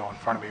schedule in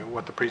front of me,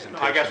 what the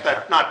presentations are. I guess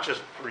that's not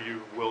just for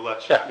you, Will,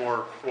 that's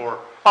more for...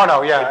 Oh,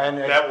 no, yeah. And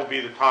that will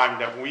be the time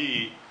that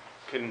we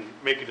can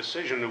make a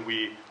decision that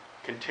we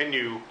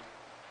continue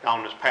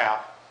down this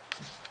path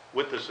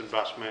with this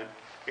investment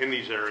in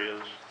these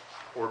areas,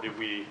 or do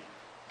we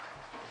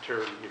go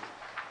in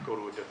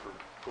a different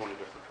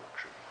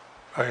direction?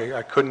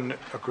 I couldn't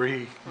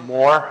agree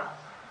more.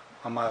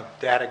 I'm a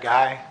data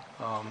guy.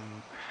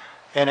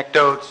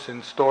 Anecdotes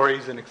and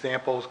stories and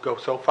examples go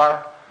so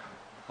far.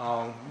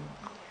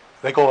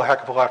 They go a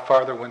heck of a lot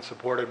farther when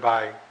supported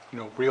by,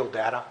 real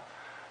data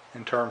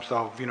in terms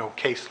of,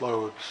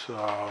 caseloads,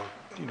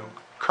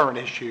 current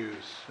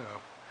issues,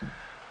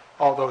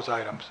 all those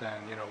items.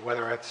 And,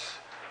 whether it's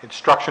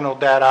instructional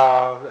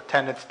data,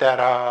 attendance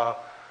data,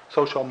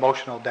 social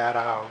emotional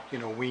data,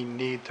 we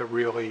need to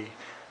really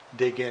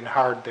dig in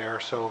hard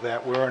there so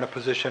that we're in a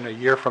position a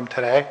year from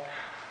today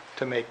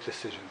to make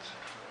decisions.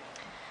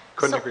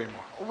 Couldn't agree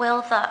more.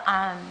 Will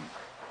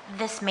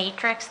this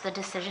matrix, the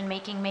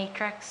decision-making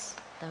matrix,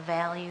 the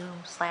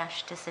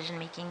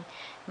value/decision-making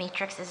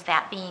matrix, is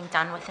that being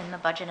done within the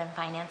Budget and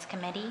Finance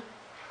Committee?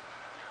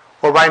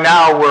 Well, right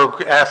now,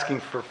 we're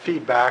asking for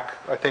feedback.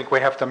 I think we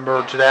have to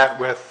merge that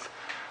with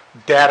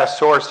data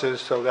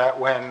sources so that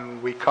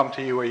when we come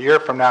to you a year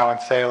from now and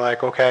say,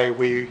 like, okay,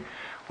 we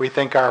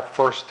think our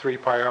first 3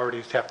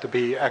 priorities have to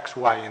be X,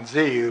 Y, and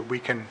Z, we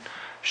can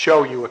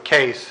show you a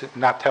case,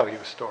 not tell you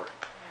a story.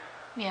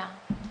 Yeah.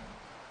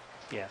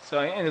 Yeah, so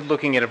and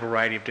looking at a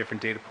variety of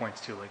different data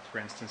points too, like for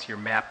instance, your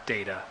MAP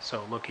data,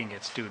 so looking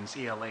at students'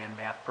 ELA and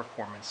math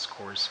performance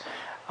scores.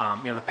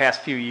 The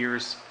past few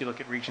years, you look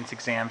at Regents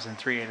exams and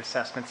 3-8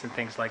 assessments and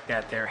things like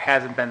that, there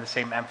hasn't been the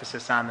same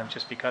emphasis on them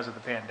just because of the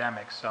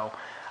pandemic. So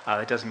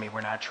That doesn't mean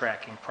we're not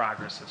tracking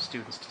progress of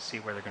students to see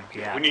where they're going to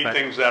be at. We need but-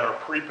 things that are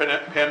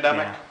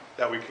pre-pandemic Yeah.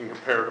 that we can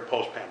compare to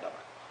post-pandemic.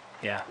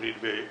 Yeah, We need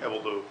to be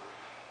able to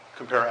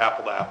compare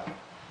apple to apple,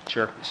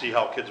 sure. and see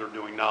how kids are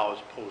doing now as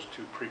opposed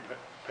to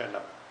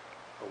pre-pandemic.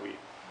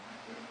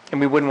 And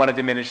we wouldn't want to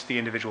diminish the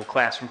individual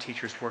classroom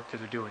teachers' work that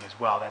they're doing as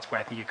well. That's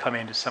where I think you come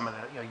into some of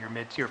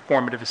the, your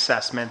formative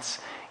assessments,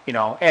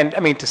 and I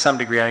mean, to some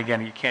degree,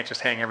 again, you can't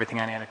just hang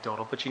everything on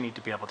anecdotal, but you need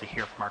to be able to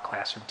hear from our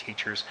classroom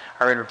teachers,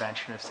 our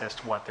interventionists as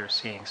to what they're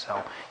seeing.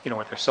 So,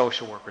 with their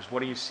social workers,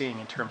 what are you seeing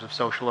in terms of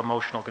social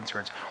emotional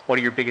concerns? What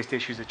are your biggest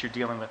issues that you're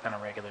dealing with on a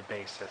regular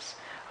basis?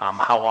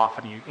 How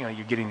often you're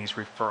getting these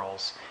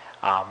referrals?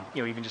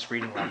 Even just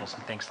reading levels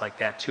and things like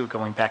that too,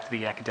 going back to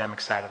the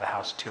academic side of the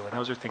house too. And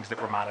those are things that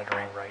we're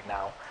monitoring right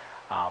now.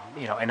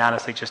 And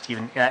honestly,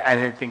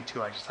 I think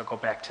too, I'll go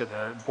back to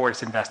the board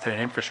has invested in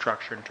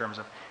infrastructure in terms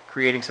of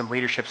creating some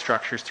leadership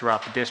structures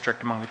throughout the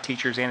district among the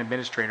teachers and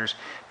administrators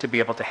to be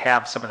able to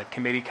have some of the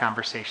committee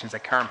conversations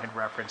that Carm had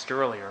referenced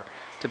earlier,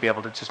 to be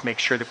able to just make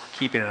sure that we're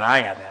keeping an eye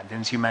on that. And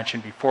as you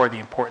mentioned before, the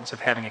importance of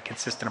having a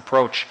consistent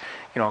approach,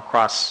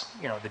 across,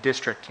 the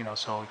district,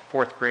 so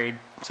fourth grade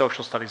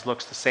social studies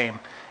looks the same,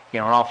 in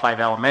all 5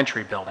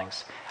 elementary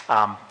buildings.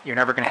 You're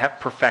never going to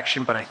have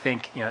perfection, but I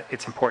think,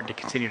 it's important to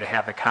continue to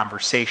have the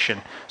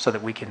conversation so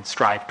that we can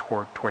strive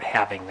toward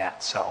having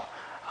that. So,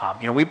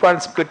 we brought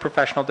in some good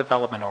professional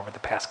development over the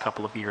past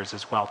couple of years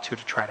as well, too,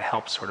 to try to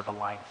help sort of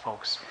align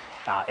folks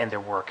and their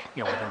work,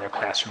 within their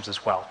classrooms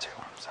as well, too.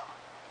 So.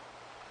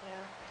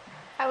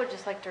 I would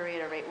just like to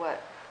reiterate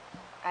what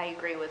I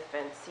agree with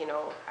Vince.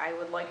 I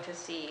would like to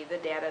see the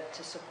data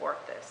to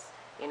support this.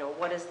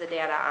 What is the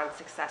data on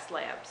success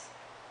labs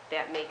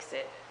that makes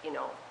it,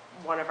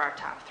 one of our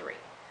top 3?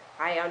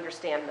 I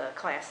understand the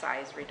class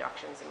size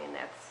reductions. I mean,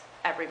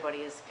 everybody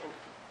is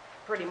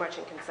pretty much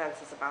in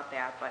consensus about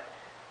that, but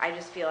I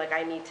just feel like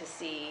I need to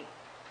see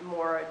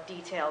more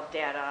detailed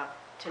data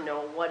to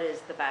know what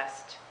is the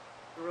best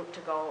route to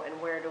go and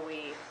where do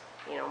we,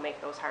 make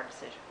those hard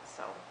decisions.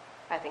 So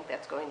I think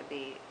that's going to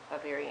be a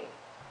very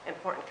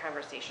important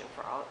conversation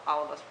for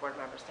all of us board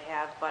members to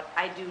have, but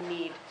I do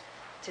need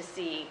to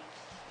see,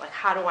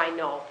 how do I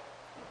know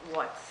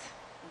what's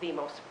the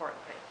most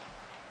important thing?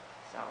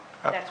 So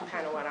that's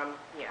kind of what I'm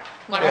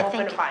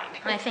hoping to find.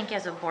 I think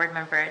as a board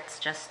member, it's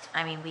just,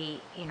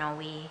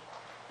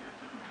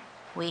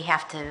 we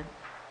have to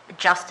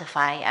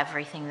justify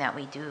everything that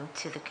we do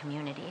to the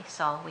community,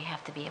 so we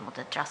have to be able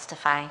to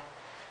justify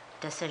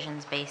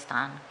decisions based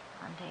on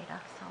data,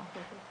 so.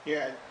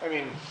 Yeah, I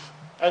mean,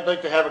 I'd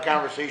like to have a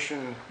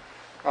conversation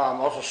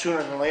also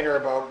sooner than later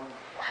about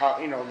how,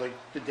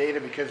 the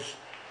data, because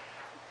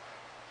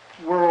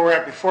where we're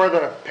at before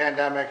the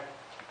pandemic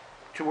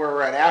to where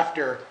we're at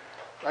after,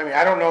 I mean,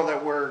 I don't know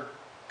that we're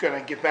going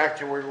to get back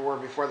to where we were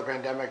before the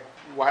pandemic.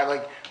 Why,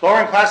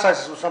 lowering class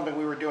sizes was something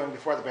we were doing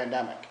before the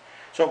pandemic.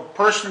 So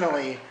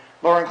personally,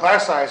 lowering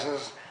class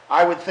sizes,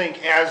 I would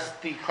think as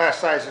the class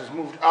sizes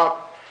moved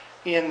up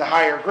in the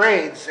higher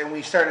grades and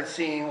we started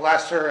seeing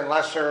lesser and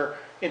lesser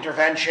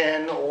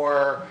intervention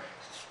or,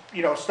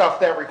 stuff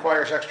that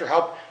requires extra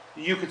help,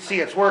 you could see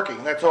it's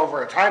working. That's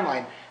over a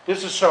timeline.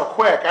 This is so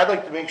quick. I'd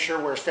like to make sure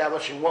we're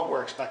establishing what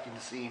we're expecting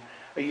to see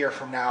a year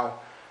from now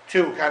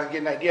to kind of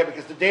get an idea,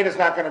 because the data is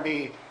not going to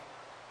be,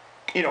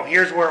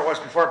 here's where it was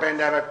before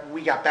pandemic,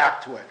 we got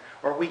back to it,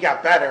 or we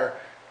got better.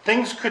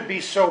 Things could be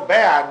so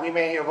bad, we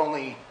may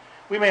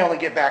only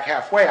get back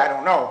halfway, I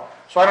don't know.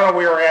 So I don't know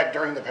where we're at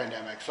during the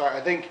pandemic. So I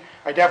think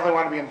I definitely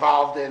want to be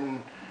involved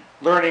in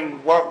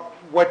learning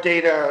what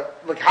data,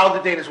 how the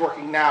data is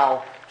working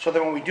now, so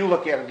that when we do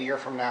look at it a year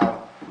from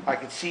now, I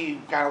can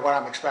see kind of what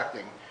I'm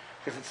expecting.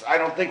 Because I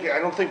don't think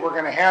we're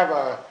going to have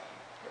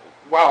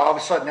all of a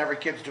sudden every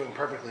kid's doing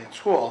perfectly in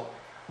school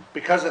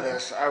because of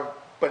this.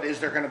 But is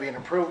there going to be an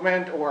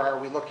improvement, or are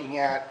we looking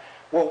at,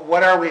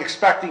 what are we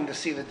expecting to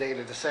see the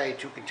data to say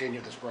to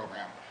continue this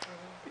program?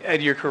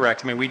 Ed, you're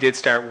correct. I mean, we did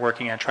start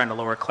working on trying to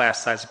lower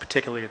class sizes,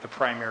 particularly at the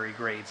primary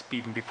grades.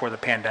 Even before the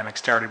pandemic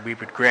started, we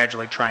would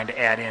gradually trying to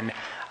add in,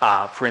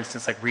 for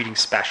instance, reading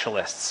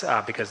specialists,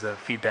 because the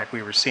feedback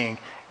we were seeing,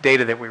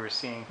 data that we were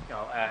seeing,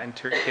 in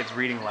kids'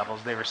 reading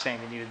levels, they were saying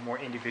they needed more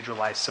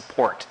individualized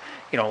support.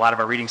 A lot of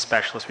our reading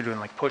specialists were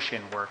doing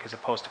push-in work as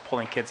opposed to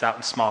pulling kids out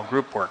in small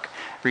group work.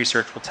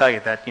 Research will tell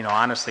you that,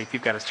 honestly, if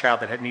you've got a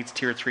child that needs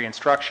tier 3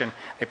 instruction,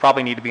 they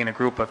probably need to be in a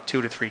group of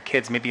 2 to 3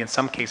 kids, maybe in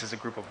some cases a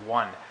group of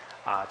 1.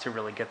 To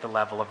really get the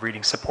level of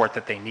reading support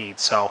that they need.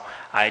 So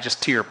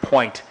just to your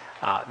point,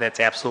 that's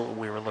absolutely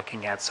what we were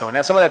looking at. So,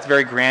 and some of that's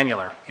very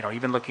granular.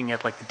 Even looking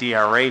at the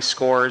DRA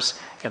scores,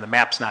 the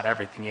map's not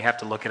everything. You have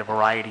to look at a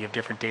variety of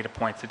different data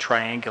points to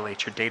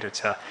triangulate your data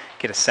to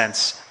get a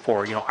sense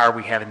for, are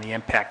we having the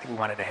impact that we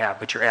wanted to have?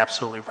 But you're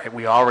absolutely right.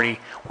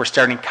 We're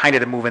starting kind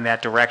of to move in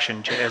that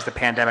direction as the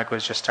pandemic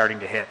was just starting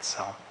to hit.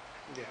 So.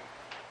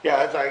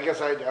 Yeah, I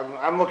guess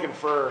I'm looking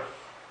for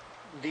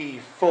the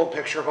full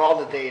picture of all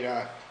the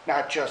data,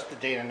 not just the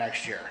data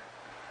next year,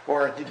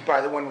 or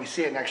by the when we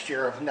see it next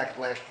year of last.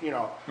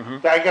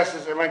 But I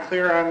guess am I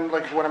clear on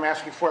what I'm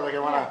asking for? I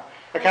want to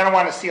I kind of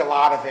want to see a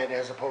lot of it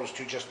as opposed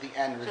to just the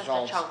end Just a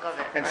results. chunk of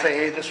it, And right. say,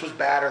 hey, this was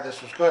bad or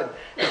this was good.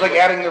 It's like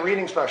adding the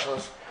reading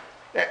specialist.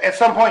 At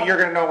some point, you're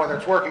going to know whether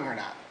it's working or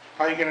not.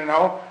 How are you going to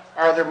know?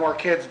 Are there more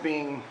kids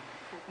being,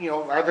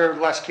 are there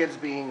less kids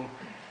being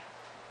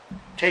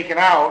taken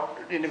out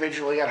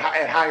individually at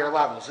higher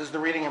levels? Is the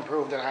reading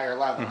improved at higher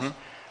levels?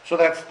 So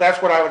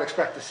that's what I would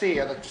expect to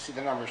see. I'd like to see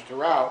the numbers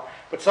throughout.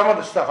 But some of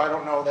the stuff I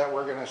don't know that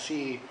we're going to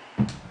see.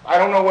 I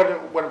don't know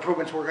what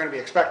improvements we're going to be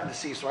expected to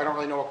see, so I don't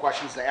really know what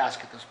questions to ask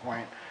at this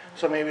point.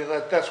 So maybe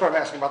that's what I'm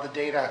asking about the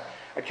data.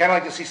 I'd kind of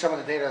like to see some of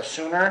the data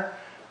sooner,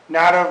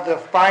 not of the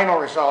final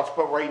results,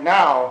 but right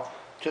now,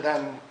 to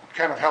then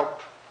kind of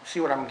help see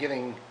what I'm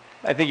getting.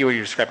 I think what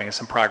you're describing is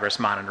some progress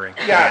monitoring,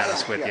 to be Yes,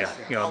 honest with yes,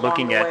 you. yes.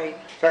 Looking at,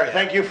 Sorry,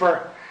 thank you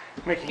for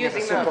making it a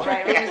Using simple. those,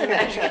 right, we're using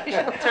the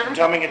educational term.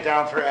 Dumbing it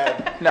down for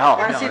Ed. no,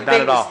 Want to see no, the not at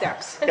baby all.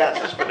 steps. Yes.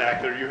 Just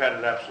vernacular, you had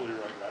it absolutely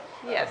right, Ed.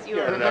 Yes, you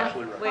You had were, it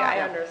absolutely right. Wait, I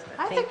understand.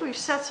 I think we've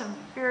set some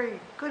very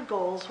good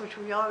goals, which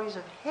we always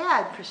have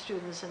had for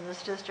students in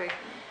this district.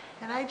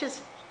 And I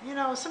just,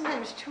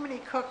 sometimes too many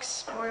cooks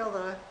spoil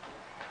the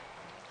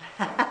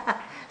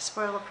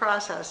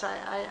process.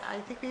 I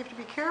think we have to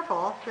be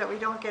careful that we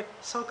don't get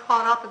so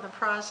caught up in the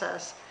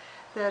process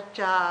that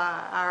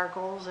our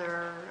goals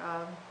are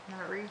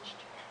not reached.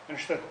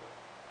 Understood.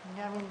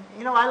 I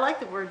mean, I like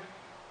the word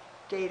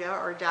data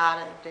or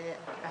data,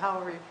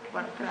 however you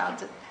want to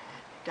pronounce it,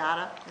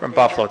 data. From data.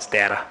 Buffalo, it's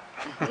data.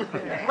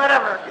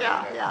 Whatever,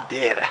 yeah.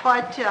 Data.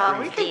 But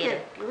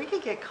we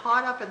could get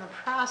caught up in the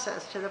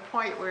process to the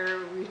point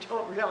where we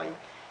don't really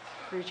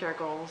reach our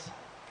goals.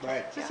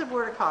 Right. Just a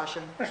word of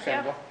caution.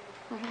 Understandable.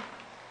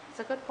 It's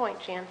a good point,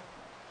 Jan.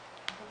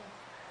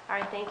 All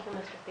right, thank you,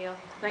 Mr. Field.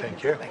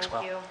 Thank you. Thank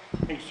you.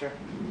 Thanks, sir.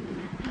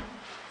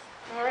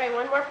 All right,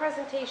 one more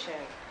presentation.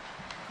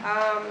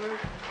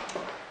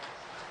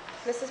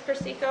 Mrs.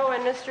 Persico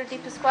and Mr.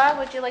 DePasqua,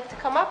 would you like to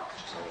come up?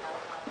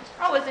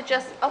 Oh, is it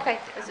just, okay,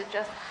 is it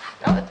just,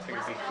 oh, it's,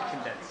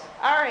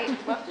 all right,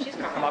 well, she's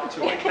coming. Come up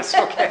too, I guess,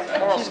 okay.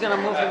 She's going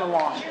to move him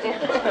along. She's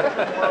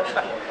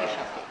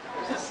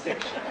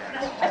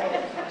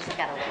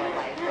got a little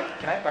light.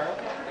 Can I borrow?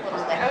 Oh,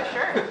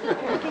 sure.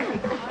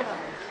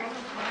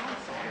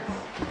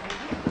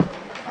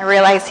 I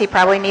realize he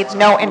probably needs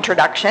no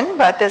introduction,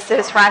 but this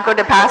is Franco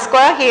de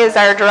Pasqua. He is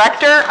our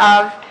Director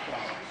of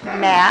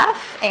Math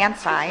and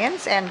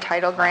Science and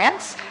Title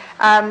Grants.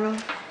 A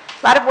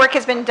lot of work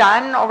has been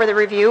done over the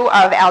review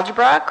of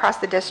algebra across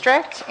the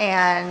district,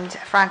 and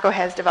Franco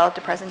has developed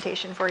a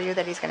presentation for you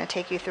that he's going to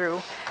take you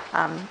through,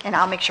 and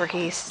I'll make sure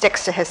he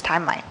sticks to his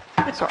timeline.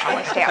 So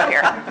I'll stay out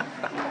here.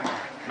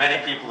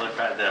 Many people have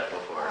tried that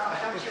before.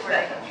 Don't you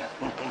worry.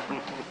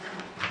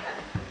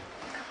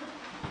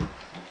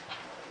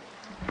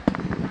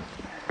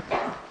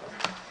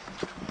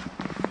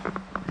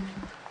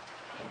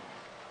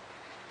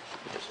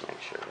 Just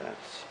make sure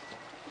that's...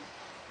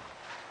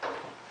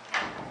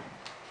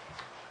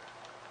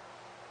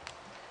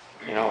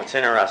 It's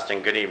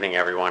interesting. Good evening,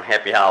 everyone.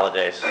 Happy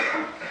holidays.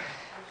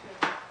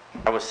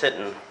 I was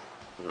sitting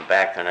in the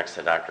back there next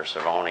to Dr.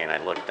 Cervoni, and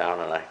I looked down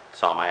and I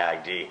saw my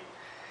ID.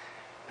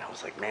 And I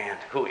was like, man,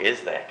 who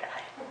is that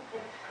guy?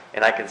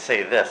 And I can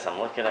say this. I'm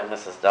looking at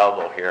Mrs.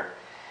 Dalbo here.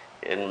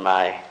 In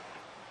my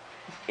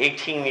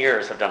 18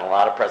 years, I've done a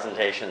lot of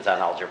presentations on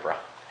algebra.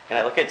 And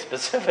I look at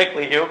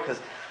specifically you because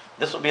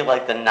this will be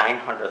like the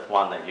 900th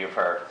one that you've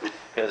heard.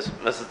 Because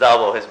Mrs.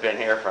 Dalbo has been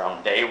here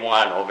from day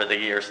one over the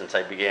years since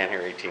I began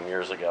here 18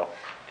 years ago.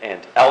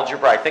 And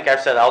algebra, I think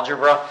I've said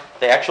algebra,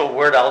 the actual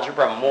word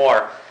algebra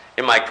more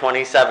in my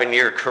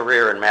 27-year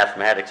career in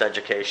mathematics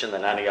education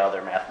than any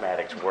other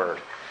mathematics word.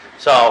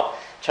 So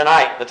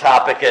tonight the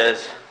topic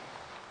is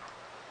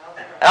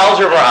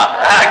algebra.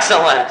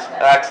 Excellent,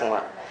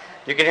 excellent.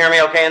 You can hear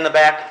me okay in the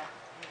back,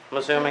 I'm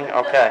assuming?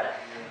 Okay.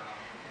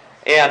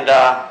 And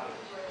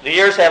the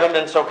years haven't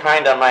been so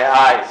kind on my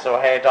eyes, so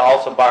I had to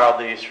also borrow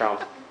these from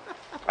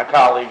a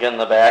colleague in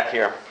the back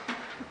here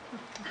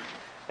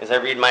as I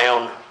read my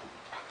own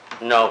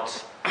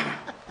notes.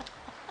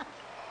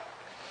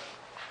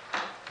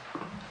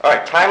 All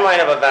right, timeline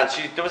of events.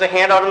 There was a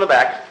handout in the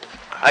back.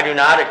 I do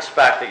not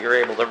expect that you're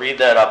able to read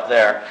that up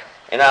there,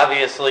 and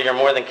obviously you're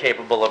more than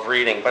capable of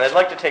reading, but I'd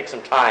like to take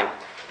some time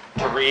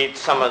to read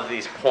some of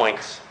these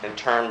points in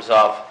terms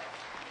of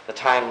the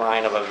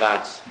timeline of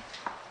events.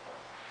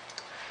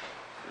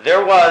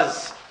 There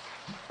was,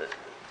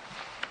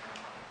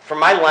 from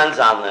my lens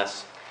on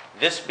this,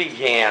 this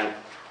began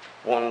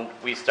when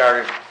we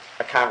started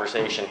a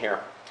conversation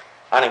here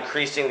on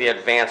increasing the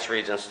advanced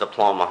Regents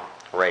diploma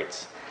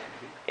rates,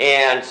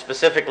 and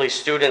specifically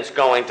students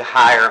going to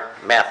higher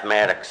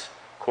mathematics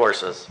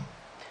courses.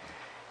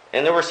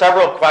 And there were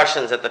several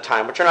questions at the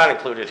time, which are not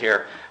included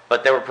here,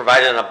 but they were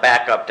provided in a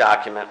backup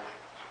document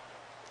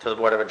to the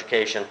Board of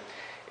Education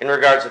in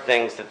regards to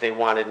things that they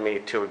wanted me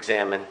to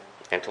examine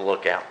and to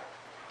look at,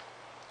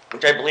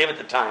 which I believe at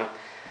the time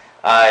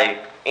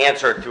I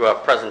answered through a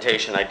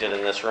presentation I did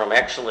in this room.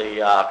 Actually,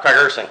 Craig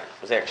Ursing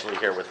was actually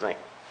here with me.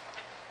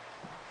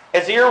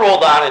 As the year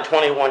rolled on in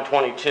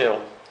 21-22,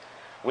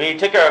 we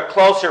took a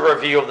closer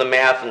review of the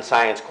math and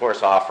science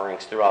course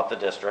offerings throughout the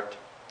district.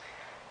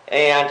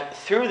 And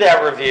through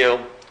that review,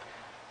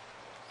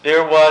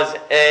 there was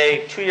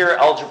a 2-year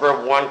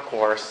Algebra 1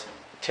 course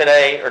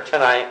today or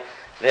tonight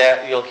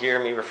that you'll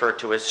hear me refer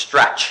to as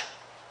Stretch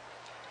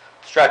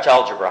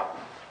Algebra.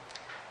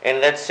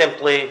 And that's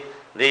simply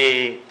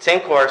the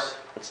same course.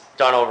 It's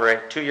done over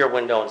a 2-year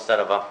window instead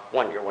of a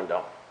 1-year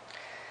window.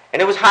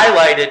 And it was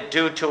highlighted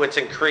due to its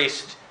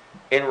increased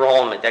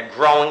enrollment, that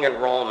growing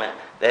enrollment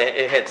that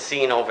it had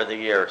seen over the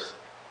years.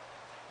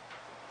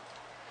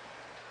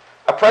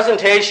 A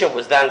presentation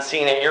was then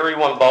seen at Erie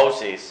 1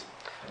 BOCES,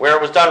 where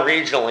it was done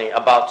regionally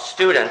about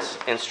students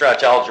in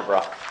Stretch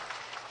Algebra,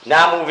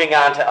 now moving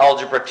on to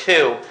Algebra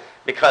 2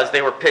 because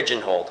they were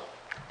pigeonholed.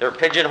 They were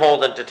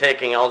pigeonholed into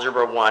taking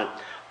Algebra 1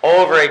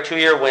 over a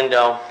 2-year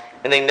window,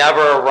 and they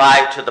never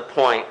arrived to the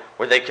point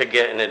where they could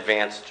get an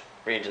advanced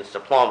Regents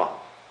diploma.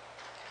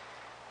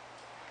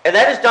 And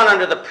that is done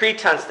under the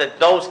pretense that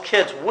those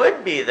kids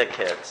would be the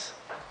kids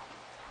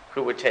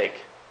who would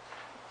take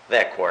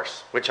that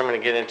course, which I'm going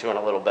to get into in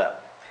a little bit.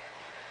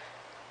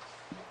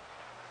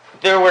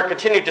 There were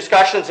continued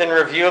discussions and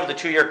review of the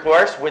 2-year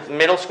course with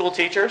middle school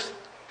teachers,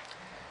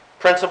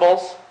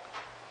 principals,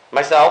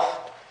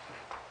 myself,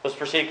 Ms.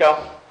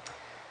 Persico,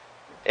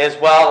 as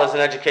well as an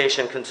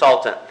education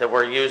consultant that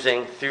we're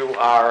using through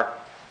our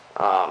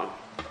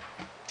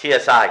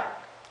TSI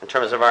in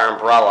terms of our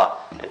umbrella,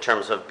 in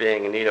terms of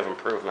being in need of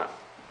improvement.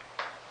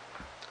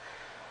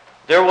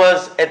 There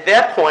was, at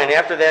that point,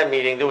 after that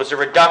meeting, there was a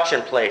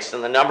reduction placed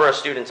in the number of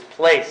students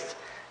placed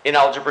in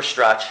Algebra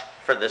Stretch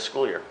for this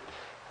school year.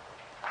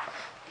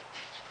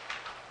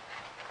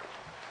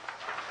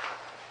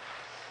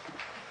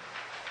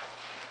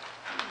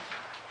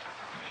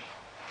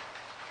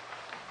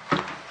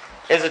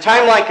 As the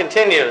timeline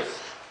continues,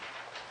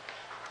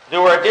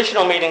 there were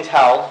additional meetings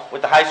held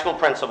with the high school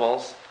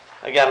principals,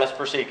 again, Ms.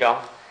 Persico,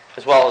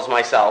 as well as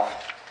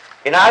myself.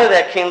 And out of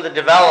that came the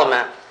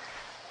development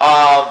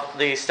of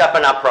the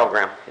Steppin' Up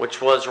program,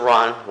 which was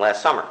run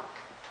last summer.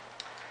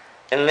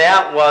 And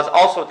that was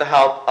also with the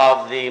help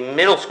of the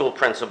middle school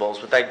principals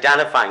with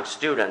identifying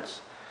students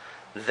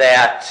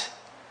that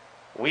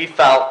we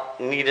felt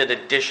needed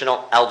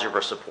additional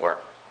algebra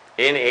support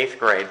in 8th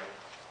grade,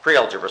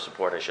 pre-algebra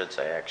support I should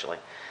say actually,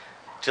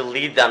 to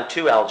lead them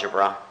to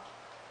algebra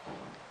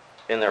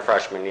in their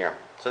freshman year.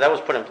 So that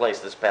was put in place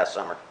this past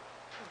summer.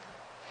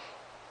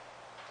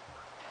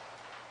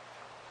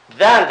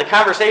 Then the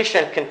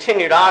conversation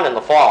continued on in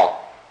the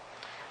fall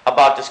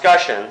about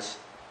discussions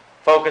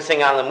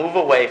focusing on the move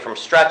away from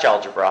stretch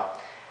algebra,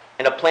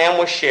 and a plan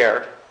was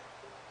shared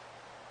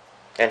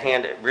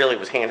and really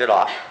was handed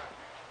off.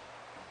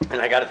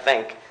 And I got to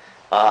thank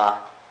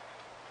our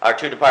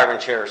 2 department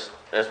chairs,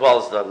 as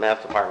well as the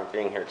math department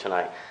being here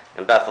tonight.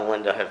 And Beth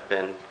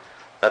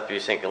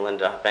Busink and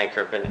Linda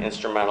Banker have been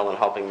instrumental in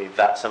helping me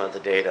vet some of the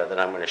data that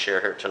I'm going to share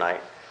here tonight.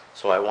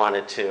 So I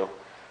wanted to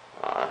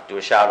do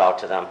a shout out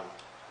to them.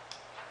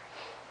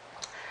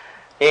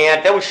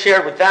 And that was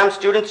shared with them,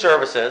 student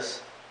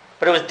services,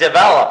 but it was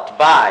developed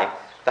by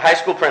the high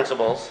school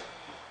principals,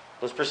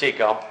 Ms.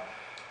 Persico,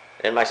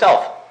 and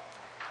myself.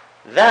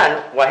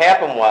 Then what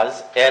happened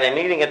was, at a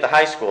meeting at the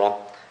high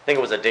school, I think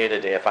it was a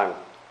day-to-day if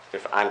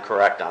I'm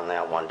correct on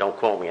that one, don't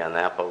quote me on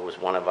that, but it was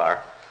one of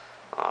our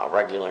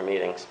regular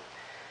meetings.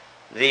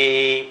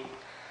 The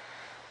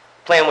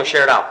plan was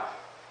shared out.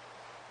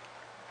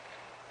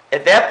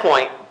 At that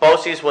point,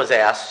 BOCES was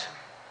asked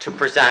to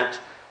present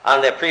on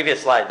that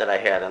previous slide that I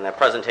had, on that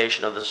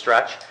presentation of the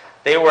stretch.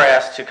 They were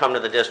asked to come to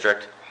the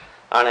district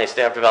on a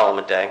staff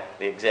development day.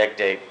 The exact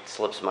date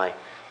slips my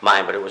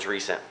mind, but it was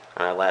recent,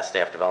 on our last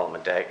staff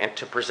development day, and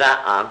to present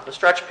on the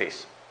stretch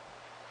piece.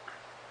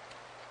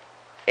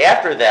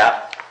 After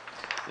that,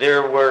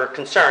 there were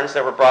concerns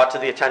that were brought to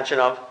the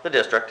attention of the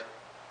district,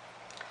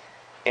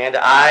 and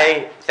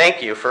I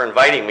thank you for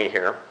inviting me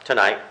here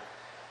tonight,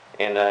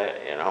 and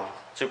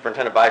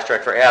Superintendent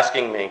Bystrike for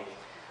asking me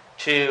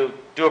to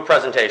do a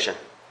presentation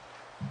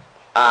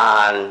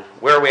on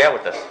where are we at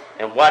with this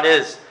and what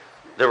is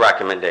the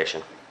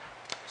recommendation.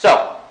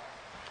 So,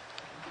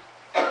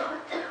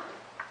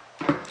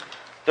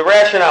 the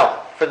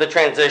rationale for the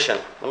transition.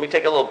 Let me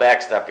take a little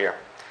back step here.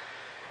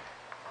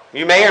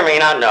 You may or may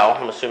not know,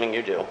 I'm assuming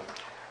you do,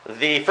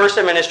 the first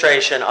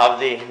administration of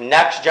the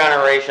next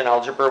generation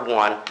Algebra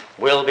 1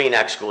 will be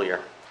next school year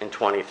in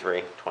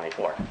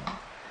 23-24.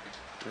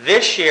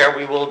 This year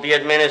we will be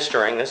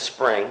administering, this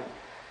spring,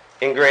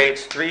 in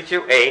grades 3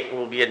 through 8,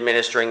 we'll be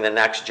administering the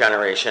next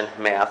generation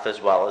math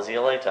as well as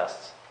ELA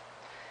tests.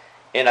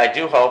 And I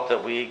do hope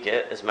that we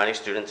get as many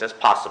students as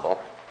possible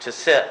to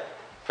sit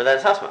for that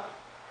assessment.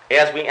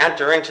 As we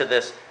enter into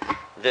this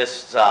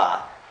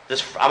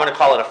I'm going to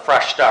call it a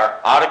fresh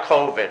start, out of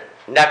COVID,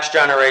 next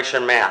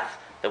generation math,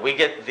 that we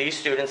get these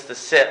students to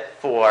sit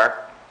for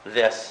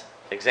this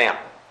exam,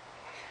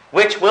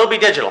 which will be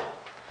digital.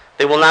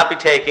 They will not be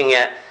taking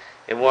it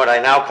in what I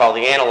now call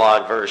the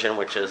analog version,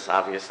 which is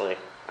obviously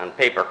on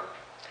paper,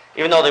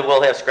 even though they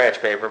will have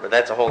scratch paper, but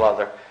that's a whole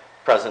other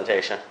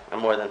presentation. I'm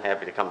more than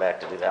happy to come back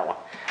to do that one.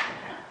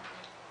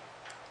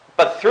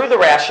 But through the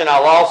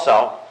rationale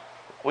also,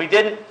 we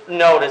didn't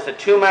notice that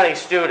too many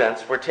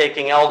students were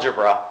taking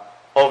algebra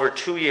over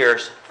 2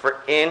 years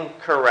for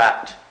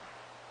incorrect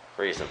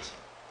reasons.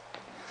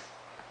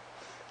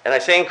 And I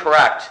say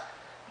incorrect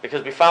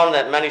because we found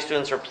that many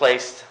students were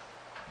placed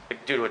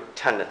due to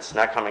attendance,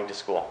 not coming to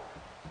school.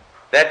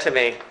 That to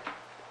me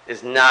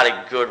is not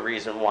a good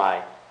reason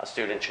why a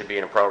student should be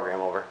in a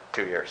program over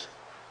 2 years.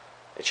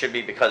 It should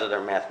be because of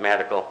their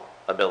mathematical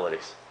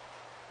abilities.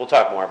 We'll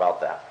talk more about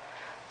that.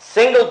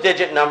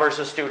 Single-digit numbers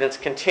of students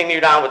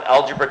continued on with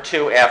Algebra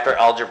 2 after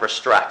Algebra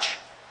Stretch.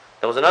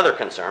 That was another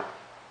concern.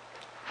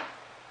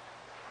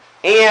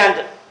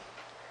 And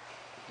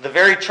the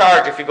very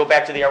charge, if you go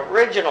back to the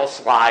original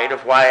slide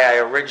of why I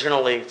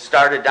originally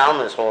started down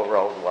this whole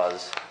road,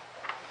 was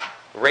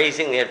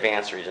raising the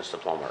advanced Regents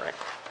diploma rate.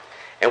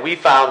 And we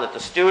found that the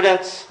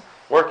students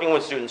working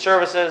with student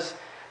services,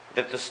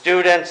 that the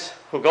students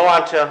who go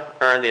on to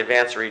earn the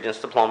advanced Regents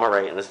diploma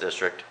rate in this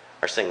district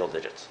are single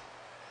digits.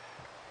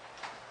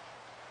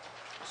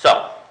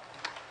 So,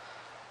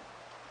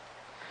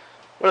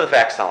 what are the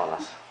facts telling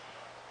us?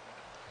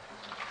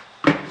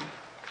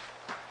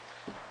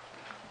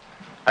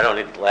 I don't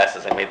need the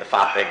glasses. I made the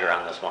font bigger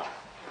on this one.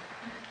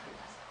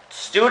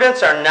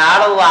 Students are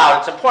not allowed,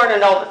 it's important to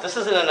know that this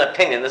isn't an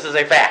opinion, this is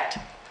a fact.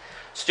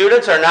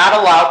 Students are not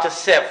allowed to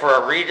sit for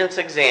a Regents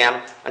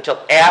exam until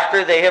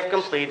after they have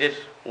completed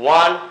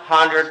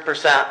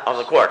 100% of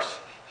the course.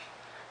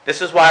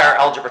 This is why our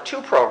Algebra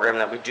 2 program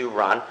that we do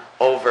run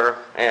over,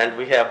 and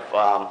we have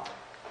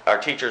our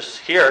teachers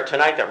here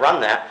tonight that run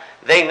that,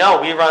 they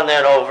know we run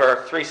that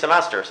over 3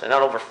 semesters and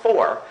not over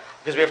 4,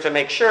 because we have to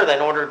make sure that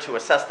in order to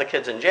assess the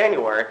kids in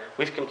January,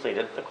 we've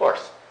completed the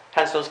course.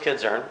 Hence, those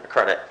kids earn a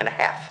credit and a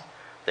half.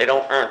 They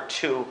don't earn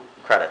 2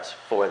 credits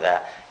for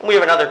that. And we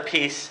have another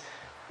piece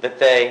that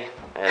they,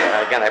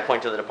 and again, I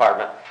point to the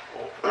department,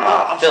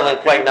 fill in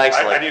quite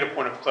nicely. I need a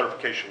point of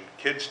clarification.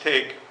 Kids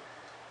take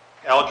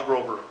algebra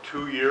over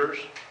 2 years,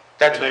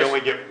 and they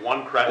only get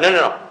 1 credit?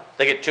 No.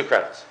 They get 2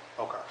 credits.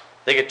 Okay.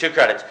 They get 2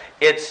 credits.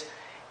 It's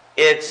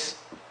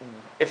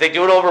if they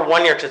do it over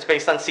 1 year, because it's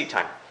based on seat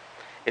time.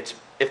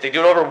 If they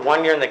do it over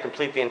 1 year and they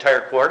complete the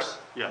entire course,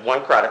 Yes.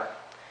 1 credit.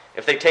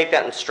 If they take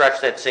that and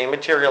stretch that same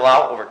material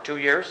out over 2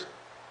 years,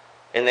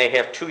 and they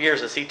have 2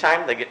 years of seat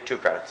time, they get 2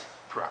 credits.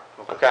 Correct.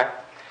 Okay?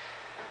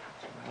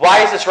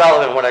 Why is this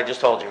relevant, what I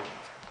just told you?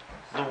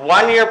 The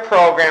 1-year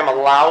program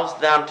allows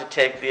them to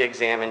take the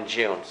exam in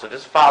June. So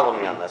just follow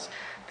me on this.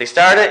 They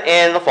start it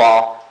in the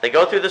fall. They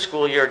go through the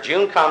school year.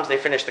 June comes, they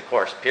finish the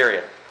course,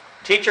 period.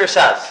 Teacher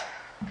says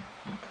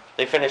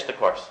they finished the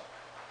course.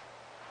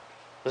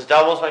 Ms.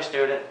 Double's my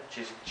student.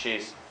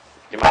 She's,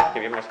 do you mind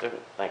if you my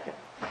student? Thank you.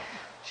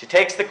 She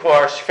takes the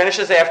course. She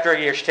finishes after a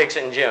year. She takes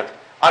it in June.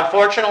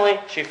 Unfortunately,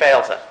 she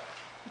fails it.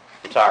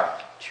 I'm sorry.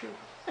 True.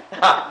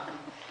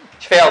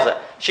 She fails it.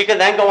 She can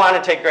then go on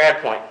and take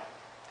Grad Point,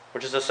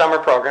 which is a summer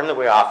program that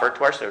we offer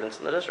to our students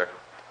in the district.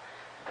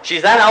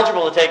 She's then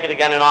eligible to take it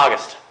again in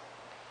August.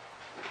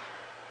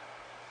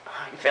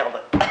 You failed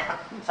it.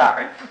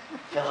 Sorry.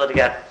 Failed it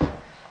again.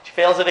 She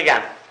fails it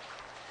again.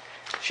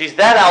 She's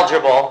then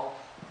eligible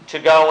to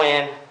go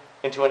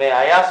into an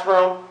AIS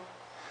room,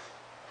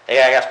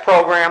 AIS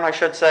program, I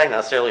should say, not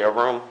necessarily a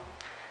room,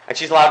 and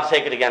she's allowed to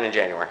take it again in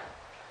January.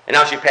 And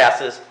now she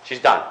passes, she's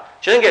done.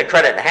 She doesn't get a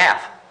credit and a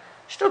half.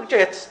 She still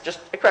gets just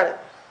a credit.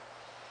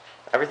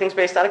 Everything's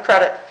based on a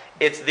credit.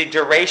 It's the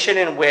duration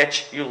in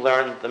which you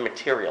learn the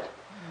material.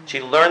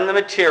 She learned the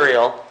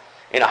material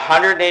in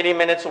 180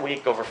 minutes a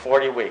week over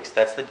 40 weeks.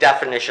 That's the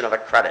definition of a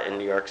credit in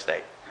New York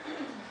State.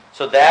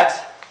 So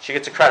she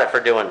gets a credit for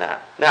doing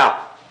that.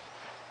 Now,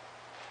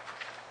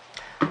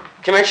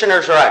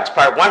 Commissioner's Regs,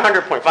 Part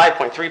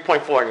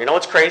 100.5.3.4, and you know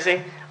what's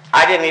crazy?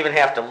 I didn't even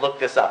have to look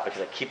this up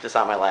because I keep this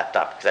on my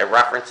laptop because I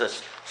reference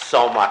this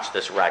so much,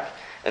 this reg.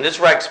 And this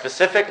reg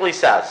specifically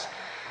says,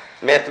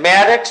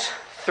 mathematics,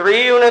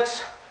 3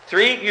 units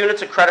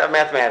of credit of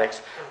mathematics,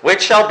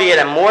 which shall be at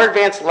a more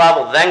advanced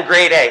level than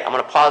grade A. I'm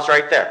going to pause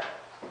right there.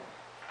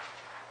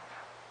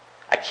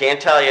 I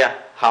can't tell you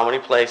how many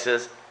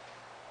places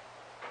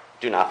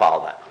do not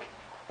follow that,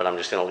 but I'm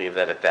just going to leave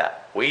that at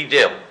that. We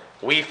do.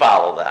 We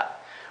follow that.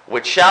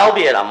 Which shall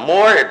be at a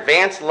more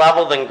advanced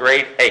level than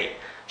grade 8,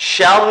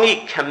 shall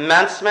meet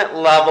commencement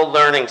level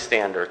learning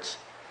standards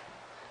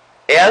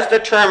as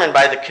determined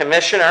by the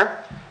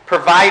commissioner,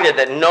 provided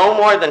that no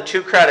more than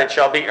 2 credits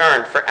shall be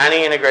earned for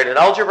any integrated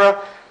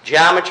algebra,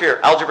 geometry, or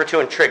algebra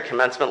 2 and trig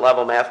commencement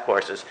level math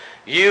courses.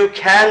 You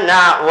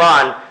cannot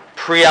run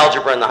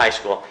pre-algebra in the high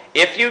school.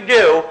 If you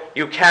do,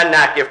 you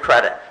cannot give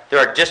credit. There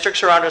are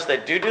districts around us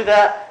that do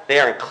that. They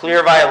are in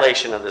clear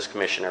violation of this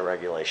commissioner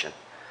regulation.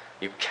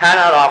 You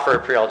cannot offer a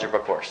pre-algebra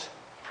course.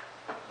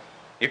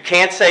 You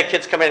can't say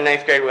kids come in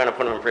 9th grade, we're going to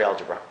put them in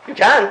pre-algebra. You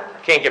can.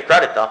 You can't give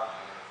credit, though.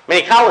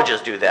 Many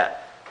colleges do that.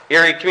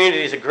 Erie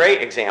Community is a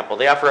great example.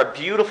 They offer a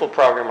beautiful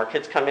program where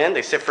kids come in,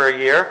 they sit for a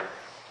year,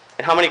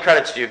 and how many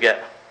credits do you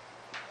get?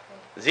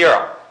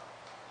 0.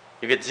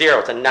 You get 0.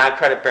 It's a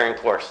non-credit bearing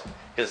course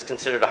because it's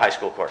considered a high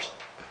school course.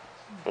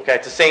 Okay,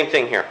 it's the same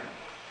thing here.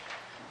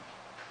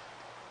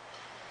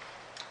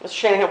 Mr.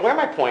 Shanahan, where am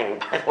I pointing,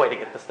 by the way, to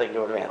get this thing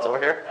to advance? Over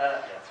here?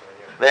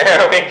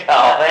 There we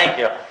go. Thank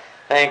you.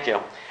 Thank you.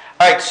 All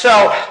right,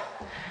 so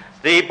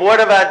the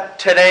Board of Ed,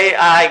 today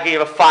I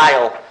gave a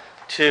file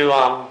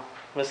to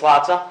Ms.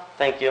 Latza.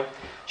 Thank you.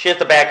 She has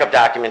the backup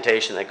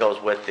documentation that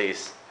goes with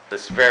this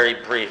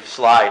very brief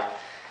slide.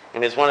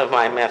 And as one of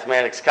my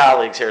mathematics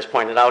colleagues here has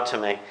pointed out to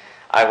me,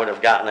 I would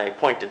have gotten a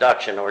point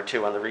deduction or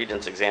two on the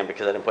Regents exam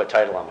because I didn't put a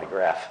title on my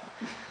graph.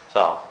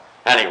 So,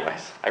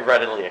 anyways, I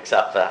readily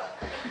accept that.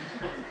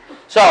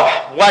 So,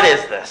 what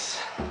is this?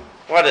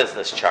 What is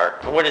this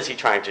chart? What is he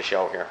trying to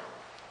show here?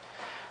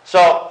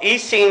 So,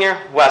 East Senior,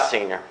 West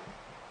Senior.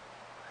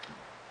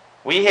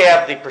 We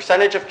have the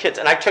percentage of kids,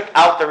 and I took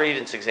out the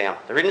Regents exam.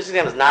 The Regents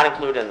exam is not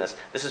included in this.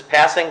 This is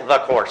passing the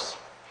course.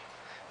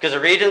 Because the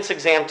Regents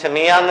exam, to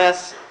me on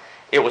this,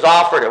 it was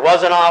offered, it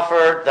wasn't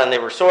offered, then they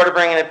were sort of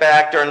bringing it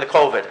back during the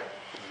COVID.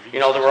 You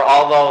know, there were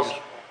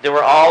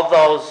all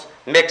those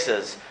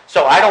mixes.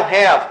 So I don't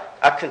have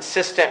a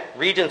consistent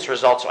Regents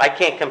result, so I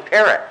can't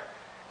compare it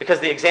because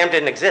the exam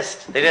didn't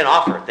exist. They didn't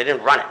offer it. They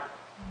didn't run it.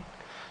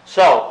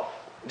 So,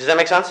 does that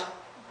make sense?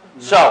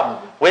 No.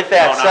 So, with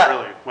that No, said...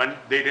 not really. When,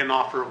 they didn't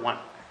offer it when?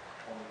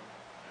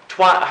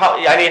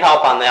 I need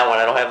help on that one.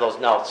 I don't have those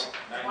notes.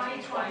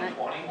 2020,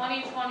 21,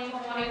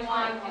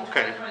 and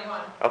Okay.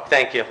 2021. Oh,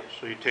 thank you.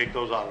 So you take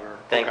those out of there.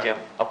 Thank you.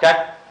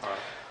 Okay?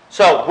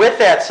 So with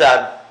that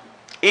said,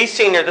 East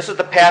Senior, this is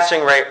the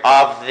passing rate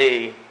of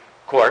the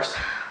course.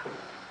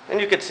 And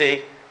you can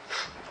see,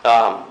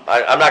 I'm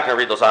not going to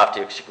read those off to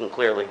you because you can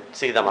clearly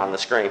see them on the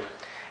screen.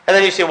 And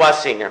then you see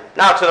West Senior.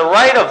 Now to the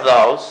right of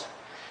those,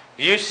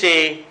 you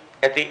see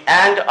at the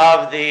end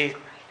of the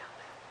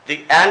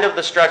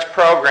stretch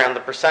program, the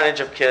percentage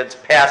of kids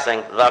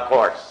passing the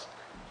course.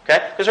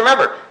 Okay? Because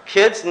remember,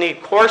 kids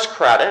need course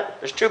credit.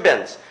 There's two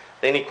bins.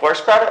 They need course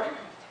credit,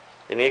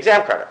 they need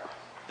exam credit.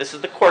 This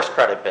is the course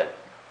credit bin.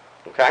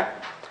 Okay?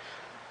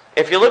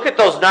 If you look at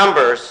those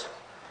numbers,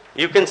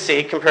 you can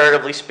see,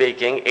 comparatively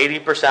speaking,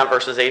 80%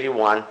 versus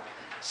 81,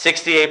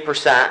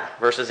 68%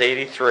 versus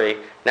 83,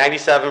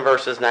 97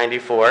 versus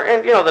 94,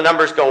 and you know, the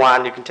numbers go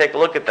on. You can take a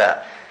look at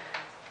that.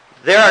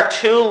 There are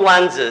two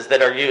lenses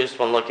that are used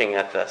when looking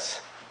at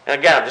this. And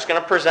again, I'm just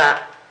going to present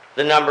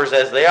the numbers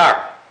as they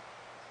are.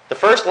 The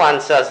first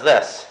lens says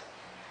this.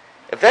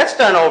 If that's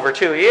done over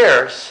 2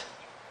 years,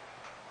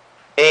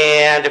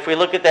 and if we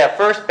look at that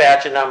first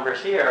batch of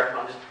numbers here,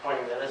 I'm just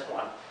pointing to this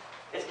one,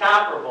 it's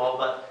comparable,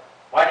 but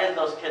why didn't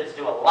those kids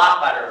do a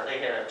lot better if they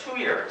had a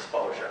 2-year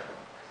exposure?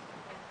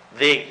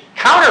 The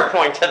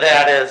counterpoint to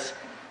that is,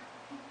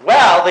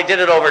 well, they did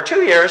it over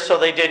 2 years, so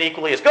they did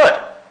equally as good.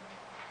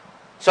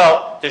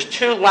 So there's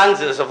two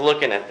lenses of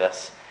looking at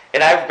this.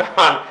 And I've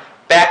gone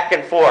back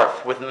and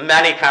forth with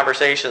many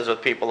conversations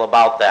with people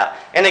about that.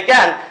 And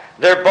again,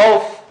 they're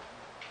both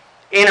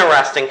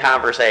interesting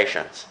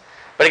conversations.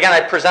 But again,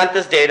 I present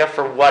this data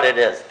for what it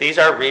is. These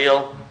are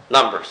real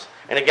numbers.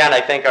 And again,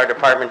 I thank our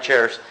department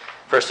chairs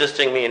for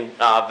assisting me in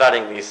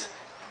vetting these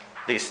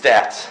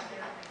stats.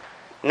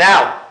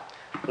 Now,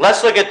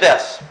 let's look at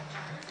this.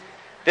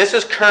 This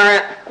is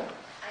current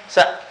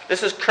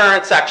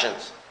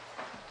sections.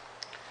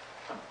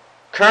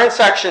 Current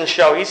sections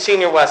show East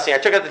Senior, West Senior.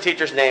 I took out the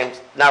teachers' names,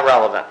 not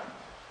relevant.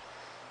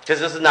 Because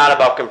this is not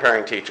about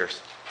comparing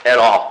teachers at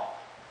all.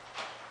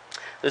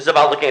 This is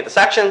about looking at the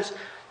sections,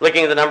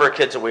 looking at the number of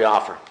kids that we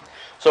offer.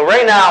 So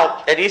right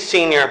now, at East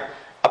Senior,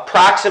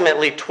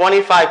 approximately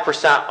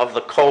 25% of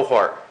the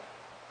cohort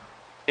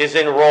is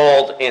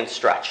enrolled in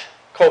stretch.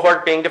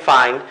 Cohort being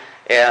defined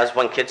as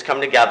when kids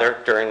come together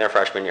during their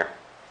freshman year.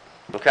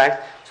 Okay?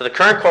 So the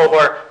current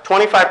cohort,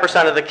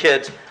 25% of the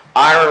kids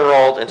are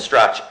enrolled in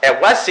stretch.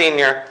 At West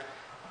Senior,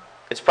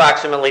 it's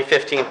approximately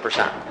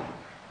 15%.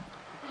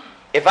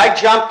 If I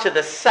jump to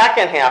the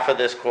second half of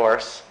this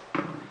course,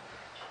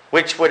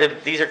 which would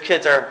have, these are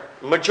kids are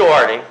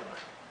majority,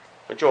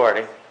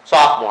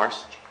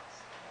 sophomores,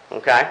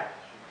 okay?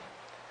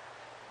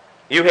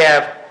 You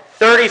have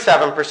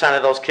 37%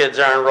 of those kids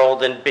are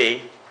enrolled in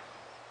B,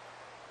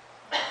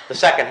 the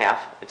second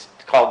half. It's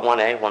called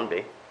 1A,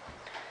 1B.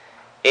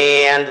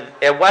 And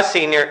at West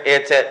Senior,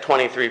 it's at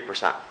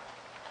 23%.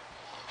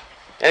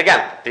 And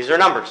again, these are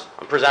numbers.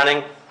 I'm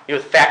presenting you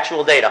with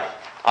factual data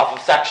off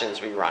of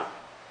sections we run.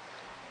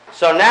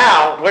 So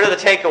now, what are the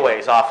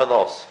takeaways off of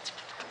those?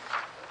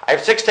 I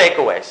have 6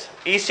 takeaways.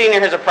 East Senior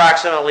has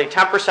approximately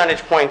 10 percentage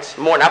points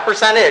more, not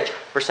percentage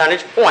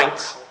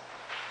points,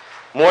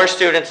 more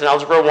students in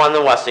Algebra 1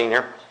 than West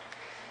Senior.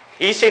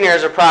 East Senior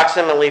has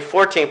approximately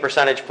 14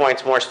 percentage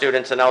points more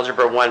students in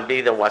Algebra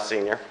 1B than West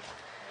Senior.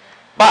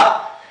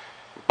 But,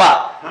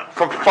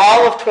 from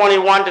fall of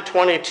 21 to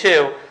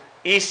 22,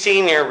 East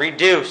Senior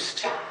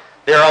reduced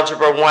their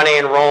Algebra 1A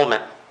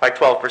enrollment by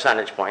 12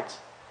 percentage points.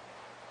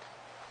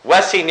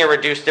 West Senior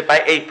reduced it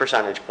by 8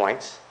 percentage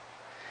points.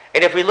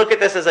 And if we look at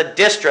this as a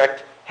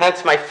district,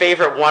 hence my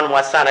favorite one,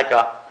 West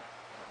Seneca,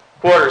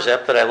 quarter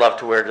zip that I love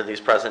to wear to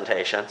these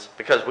presentations,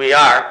 because we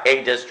are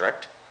a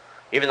district,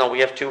 even though we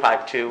have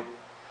two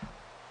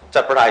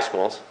separate high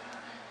schools.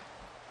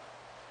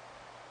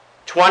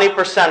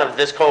 20% of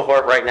this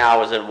cohort right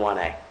now is in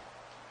 1A.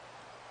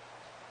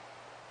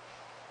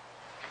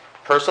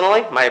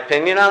 personally, my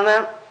opinion on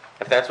that,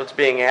 if that's what's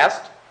being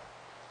asked,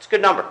 it's a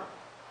good number.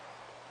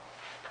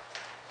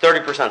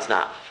 30% is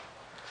not.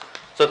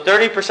 So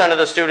 30% of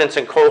the students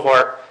in the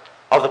cohort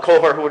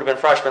who would have been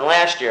freshmen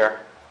last year,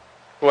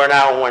 who are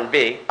now in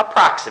 1B,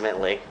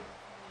 approximately,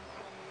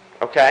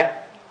 okay,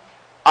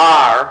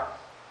 are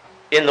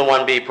in the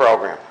 1B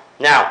program.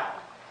 Now,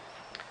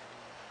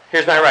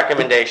 here's my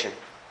recommendation.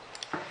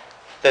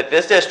 That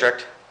this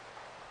district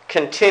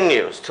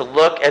continues to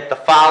look at the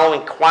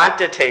following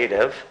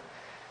quantitative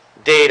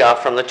data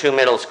from the 2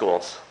 middle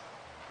schools.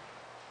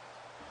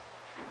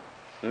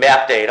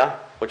 Map data,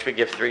 which we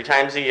give 3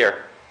 times a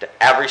year to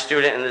every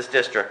student in this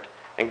district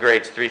in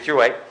grades 3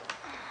 through 8.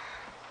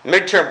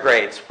 Midterm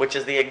grades, which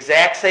is the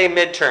exact same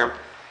midterm,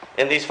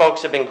 and these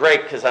folks have been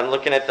great because I'm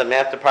looking at the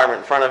math department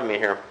in front of me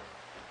here.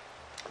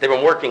 They've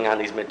been working on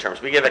these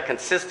midterms. We give a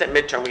consistent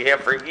midterm. We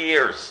have for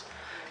years.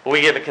 We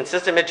give a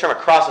consistent midterm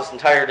across this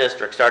entire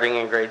district starting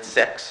in grade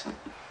 6.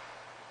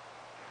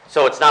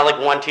 So it's not like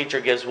one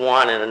teacher gives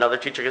one and another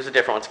teacher gives a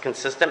different one. It's a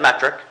consistent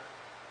metric.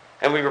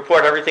 And we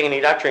report everything in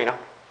eDoctrina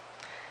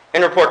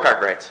in report card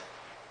grades.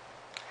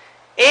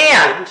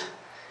 And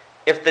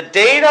if the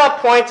data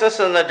points us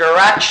in the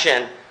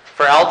direction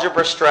for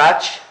algebra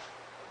stretch,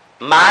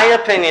 my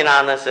opinion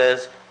on this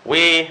is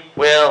we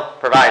will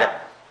provide it.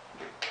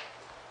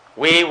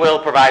 We will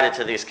provide it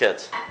to these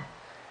kids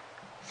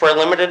for a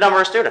limited number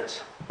of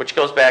students, which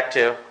goes back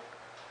to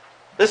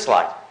this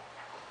slide.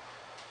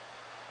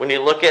 When you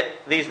look at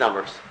these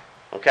numbers,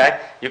 okay,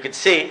 you can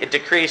see it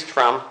decreased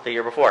from the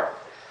year before.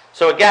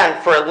 So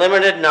again, for a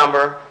limited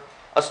number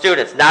of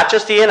students, not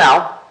just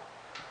E&L,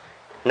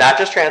 not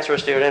just transfer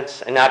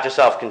students, and not just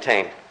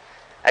self-contained.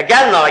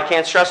 Again, though, I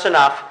can't stress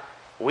enough,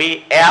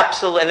 we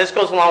absolutely, and this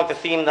goes along with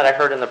the theme that I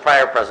heard in the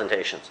prior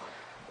presentations,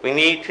 we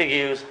need to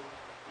use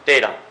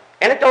data.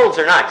 Anecdotes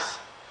are nice.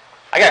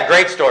 I got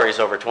great stories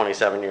over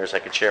 27 years I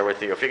could share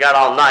with you. If you got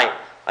all night,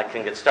 I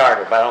can get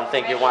started, but I don't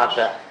think you want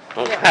that.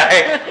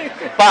 Okay?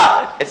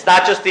 But it's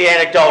not just the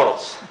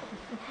anecdotals.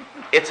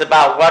 It's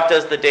about what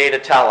does the data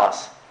tell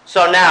us.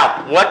 So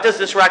now, what does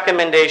this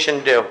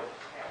recommendation do?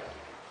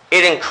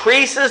 It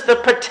increases the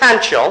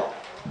potential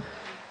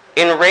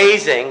in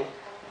raising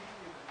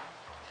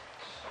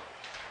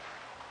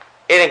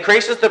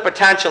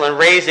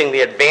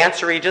the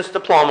Advanced Regents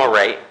diploma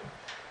rate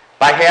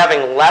by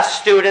having less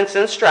students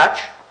in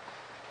stretch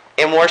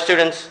and more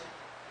students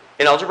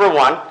in Algebra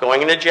 1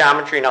 going into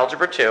geometry and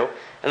Algebra 2.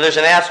 And there's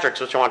an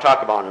asterisk, which I want to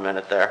talk about in a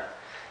minute there.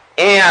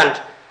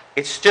 And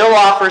it still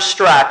offers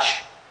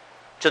stretch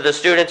to the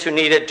students who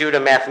need it due to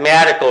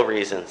mathematical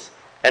reasons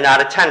and not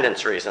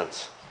attendance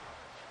reasons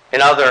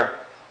and other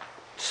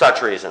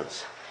such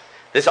reasons.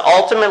 This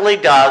ultimately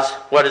does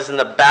what is in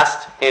the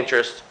best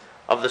interest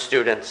of the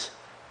students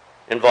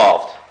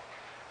involved.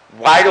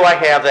 Why do I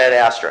have that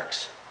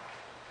asterisk?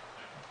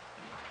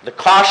 The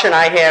caution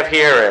I have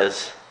here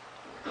is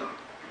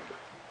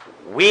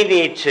we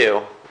need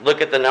to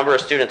look at the number of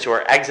students who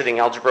are exiting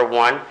Algebra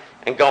 1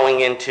 and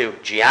going into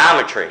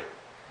geometry,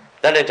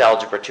 then into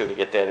Algebra 2 to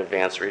get that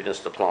Advanced Regents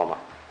diploma.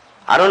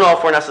 I don't know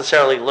if we're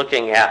necessarily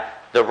looking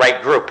at the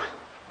right group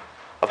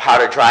of how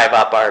to drive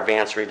up our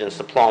Advanced Regents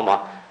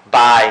diploma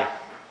by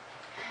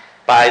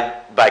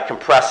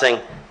compressing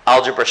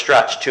algebra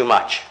stretch too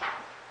much.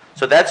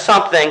 So that's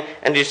something,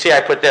 and you see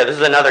I put there, this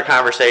is another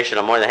conversation,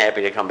 I'm more than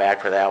happy to come back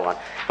for that one.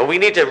 But we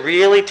need to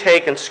really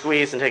take and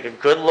squeeze and take a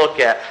good look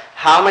at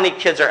how many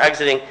kids are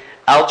exiting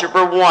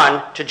Algebra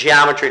 1 to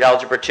geometry to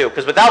Algebra 2,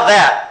 because without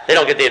that, they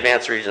don't get the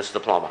Advanced Regents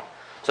diploma.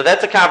 So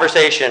that's a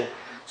conversation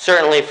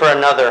certainly for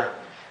another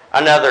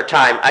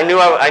time. I know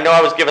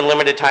I was given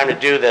limited time to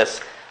do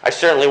this. I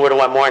certainly would have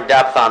went more in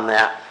depth on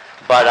that.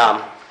 But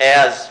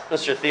as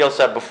Mr. Thiel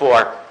said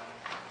before,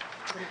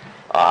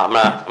 I'm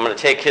going to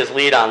take his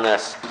lead on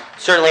this.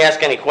 Certainly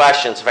ask any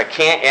questions. If I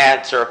can't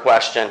answer a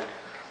question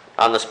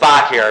on the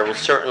spot here, I will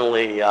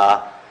certainly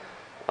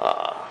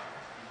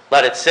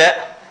let it sit,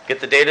 get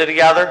the data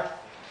together.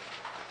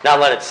 Not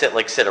let it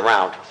sit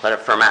around. Let it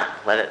ferment.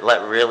 Let it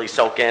really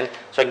soak in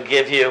so I can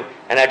give you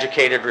an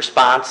educated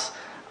response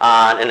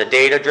and a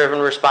data-driven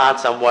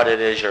response on what it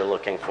is you're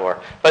looking for.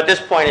 But at this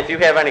point, if you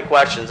have any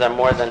questions, I'm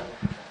more than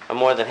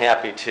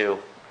happy to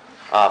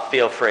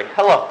feel free.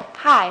 Hello.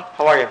 Hi.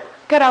 How are you?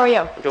 Good, how are you?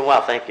 I'm doing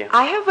well, thank you.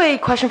 I have a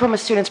question from a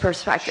student's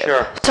perspective.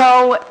 Sure.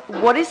 So,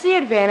 what is the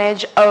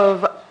advantage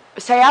of,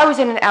 say I was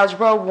in an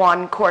Algebra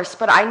 1 course,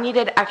 but I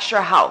needed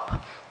extra help.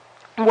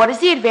 What is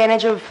the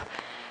advantage of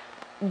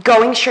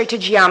going straight to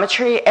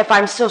geometry if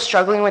I'm still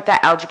struggling with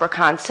that algebra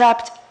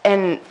concept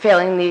and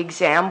failing the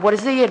exam? What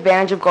is the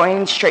advantage of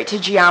going straight to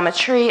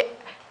geometry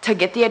to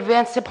get the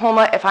advanced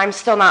diploma if I'm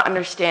still not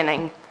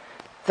understanding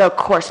the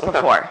course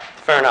before?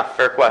 Fair enough,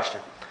 fair question.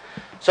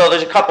 So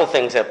there's a couple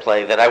things at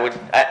play that I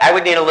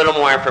would need a little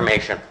more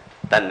information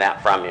than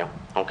that from you,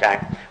 okay?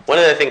 One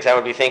of the things I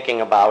would be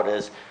thinking about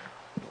is,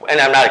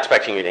 and I'm not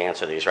expecting you to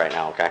answer these right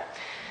now, okay?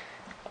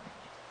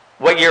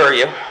 What year are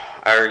you?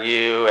 Are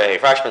you a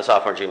freshman,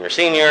 sophomore, junior,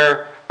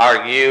 senior?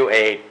 Are you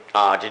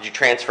did you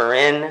transfer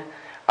in?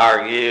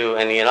 Are you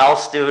an E&L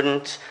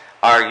student?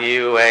 Are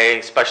you a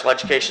special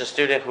education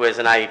student who has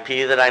an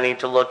IEP that I need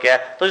to look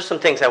at? Those are some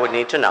things I would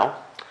need to know.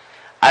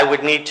 I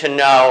would need to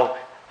know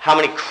how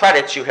many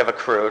credits you have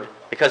accrued,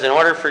 because in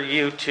order for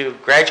you to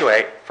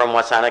graduate from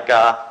West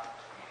Seneca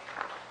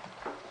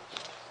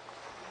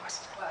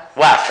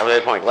West, I'm going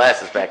to put my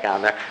glasses back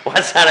on there,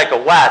 West Seneca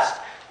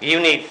West, you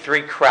need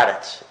 3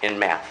 credits in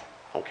math,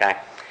 okay?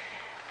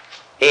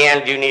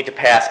 And you need to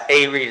pass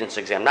a Regents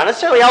exam. Not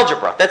necessarily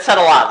algebra. That's said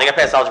a lot. They got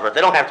to pass algebra.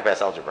 They don't have to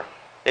pass algebra.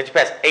 They have to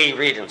pass a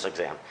Regents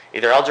exam.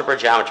 Either algebra,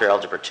 geometry, or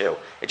algebra 2.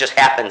 It just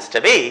happens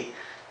to be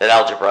that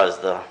algebra is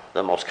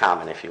the most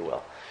common, if you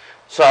will.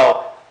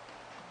 So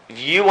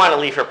you want to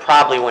leave here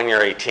probably when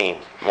you're 18,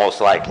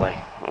 most likely,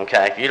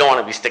 okay? You don't want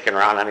to be sticking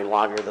around any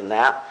longer than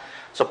that.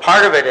 So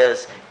part of it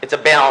is, it's a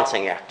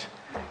balancing act.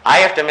 I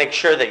have to make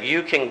sure that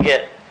you can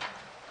get,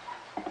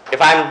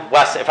 if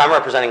I'm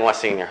representing West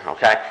Senior,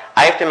 okay,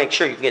 I have to make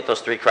sure you can get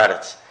those 3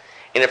 credits.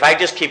 And if I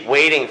just keep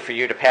waiting for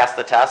you to pass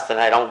the test and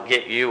I don't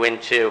get you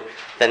into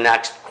the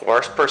next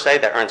course, per se,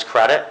 that earns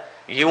credit,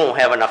 you won't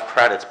have enough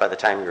credits by the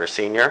time you're a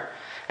senior.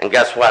 And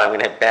guess what? I'm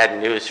going to have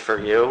bad news for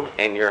you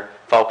and your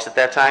folks at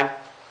that time.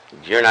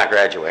 You're not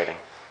graduating.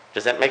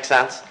 Does that make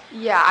sense?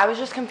 Yeah, I was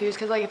just confused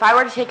because like if I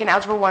were to take an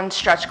Algebra 1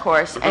 stretch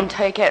course and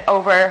take it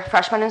over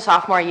freshman and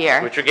sophomore year.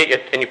 Which would get you,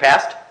 and you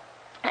passed?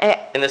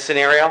 In this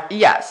scenario?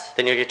 Yes.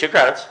 Then you get 2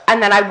 credits.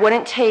 And then I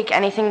wouldn't take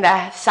anything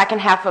the second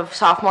half of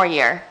sophomore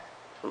year.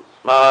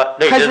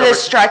 Because of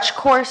this stretch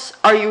course,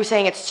 are you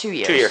saying it's 2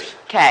 years? 2 years.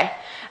 Okay.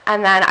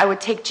 And then I would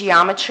take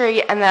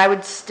geometry, and then I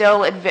would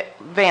still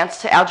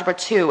advance to Algebra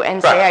 2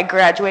 and say I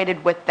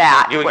graduated with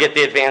that. You would get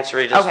the Advanced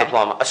Regents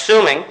diploma,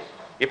 assuming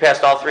you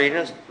passed all 3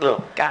 Regents,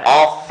 Got it.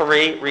 all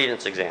 3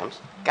 Regents exams.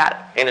 Got it.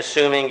 And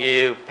assuming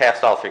you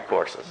passed all 3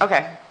 courses.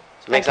 Okay.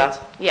 Does it make sense?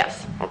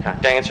 Yes. Okay.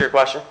 Did I answer your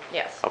question?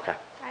 Yes. Okay.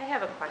 I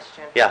have a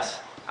question. Yes.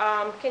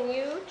 Can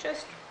you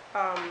just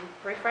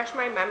refresh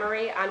my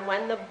memory on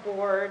when the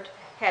board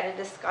had a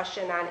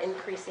discussion on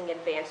increasing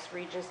advanced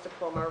Regents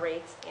diploma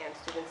rates and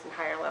students in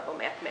higher level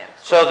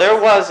mathematics? So there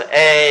was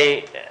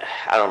I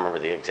don't remember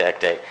the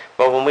exact date,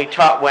 but when we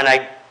talked, when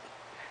I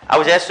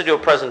was asked to do a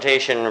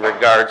presentation in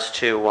regards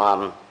to,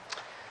 I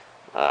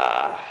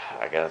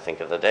got to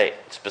think of the date,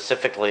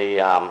 specifically.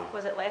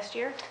 Was it last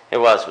year? It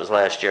was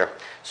last year,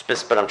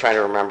 but I'm trying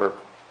to remember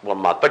what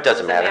month, but it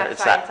doesn't matter. Math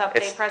Science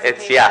Update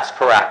presentation? Yes,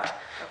 correct. Okay.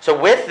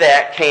 So with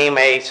that came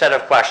a set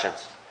of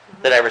questions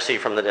that I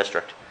received from the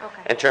district.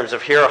 Okay. In terms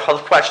of, here are all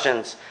the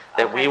questions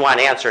that we want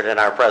answered in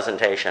our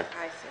presentation.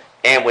 I see.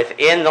 And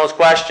within those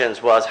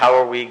questions was, how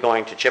are we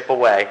going to chip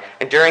away?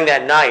 And during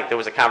that night, there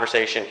was a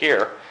conversation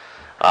here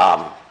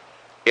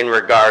in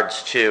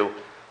regards to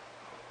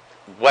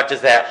what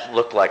does that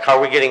look like? How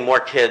are we getting more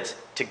kids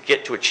to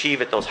get to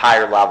achieve at those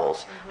higher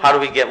levels? How do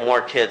we get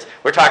more kids?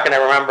 We're talking, I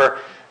remember,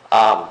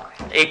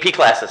 AP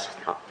classes.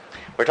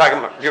 We're talking,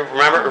 you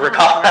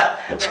recall that?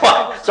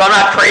 So I'm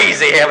not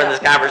crazy having this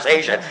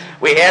conversation.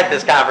 We had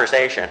this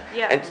conversation.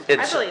 Yeah, And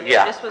I believe you.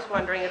 I just was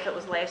wondering if it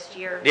was last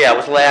year. Yeah, it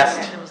was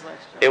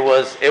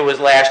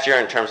last year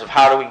in terms of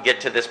how do we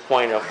get to this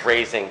point of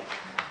raising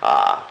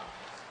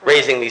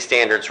these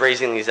standards,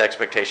 raising these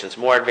expectations,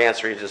 more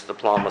advanced Regents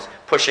diplomas,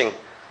 pushing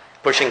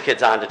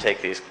kids on to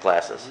take these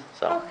classes.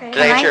 So, Okay.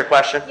 Did I answer your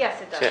question? Yes,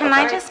 it does. Can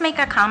I just make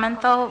a comment,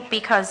 though?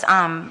 Because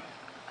I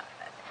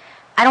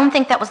don't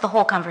think that was the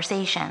whole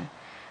conversation.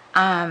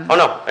 Oh,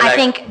 no. I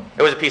think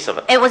it was a piece of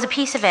it. it was a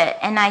piece of it.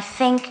 And I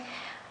think,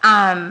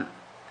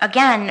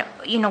 again,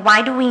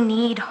 why do we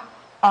need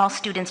all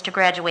students to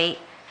graduate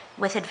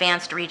with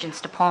advanced Regents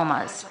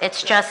diplomas?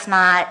 It's just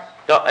not,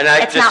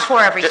 it's not for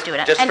every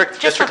student.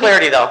 Just for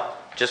clarity, though,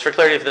 just for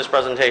clarity for this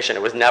presentation,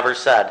 it was never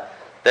said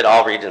that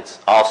all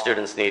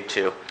students need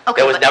to.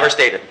 Okay, It was but never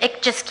stated.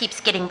 It just keeps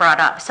getting brought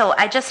up. So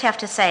I just have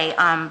to say,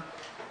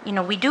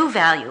 we do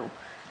value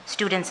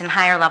students in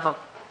higher level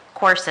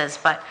courses,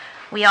 but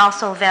we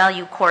also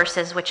value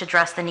courses which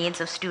address the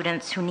needs of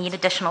students who need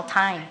additional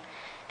time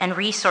and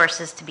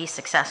resources to be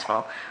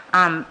successful.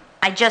 I'm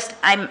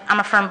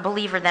a firm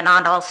believer that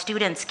not all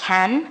students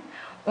can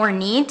or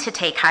need to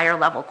take higher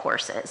level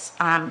courses.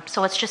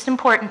 So it's just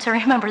important to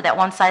remember that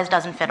one size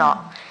doesn't fit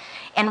all.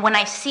 And when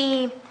I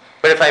see...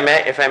 But if I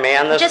may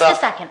on this Just stuff,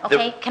 a second,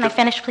 okay? Can I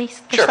finish,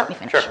 please? Just Sure, let me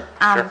finish.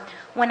 sure.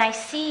 When I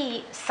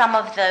see some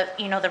of the,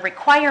 the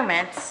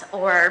requirements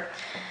or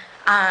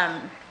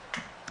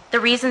the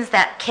reasons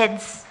that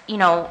kids,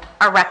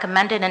 are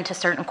recommended into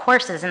certain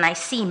courses, and I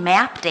see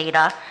map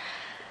data,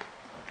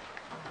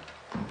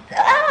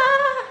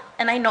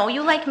 and I know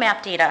you like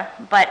map data,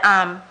 but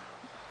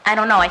I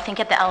don't know, I think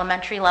at the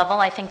elementary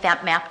level, I think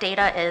that map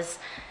data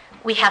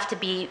we have to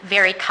be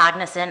very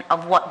cognizant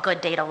of what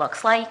good data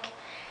looks like.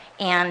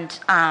 And,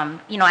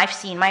 I've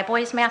seen my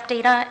boys' math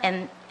data,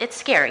 and it's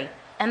scary.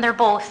 And they're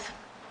both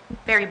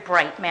very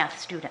bright math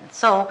students.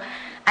 So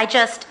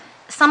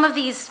some of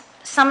these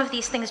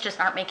things just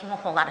aren't making a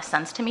whole lot of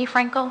sense to me,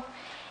 Franco.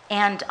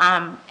 And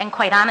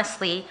quite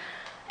honestly,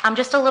 I'm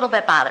just a little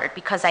bit bothered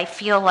because I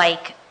feel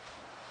like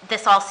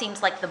this all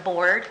seems like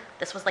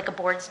this was like a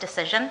board's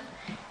decision.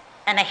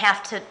 And I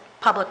have to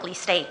publicly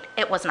state,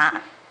 it was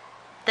not.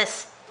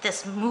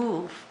 this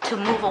move to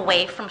move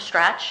away from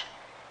stretch,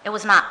 it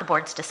was not the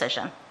board's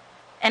decision.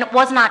 And it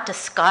was not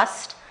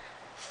discussed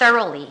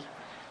thoroughly,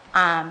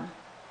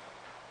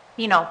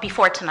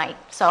 before tonight.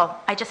 So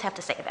I just have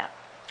to say that.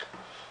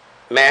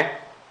 May I?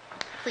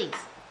 Please.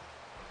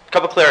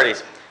 Couple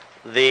clarities.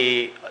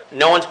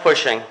 No one's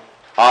pushing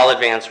all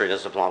advanced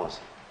readers diplomas.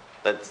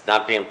 That's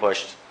not being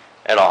pushed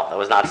at all. That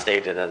was not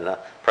stated in the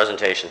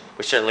presentation.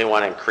 We certainly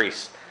want to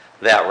increase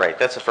that rate.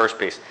 That's the first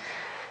piece.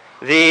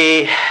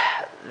 The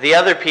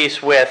other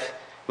piece with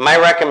my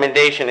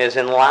recommendation is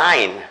in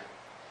line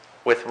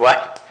with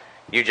what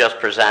you just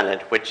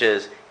presented, which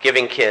is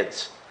giving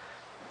kids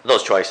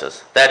those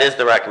choices. That is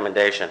the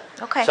recommendation.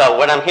 Okay. So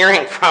what I'm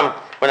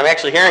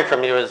actually hearing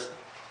from you is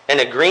an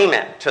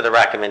agreement to the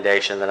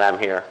recommendation that I'm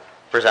here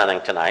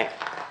presenting tonight.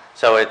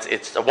 So it's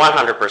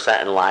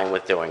 100% in line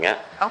with doing it.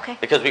 Okay.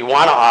 Because we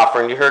want to offer,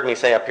 and you heard me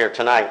say up here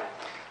tonight,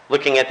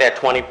 looking at that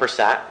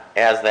 20%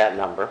 as that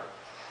number.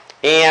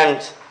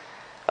 And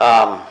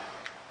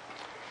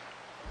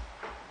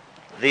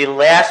the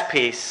last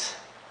piece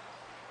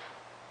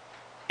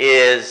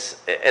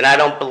is, and I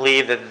don't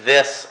believe that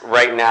this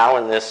right now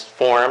in this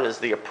forum is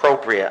the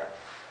appropriate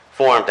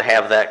forum to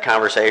have that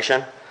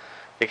conversation,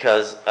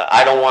 because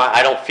I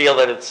don't feel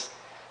that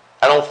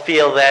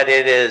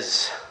it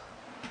is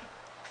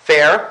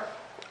fair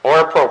or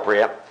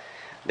appropriate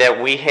that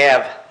we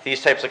have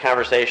these types of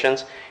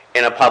conversations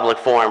in a public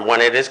forum when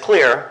it is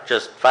clear,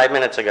 just 5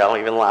 minutes ago,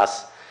 even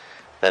less,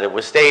 that it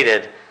was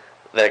stated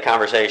that a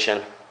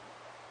conversation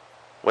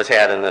was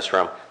had in this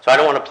room. So I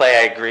don't want to play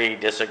I agree,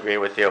 disagree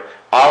with you.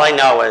 All I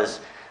know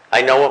is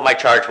I know what my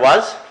charge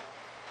was,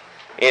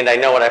 and I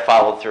know what I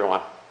followed through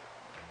on.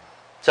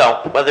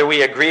 So whether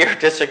we agree or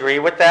disagree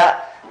with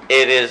that,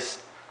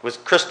 was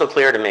crystal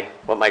clear to me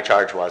what my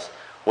charge was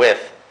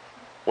with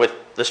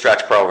the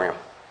stretch program.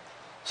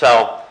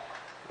 So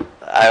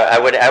I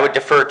would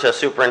defer to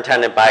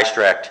Superintendent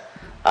Bystrict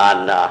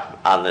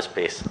on this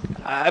piece.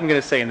 I'm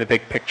going to say in the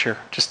big picture,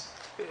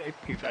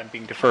 I'm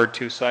being deferred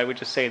to, so I would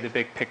just say in the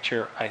big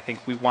picture, I think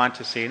we want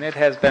to see, and it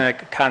has been a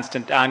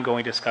constant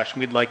ongoing discussion,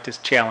 we'd like to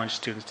challenge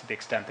students to the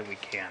extent that we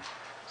can.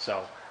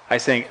 So I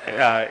think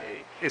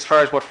as far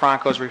as what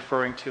Franco's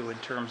referring to in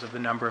terms of the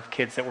number of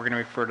kids that we're going to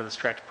refer to the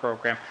stretch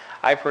program,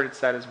 I've heard it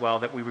said as well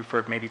that we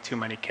referred maybe too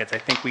many kids. I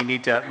think we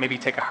need to maybe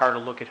take a harder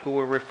look at who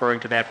we're referring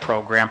to that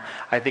program.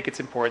 I think it's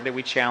important that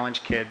we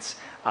challenge kids.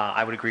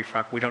 I would agree,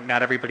 Frank.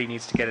 Not everybody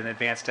needs to get an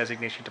advanced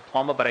designation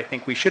diploma, but I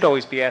think we should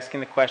always be asking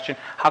the question,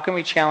 how can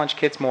we challenge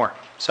kids more?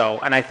 So,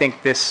 and I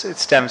think it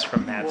stems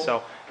from that.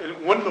 Well,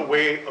 wouldn't the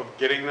way of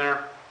getting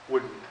there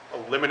would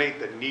eliminate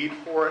the need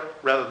for it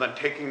rather than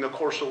taking the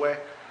course away?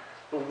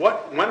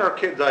 When are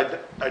kids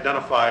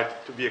identified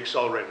to be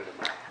accelerated in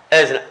math?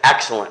 That is an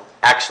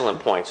excellent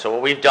point. So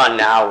what we've done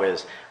now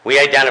is we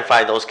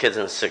identify those kids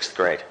in 6th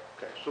grade.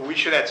 Okay, so we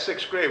should, at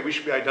 6th grade, we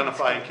should be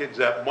identifying kids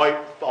that might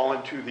fall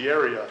into the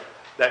area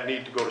that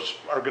need to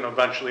are going to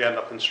eventually end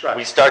up in stretch.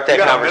 We start that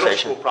conversation. You got a middle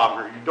school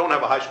problem here. You don't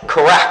have a high school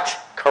Correct.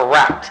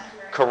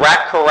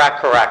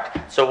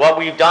 So what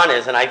we've done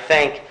is, and I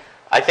thank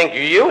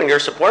you and your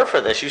support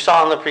for this. You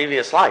saw on the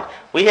previous slide.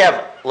 We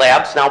have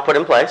labs now put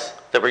in place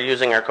that we're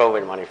using our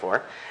COVID money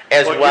for.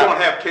 But you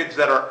don't have kids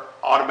that are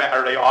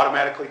they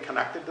automatically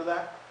connected to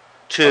that?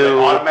 Are they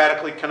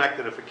automatically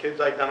connected? If a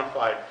kid's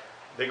identified,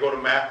 they go to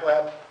math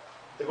lab?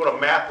 They go to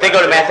math lab? They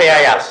go to math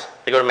AIS.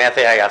 They go to math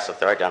AIS if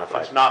they're identified.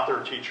 But it's not their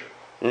teacher?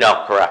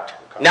 No, correct.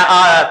 Okay.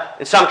 Now,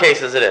 in some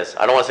cases it is.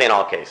 I don't want to say in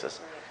all cases.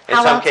 In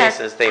some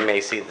cases they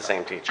may see the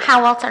same teacher.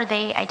 How else are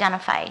they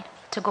identified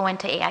to go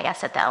into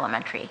AIS at the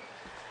elementary?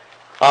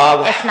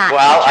 If not,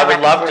 well, I would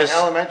love to.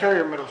 Elementary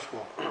or middle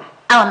school?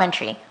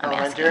 Elementary, I'm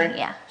asking,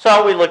 yeah.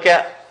 So we look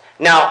at,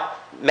 now,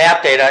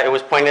 map data, it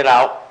was pointed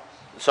out,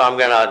 so I'm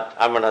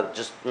gonna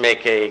just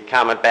make a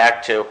comment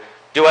back to,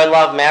 do I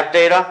love map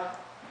data?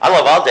 I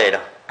love all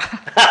data.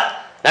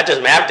 Not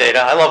just map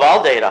data, I love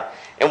all data.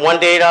 And one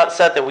data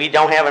set that we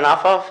don't have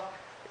enough of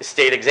is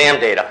state exam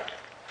data.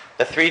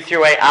 The 3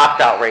 through 8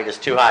 opt-out rate is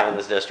too high in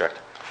this district.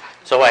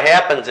 So what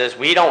happens is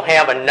we don't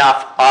have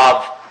enough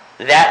of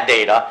that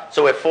data,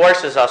 so it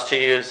forces us to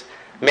use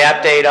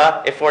map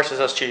data, it forces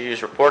us to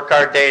use report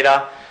card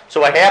data.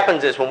 So what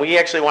happens is when we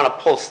actually want to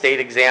pull state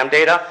exam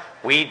data,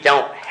 we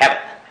don't have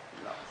it.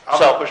 I'm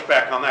going to push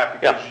back on that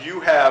because you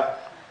have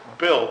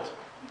built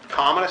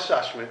common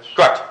assessments.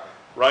 Correct.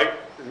 Right?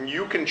 And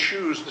you can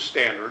choose the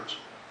standards.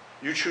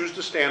 You choose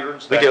the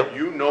standards that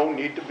you know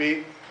need to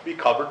be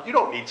covered. You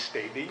don't need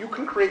state data. You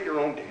can create your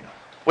own data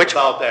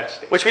without that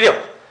state. Which we do.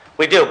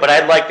 We do, but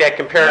I'd like that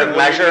comparative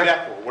measure. What do you need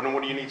that for?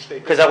 What do you need state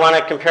data? Because I want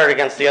to compare it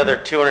against the other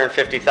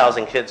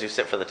 250,000 kids who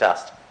sit for the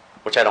test,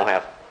 which I don't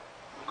have.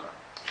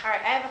 All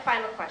right, I have a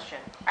final question.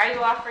 Are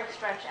you offering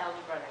stretch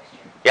algebra next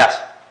year?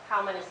 Yes.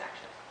 How many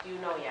sections? Do you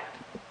know yet?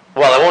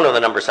 Well, I won't know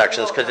the number of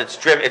sections because it's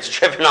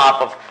driven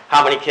off of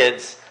how many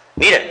kids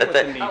need it.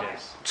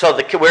 So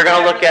we're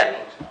going to look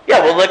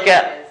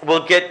at,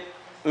 we'll get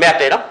map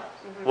data,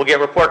 we'll get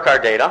report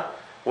card data,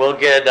 we'll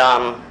get,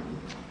 I'm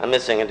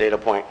missing a data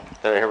point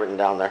that I have written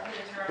down there,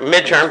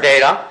 midterm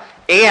data,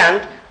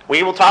 and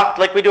we will talk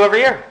like we do every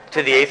year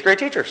to the 8th grade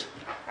teachers.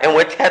 And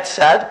with that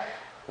said,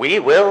 we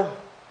will,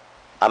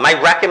 my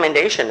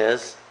recommendation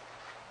is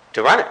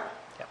to run it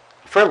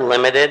for a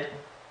limited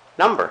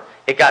number.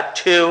 It got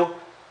too,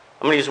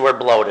 I'm going to use the word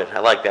bloated. I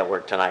like that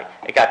word tonight.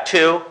 It got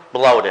too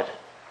bloated.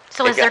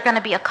 So is there going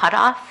to be a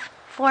cutoff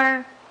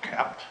for?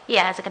 Capped.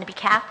 Yeah, is it going to be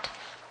capped?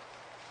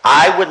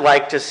 I would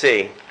like to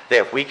see that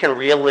if we can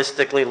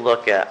realistically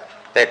look at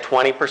that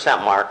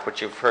 20% mark,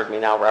 which you've heard me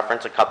now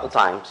reference a couple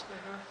times,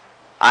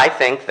 I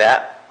think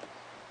that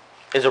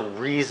is a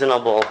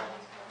reasonable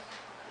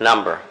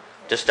number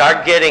to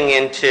start getting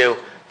into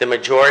the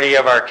majority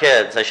of our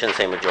kids. I shouldn't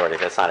say majority,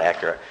 that's not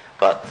accurate,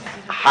 but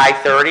high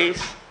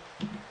 30s.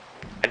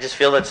 I just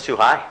feel that's too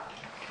high.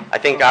 I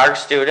think our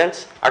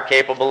students are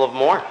capable of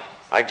more.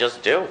 I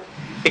just do.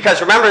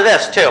 Because remember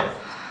this too.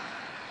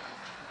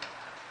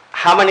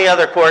 How many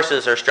other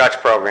courses are stretch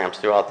programs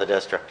throughout the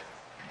district?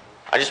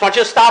 I just want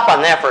you to stop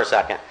on that for a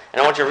second.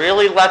 And I want you to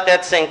really let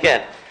that sink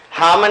in.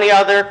 How many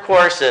other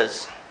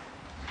courses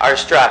are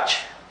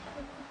stretch?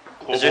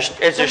 Is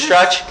there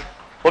stretch?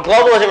 Well,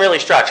 global isn't really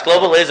stretch.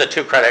 Global is a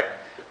 2-credit.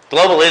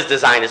 Global is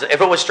designed as,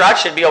 if it was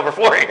stretch, it'd be over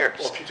 4 years.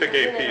 Well, if you take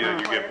AP, then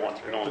you get one.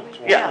 You know, it's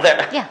one.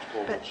 Yeah.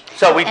 Global.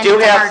 So we And do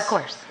it's a have. hard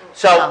course.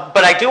 So,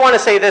 but I do want to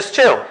say this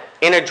too.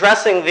 In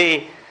addressing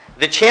the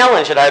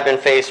challenge that I've been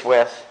faced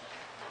with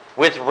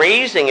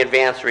raising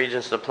advanced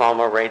Regents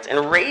diploma rates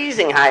and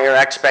raising higher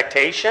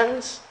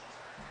expectations,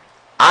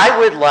 I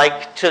would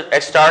like to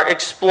start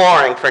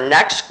exploring for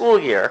next school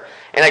year,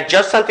 and I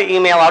just sent the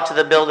email out to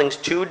the buildings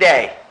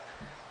today.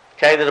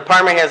 Okay, the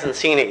department hasn't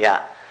seen it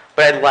yet,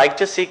 but I'd like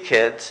to see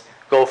kids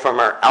go from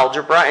our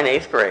algebra in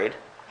 8th grade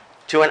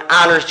to an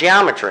honors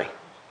geometry,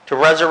 to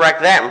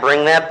resurrect that and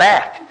bring that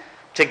back,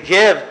 to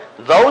give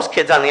those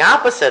kids on the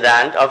opposite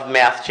end of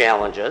math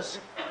challenges,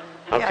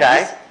 okay?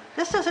 Yeah,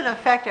 this doesn't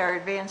affect our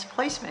advanced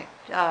placement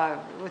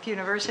with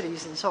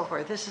universities and so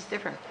forth. This is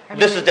different. I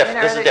This mean, is different. in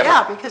our This is other-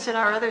 different. Yeah, because in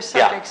our other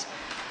subjects,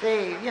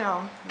 they,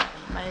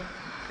 my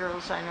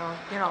girls I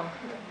know,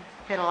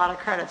 had a lot of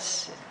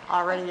credits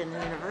already in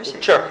the university.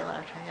 when Sure, they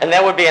left. Yeah. and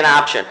that would be an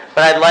option.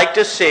 But I'd like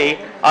to see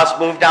us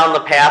move down the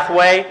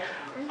pathway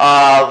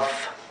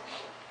of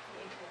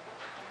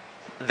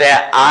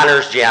that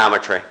honors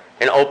geometry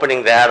and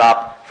opening that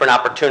up for an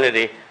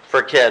opportunity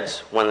for kids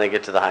when they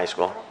get to the high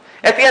school.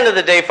 At the end of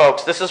the day,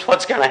 folks, this is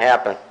what's going to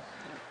happen.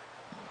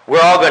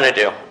 We're all going to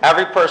do.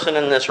 Every person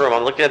in this room,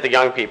 I'm looking at the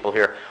young people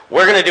here,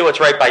 we're going to do what's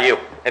right by you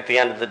at the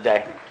end of the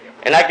day.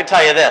 And I can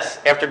tell you this,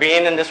 after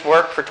being in this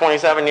work for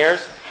 27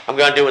 years, I'm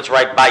going to do what's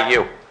right by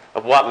you,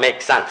 of what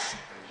makes sense.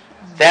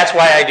 That's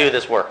why I do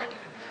this work.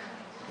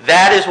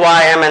 That is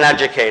why I'm an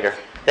educator.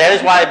 That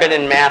is why I've been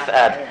in math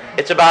ed.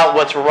 It's about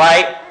what's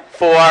right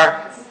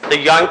for the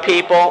young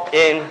people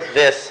in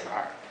this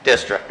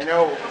district.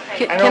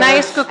 Can I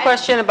ask a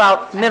question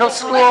about middle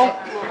school?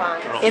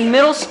 In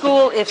middle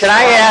school, if... Can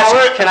I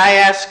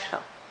ask?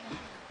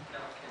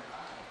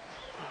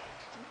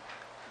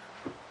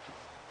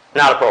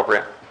 Not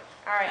appropriate.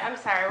 All right, I'm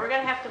sorry, we're going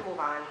to have to move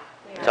on.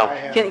 So,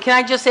 Can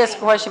I just ask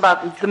a question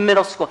about the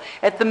middle school?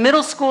 At the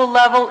middle school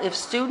level, if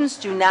students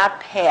do not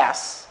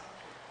pass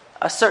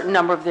a certain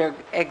number of their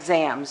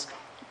exams,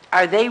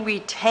 are they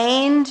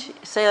retained,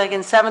 say like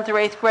in 7th or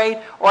 8th grade,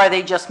 or are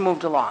they just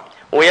moved along?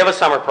 we have a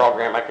summer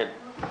program. I could,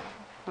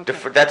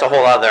 that's a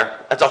whole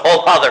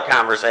other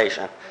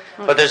conversation.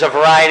 But there's a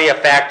variety of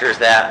factors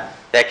that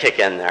kick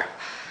in there.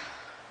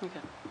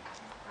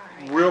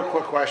 Real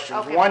quick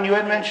questions. One, you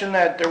had mentioned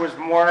that there was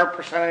more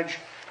percentage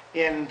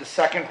in the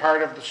second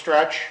part of the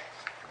stretch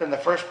than the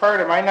first part.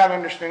 Am I not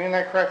understanding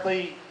that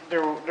correctly?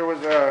 There was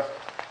a...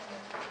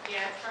 Yeah,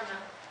 it's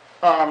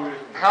from the...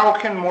 how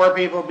can more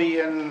people be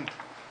in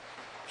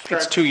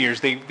stretch? It's 2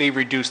 years. They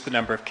reduced the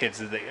number of kids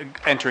that they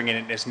entering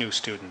in as new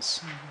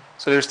students.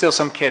 So there's still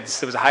some kids,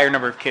 there was a higher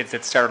number of kids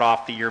that started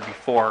off the year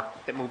before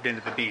that moved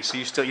into the B. So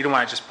you don't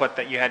want to just put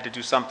that you had to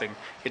do something.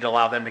 You'd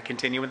allow them to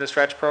continue with the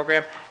stretch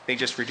program. They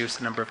just reduced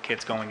the number of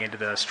kids going into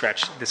the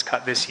stretch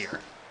this year.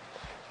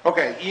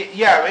 Okay,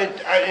 yeah,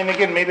 and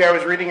again, maybe I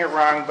was reading it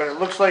wrong, but it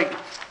looks like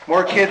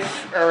more kids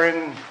are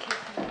in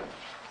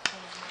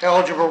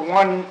Algebra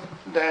 1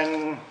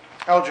 than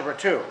Algebra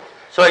 2.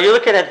 So are you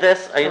looking at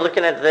this? Are you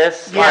looking at this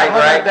slide, Yeah,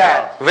 look right? at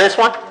that. This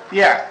one?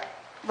 Yeah,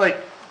 like,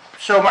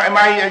 so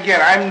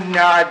again, I'm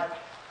not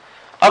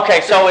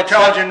Okay, so it's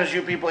intelligent as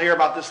you people hear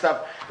about this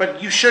stuff,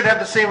 but you should have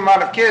the same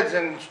amount of kids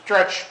and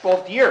stretch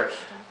both years.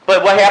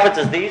 But what happens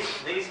is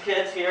these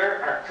kids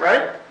here are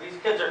Right. These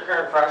kids are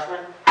current freshmen.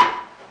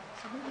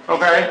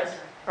 Okay,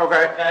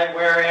 okay, Okay,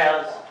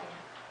 whereas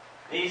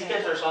these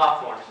kids are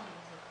sophomores.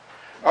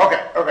 okay,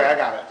 I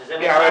got Does that it.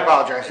 make Yeah, I sense?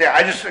 apologize. Yeah,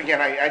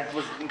 I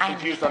was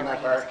confused on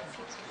that part.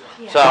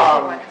 So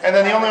And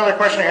then the only other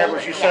question I had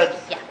was you said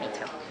Yeah, me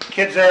too.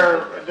 kids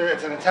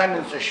it's an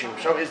attendance issue.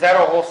 So is that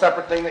a whole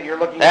separate thing that you're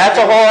looking at? that's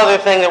a whole other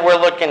thing that we're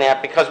looking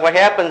at, because what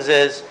happens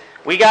is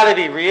we got to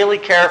be really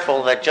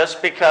careful that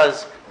just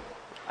because,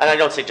 and I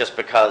don't say just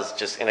because,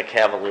 just in a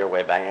cavalier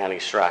way by any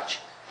stretch,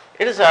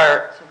 it is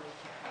our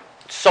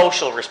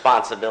social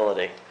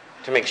responsibility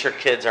to make sure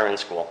kids are in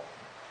school.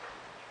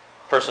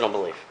 personal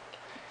belief.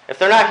 If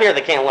they're not here,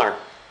 they can't learn.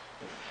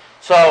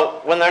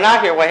 So when they're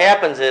not here, what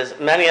happens is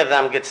many of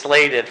them get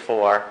slated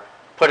for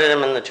putting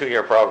them in the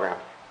 2-year program.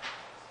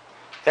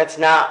 That's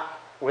not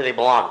where they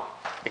belong,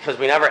 because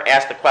we never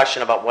asked the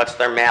question about what's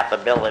their math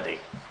ability.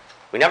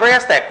 We never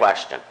asked that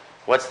question.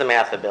 What's the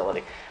math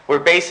ability? We're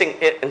basing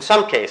it, in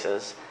some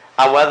cases,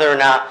 on whether or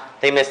not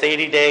they missed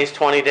 80 days,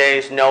 20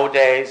 days, no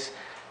days.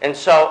 And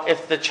so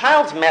if the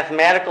child's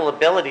mathematical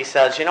ability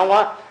says, you know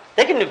what,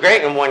 they can do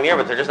great in 1 year,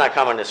 but they're just not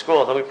coming to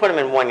school, then we put them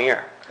in 1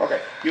 year.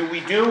 Okay, we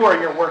do, or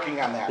you're working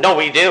on that? No,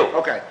 we do.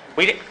 Okay.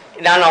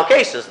 Not in all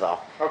cases, though.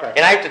 Okay.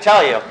 And I have to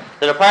tell you,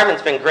 the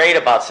department's been great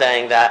about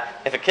saying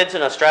that if a kid's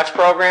in a stretch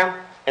program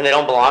and they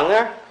don't belong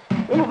there,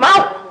 we move them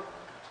out.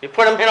 You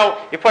put them,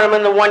 you put them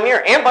in the 1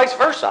 year, and vice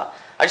versa.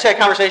 I just had a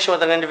conversation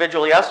with an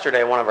individual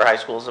yesterday at one of our high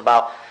schools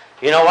about,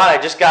 you know what, I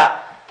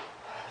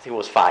think it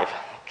was 5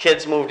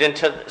 kids moved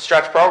into the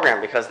stretch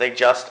program because they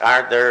just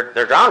aren't,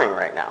 they're drowning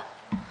right now.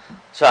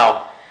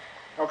 So,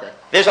 okay.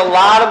 There's a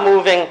lot of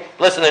moving,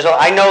 listen,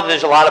 I know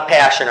there's a lot of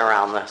passion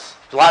around this.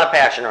 There's a lot of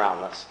passion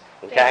around this,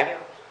 okay? Thank you.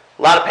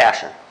 A lot of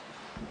passion.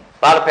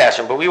 A lot of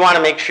passion, but we want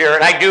to make sure,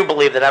 and I do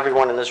believe that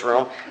everyone in this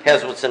room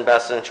has what's in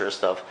best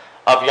interest of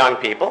young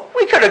people.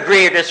 We could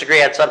agree or disagree,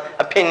 had some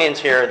opinions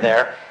here or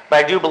there,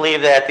 but I do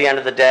believe that at the end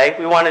of the day,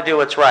 we want to do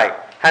what's right.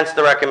 Hence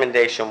the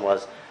recommendation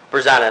was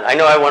presented. I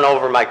know I went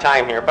over my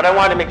time here, but I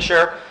wanted to make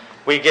sure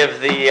we give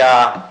the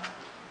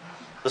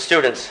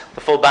students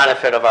the full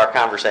benefit of our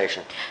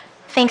conversation.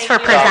 Thanks for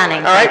presenting.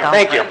 All right,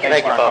 thank you.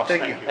 Thank you, folks.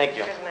 Thank you. Thank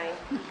you. Good night.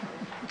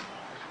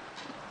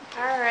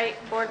 All right,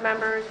 board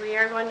members, we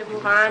are going to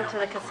move on to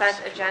the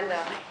consent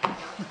agenda.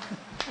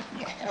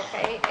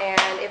 Okay,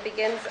 and it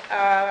begins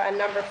on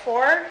number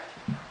 4,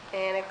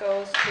 and it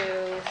goes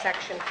to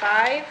section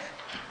 5,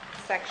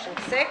 section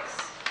 6.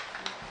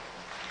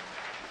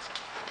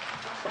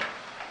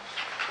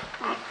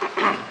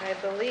 I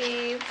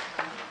believe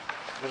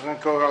Doesn't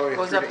it go all the way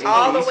Goes through up to to 8?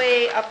 all the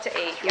way up to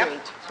 8, yep.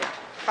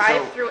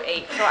 5 through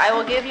 8. So I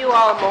will give you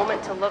all a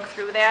moment to look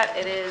through that.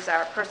 It is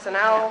our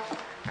personnel,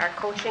 our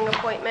coaching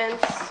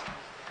appointments,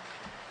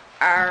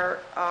 our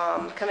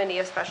Committee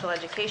of Special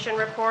Education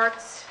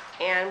reports,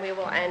 and we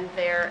will end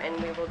there, and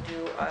we will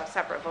do a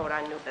separate vote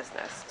on new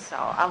business. So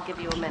I'll give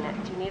you a minute.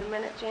 Do you need a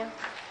minute, Jan?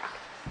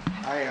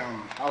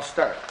 I'll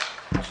start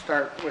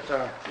with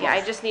a... Yeah,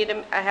 I just need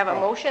I have a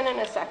motion and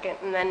a second,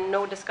 and then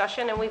no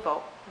discussion, and we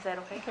vote. Is that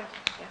okay?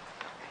 Yeah.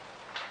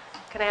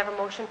 Can I have a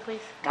motion, please?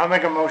 I'll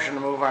make a motion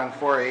to move on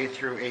 4A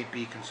through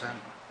 8B consent.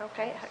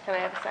 Okay, can I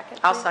have a second?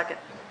 I'll please? second.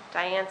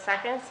 Diane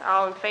seconds.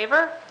 All in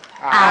favor?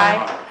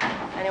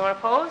 Aye. Anyone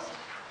opposed?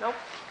 Nope.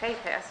 Okay,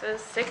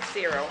 passes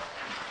 6-0.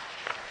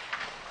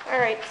 All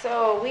right,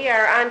 so we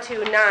are on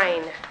to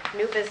 9,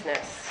 new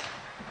business.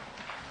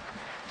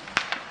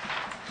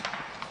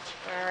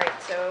 All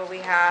right, so we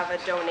have a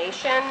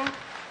donation,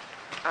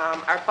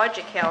 our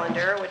budget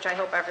calendar, which I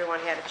hope everyone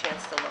had a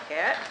chance to look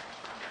at.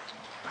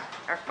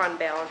 Our fund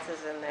balance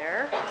is in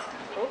there.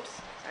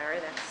 Oops, sorry,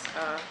 that's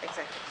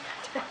executive.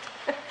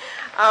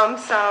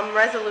 Some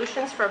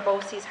resolutions for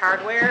BOCE's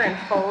hardware and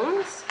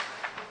phones.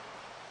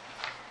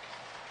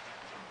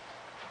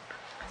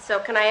 So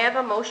can I have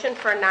a motion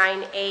for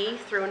 9A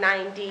through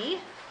 9D?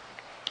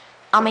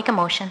 I'll make a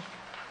motion.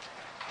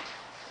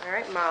 All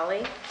right,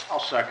 Molly. I'll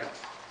second.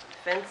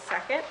 Vince,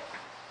 second.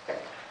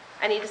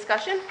 Any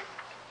discussion?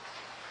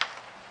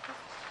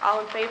 All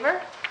in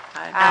favor?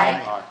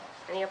 Aye.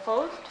 Any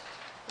opposed?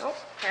 Nope,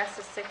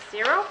 passes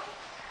 6-0. All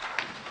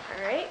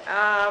right,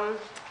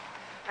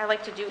 I'd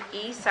like to do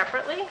E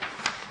separately.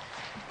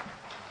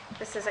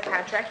 This is a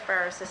contract for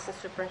our Assistant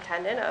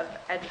Superintendent of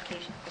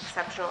Education,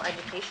 Exceptional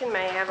Education.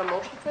 May I have a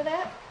motion for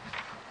that?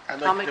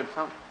 I'd I'll like make,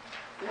 to...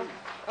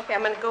 Okay,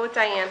 I'm going to go with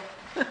Diane.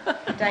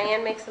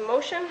 Diane makes a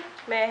motion.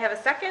 May I have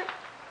a second?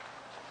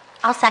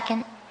 I'll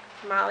second.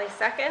 Molly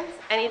seconds.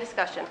 Any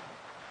discussion?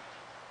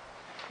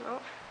 No?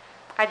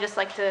 I'd just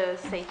like to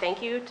say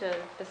thank you to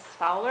Mrs.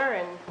 Fowler,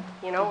 and,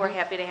 we're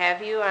happy to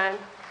have you on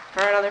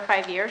for another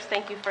 5 years.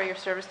 Thank you for your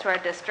service to our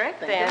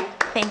district. And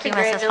Thank you,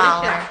 Mrs.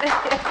 Fowler.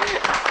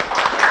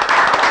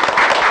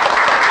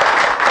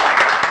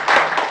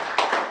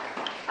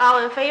 All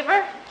in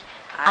favor?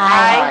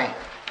 Aye.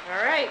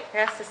 All right,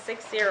 passes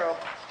 6-0.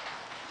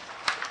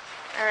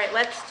 All right,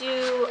 let's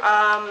do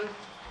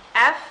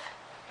F,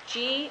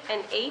 G,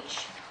 and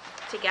H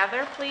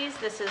together, please.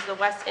 This is the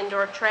West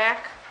Indoor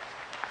Track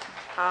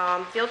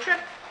field trip,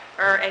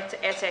 or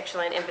it's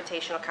actually an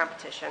invitational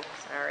competition,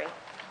 sorry.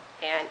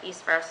 And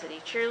East Varsity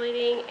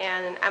Cheerleading,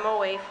 and an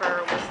MOA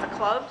for Worcester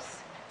Clubs.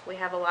 We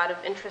have a lot of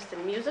interest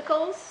in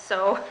musicals,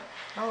 so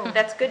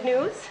that's good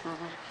news.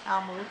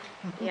 I'll move.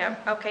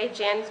 Yep, okay,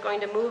 Jan's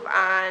going to move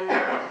on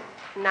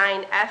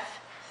 9F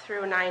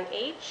through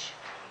 9H.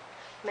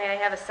 May I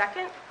have a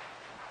second?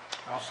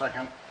 I'll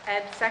second.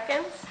 Ed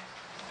seconds.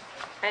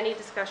 Any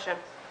discussion?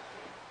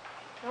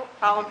 Nope,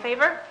 all in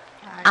favor?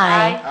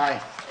 Aye.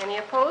 Aye. Any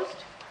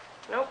opposed?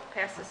 Nope,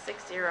 passes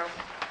 6-0.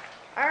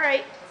 All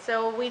right,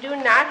 so we do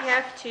not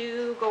have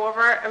to go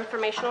over our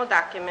informational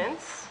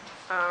documents.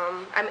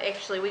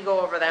 Actually, we go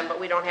over them, but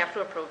we don't have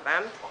to approve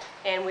them.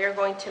 And we are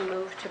going to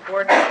move to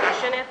board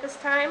discussion at this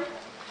time.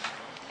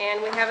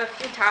 And we have a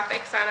few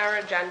topics on our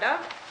agenda.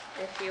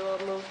 If you will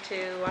move to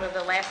one of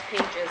the last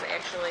pages,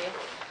 actually,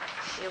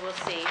 you will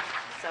see.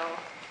 So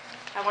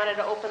I wanted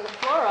to open the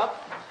floor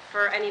up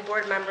for any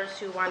board members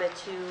who wanted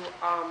to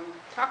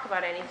talk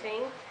about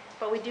anything.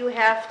 But we do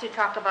have to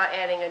talk about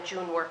adding a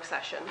June work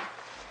session.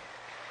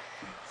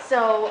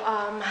 So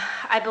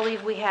I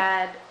believe we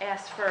had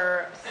asked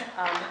for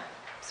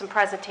some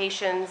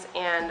presentations,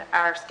 and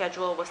our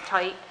schedule was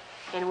tight,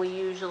 and we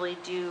usually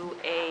do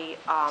a,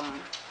 we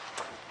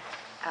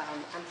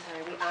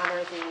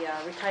honor the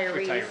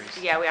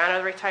retirees. Yeah, we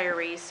honor the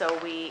retirees, so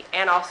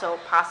and also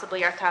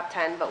possibly our top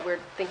 10, but we're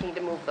thinking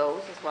to move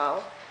those as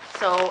well.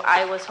 So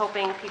I was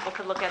hoping people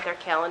could look at their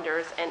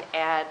calendars and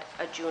add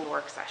a June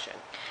work session.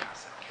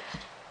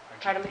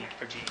 Pardon me?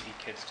 For GED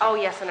kids too. Oh,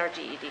 yes, and our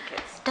GED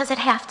kids. Does it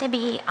have to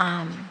be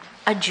a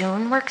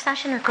June work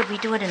session, or could we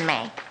do it in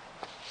May?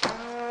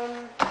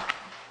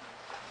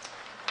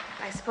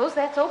 I suppose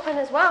that's open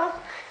as well.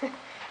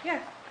 Yeah,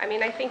 I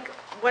mean, I think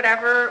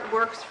whatever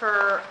works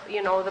for,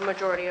 the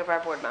majority of our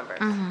board members.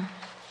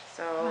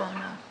 So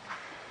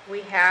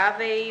we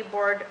have a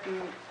board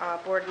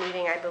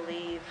meeting, I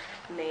believe,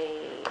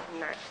 May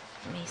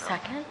 2nd? May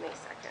 2nd.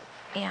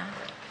 Yeah,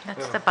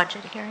 that's the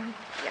budget hearing.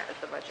 Yeah, it's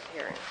the budget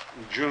hearing.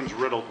 June's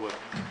riddled with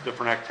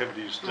different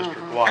activities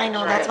district-wide. I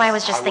know, that's why I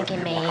was just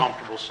thinking May. I would be more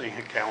comfortable seeing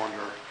a calendar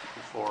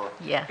before.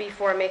 Yeah.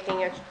 Before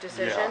making a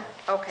decision?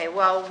 Okay,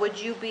 well, would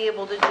you be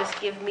able to just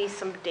give me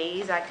some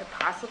days I could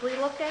possibly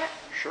look at?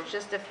 Sure.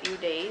 Just a few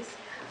days.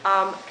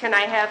 Can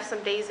I have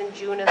some days in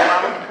June as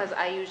well? Because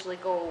I usually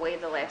go away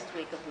the last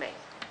week of May.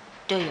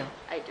 Do you?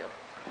 I do,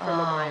 for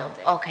Memorial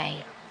Day.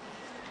 Okay.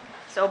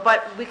 So,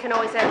 but we can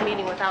always have a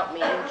meeting without me,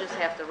 you just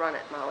have to run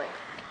it, Molly.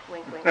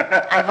 Wink, wink.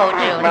 I vote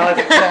June. Well,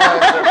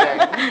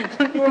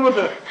 it's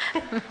okay.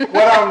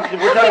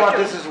 We're talking about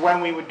this is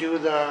when we would do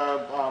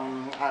the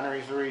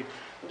honorary three.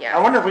 Yeah.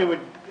 I wonder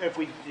if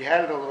we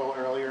had it a little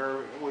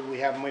earlier, would we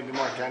have maybe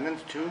more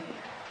attendance too?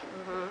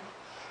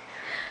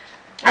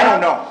 I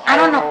don't know. I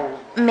don't know.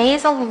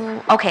 May's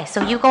okay,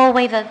 so you go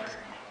away the...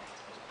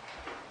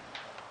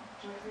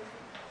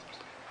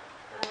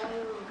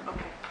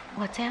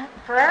 What's that?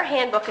 For our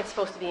handbook, it's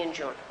supposed to be in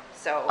June,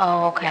 so.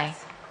 Oh, okay.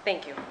 Yes.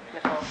 Thank you,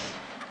 Nicole.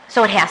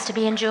 So it has to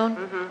be in June?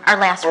 Our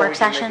last work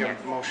session? Or we can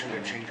make a motion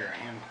to change our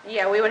hand.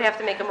 Yeah, we would have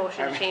to make a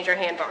motion to change our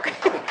handbook.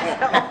 So,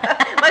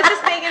 let's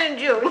just make it in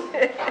June.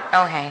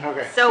 Okay.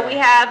 Okay. So we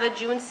have a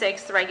June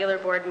 6th regular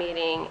board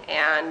meeting,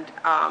 and,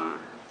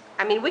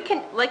 we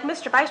can, like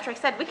Mr. Bystrike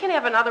said, we can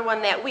have another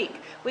one that week.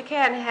 We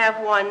can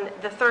have one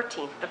the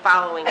 13th, the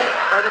following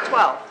week, or the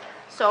 12th.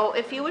 So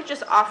if you would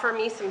just offer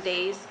me some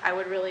days, I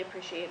would really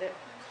appreciate it.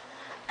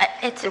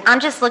 I'm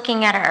just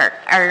looking at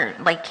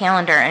our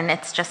calendar, and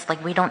it's just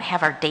like we don't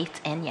have our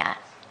dates in yet.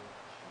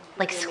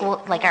 Like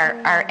school, like our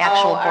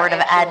actual Board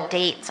of Ed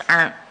dates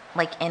aren't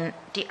in,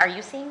 are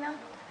you seeing them?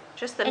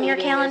 Just the in your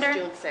meeting calendar? is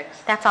June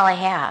 6th. That's all I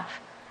have.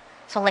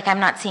 So I'm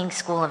not seeing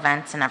school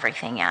events and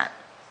everything yet.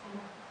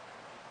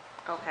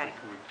 Okay,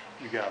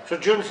 You got it. So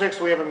June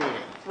 6th, we have a meeting.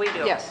 we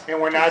do. Yes. And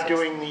we're not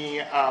doing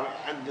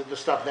the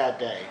stuff that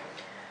day.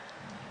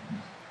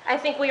 I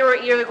think we were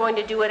either going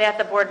to do it at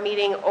the board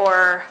meeting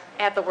or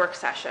at the work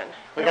session.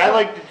 Like, I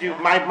like to do,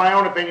 my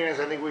own opinion is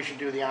I think we should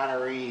do the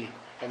honoree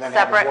and then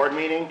have Separate. a board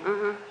meeting.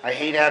 I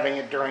hate having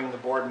it during the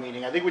board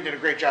meeting. I think we did a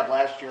great job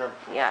last year of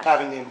Yes.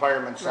 having the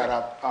environment set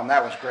up.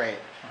 That was great.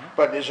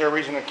 But is there a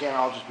reason it can't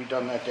all just be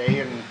done that day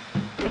and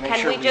make Can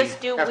sure we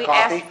just do, have we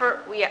coffee?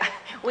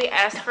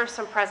 asked for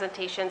some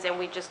presentations, and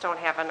we just don't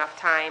have enough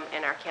time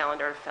in our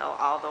calendar to fill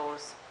all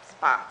those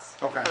spots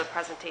for Okay. the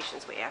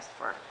presentations we asked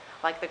for.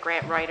 Like the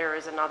grant writer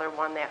is another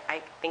one that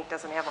I think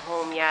doesn't have a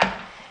home yet.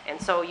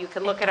 And so you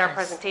can look at our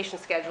presentation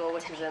schedule,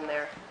 which is in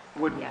there.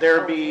 Would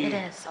there It be,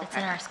 is, it's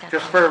in our schedule.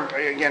 just for,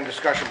 again,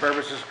 discussion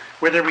purposes,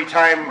 would there be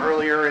time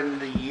earlier in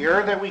the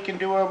year that we can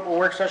do a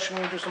work session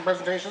and do some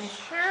presentations?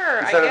 Sure, I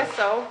Instead of- guess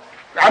so.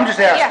 I'm just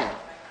asking. Yeah.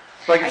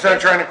 Like, instead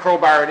of guess trying to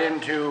crowbar it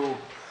into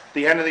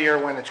the end of the year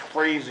when it's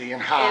crazy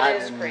and hot.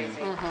 It is and-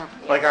 crazy.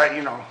 Like,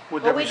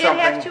 would there Well, be we did something?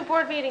 have 2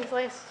 board meetings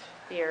last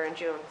year in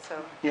June, so.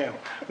 Yeah,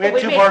 we had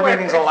We 2 paid board for it.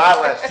 meetings a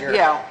lot last year.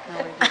 Yeah.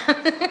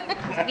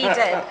 We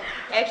did.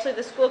 Actually,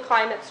 the school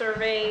climate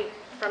survey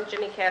from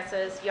Jimmy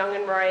Cass's, Young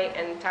and Right,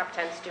 and top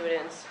 10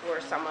 students were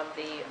some of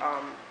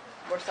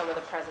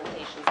the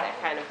presentations that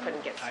kind of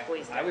couldn't get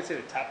squeezed I in. would say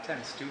the top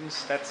 10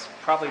 students, that's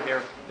probably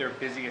their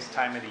busiest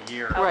time of the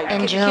year. Right.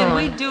 In Can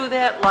we June. do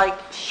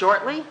that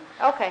shortly?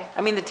 Okay.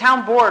 I mean, the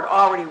town board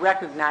already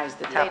recognized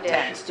the top They did.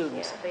 10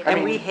 students, Yeah, they and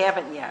did. we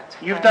haven't yet.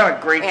 You've done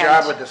a great And-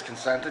 job with this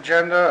consent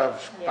agenda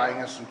of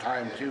buying us some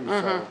time too,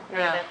 so.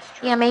 Yeah, that's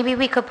true. Yeah, maybe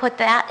we could put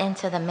that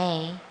into the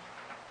May,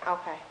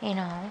 Okay.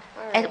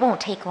 It won't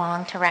take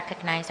long to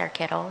recognize our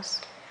kiddos.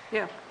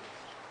 Yeah.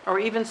 Or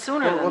even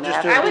sooner We'll than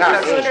just that. do it I would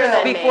top do sooner eight.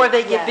 than May. Before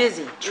they get Yes.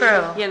 busy.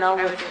 True. You know, I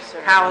would with do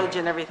sooner. college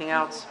and everything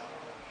else.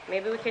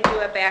 Maybe we can do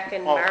it back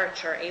in Oh,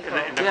 March or April.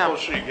 And the Yeah.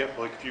 closer you get,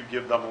 like, if you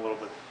give them a little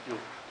bit,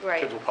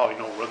 Right. Kids will probably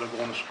know where they're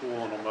going to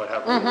school, and they might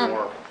have a little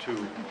more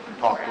to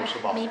talk to us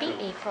about. Maybe too.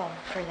 April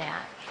for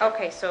that.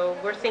 Okay, so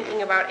we're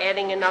thinking about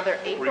adding another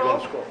Where you going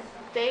to April school?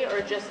 day,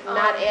 or just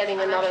not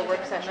adding another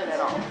work session at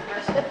all?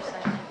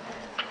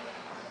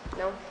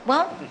 No?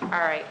 Well, All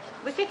right,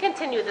 we can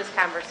continue this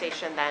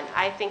conversation then.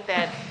 I think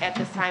that at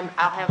this time,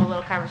 I'll have a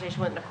little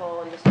conversation with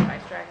Nicole and Mr.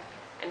 Bystrach,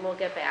 and we'll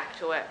get back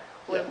to it.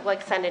 We'll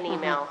like send an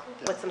email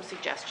with some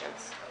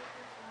suggestions.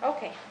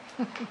 Okay,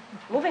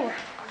 moving on.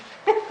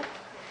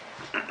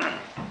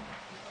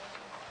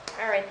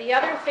 All right, the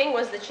other thing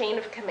was the chain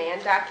of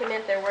command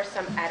document. There were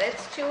some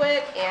edits to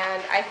it,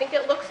 and I think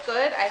it looks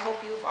good. I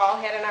hope you've all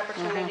had an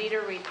opportunity to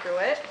read through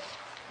it.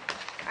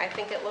 I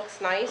think it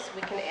looks nice.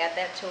 We can add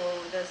that to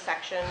the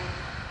section,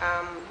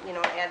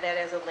 add that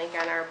as a link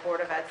on our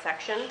Board of Ed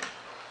section.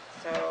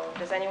 So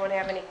does anyone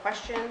have any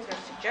questions or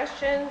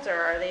suggestions, or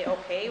are they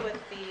okay with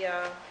the,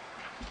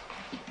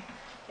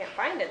 can't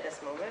find it at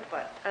this moment,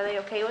 but are you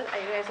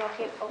guys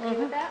okay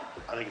with that?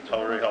 I think it's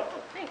all very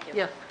helpful. Thank you.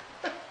 Yeah.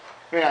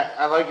 I mean,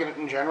 I like it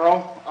in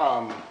general.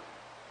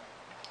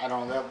 I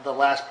don't know, the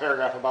last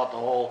paragraph about the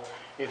whole,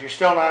 if you're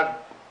still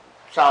not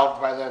solved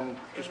by then,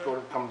 just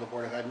come to the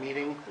Board of Ed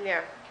meeting.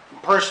 Yeah.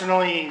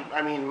 Personally,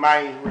 I mean,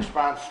 my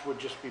response would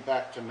just be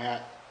back to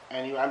Matt.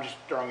 And I'm just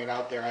throwing it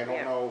out there. I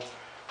don't know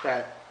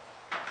that,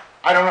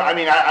 I don't know, I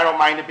mean, I don't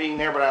mind it being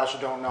there, but I also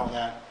don't know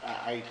that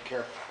I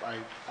care, I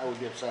would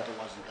be upset if it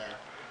wasn't there.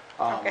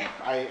 Okay.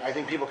 I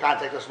think people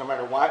contact us no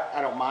matter what.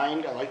 I don't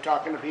mind. I like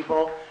talking to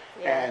people.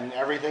 Yeah. And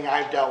everything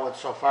I've dealt with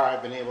so far,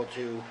 I've been able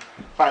to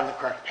find the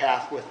correct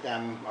path with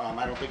them.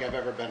 I don't think I've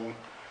ever been,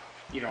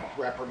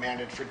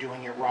 reprimanded for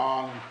doing it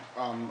wrong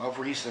of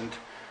recent.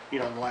 In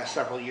the last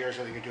several years,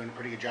 I think you're doing a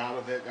pretty good job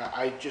of it.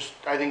 I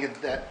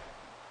think that,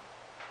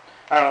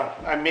 I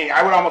don't know,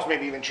 I would almost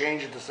maybe even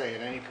change it to say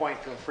at any point,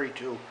 feel free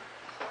to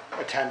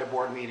attend a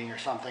board meeting or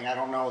something. I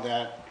don't know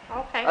that.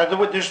 Okay.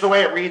 Just the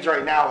way it reads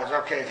right now is,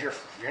 okay, if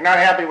you're not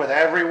happy with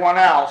everyone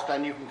else,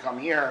 then you can come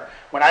here.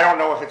 When I don't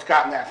know if it's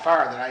gotten that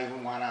far that I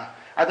even want to,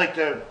 I'd like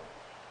to,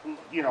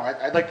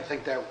 I'd like to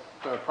think that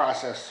the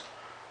process,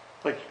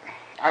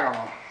 I don't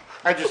know.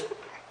 I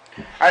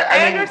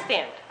mean,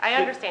 understand. I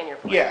understand your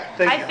point. Yeah,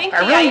 thank you. think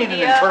I the really need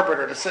idea- an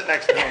interpreter to sit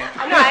next to me.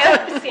 I know,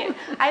 I understand.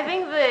 I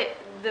think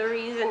the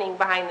reasoning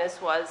behind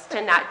this was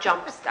to not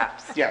jump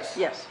steps. Yes.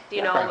 Yes.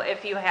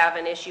 If you have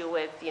an issue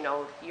with,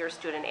 your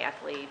student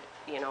athlete,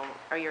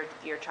 or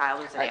your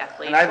child who's an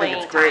athlete and I think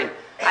playing it's great. time,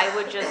 I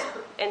would just,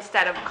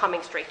 instead of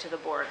coming straight to the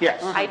board.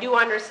 Yes. I do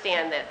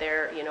understand that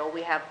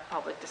we have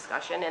public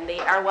discussion, and they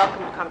are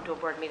welcome to come to a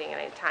board meeting at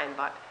any time,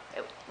 but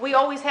we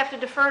always have to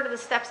defer to the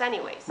steps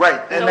anyways. Right,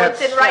 and So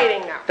it's in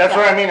writing now. That's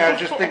what I mean. I was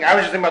just thinking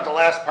about the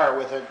last part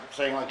with it,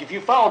 saying if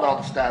you followed all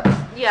the steps.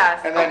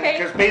 Yes, And then, okay.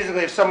 because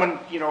basically if someone,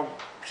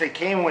 say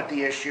came with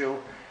the issue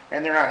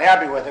and they're not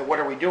happy with it, what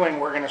are we doing?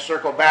 We're going to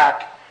circle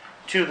back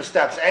to the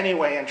steps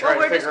anyway and try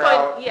Well, to we're just figure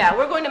out. going,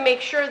 we're going to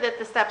make sure that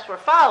the steps were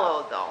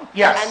followed, though.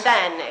 Yes. And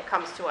then it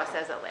comes to us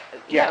as of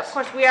Yes.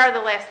 course, we are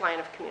the last line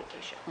of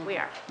communication. We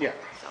are. Yeah.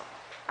 So,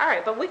 all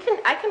right, but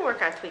I can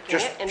work on tweaking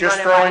Just, it and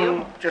just run it by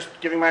you. just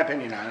giving my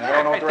opinion on it. I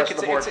don't know what the rest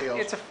of the board feels.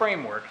 It's a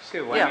framework,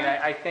 too. Yeah. I mean,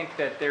 I think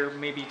that there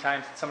may be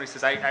times that somebody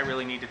says, I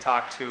really need to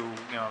talk to,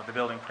 the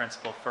building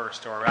principal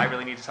first, or I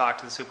really need to talk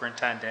to the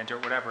superintendent, or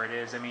whatever it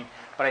is. I mean,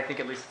 but I think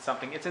at least it's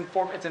something, it's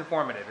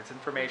informative, it's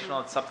informational,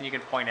 it's something you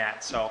can point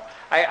at. So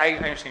I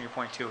understand your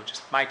point, too.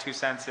 Just my 2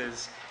 cents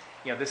is,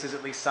 this is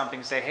at least something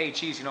to say, hey,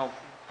 geez,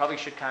 probably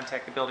should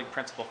contact the building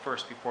principal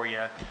first before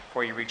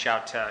you reach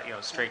out to,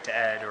 straight to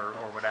Ed or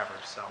whatever,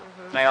 so.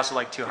 And I also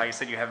like, too, how you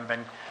said you haven't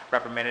been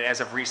reprimanded as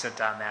of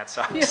recent on that,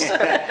 so.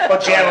 Well,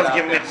 Jan was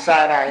giving me the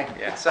side eye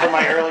Yeah. from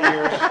my early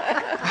years.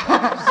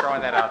 Just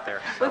throwing that out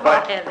there. We've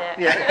all had that.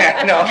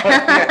 Yeah, no.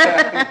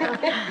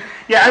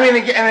 Yeah, I mean,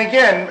 and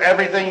again,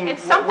 everything.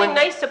 It's something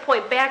nice to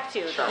point back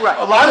to, though.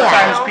 A lot of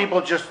Yeah. times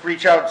people just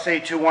reach out, say,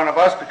 to one of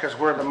us because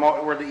we're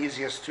the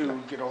easiest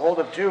to get a hold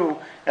of too.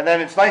 And then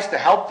it's nice to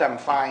help them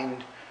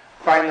find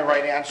the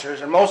right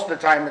answers. And most of the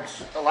time,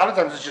 a lot of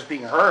times it's just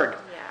being heard.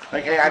 Yeah.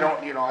 Like, hey, I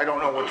don't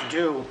know what to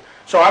do.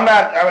 So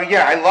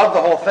I love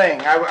the whole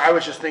thing. I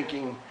was just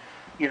thinking,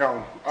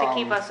 To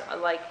keep us,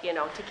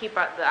 to keep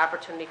the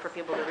opportunity for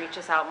people to reach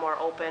us out more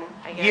open,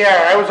 I guess.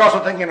 Yeah, I was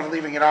also thinking of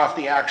leaving it off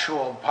the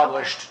actual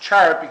published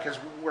chart because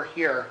we're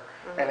here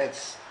and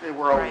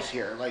we're always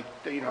here.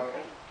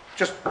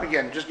 Just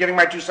giving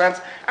my 2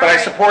 cents, but I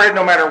support it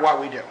no matter what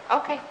we do.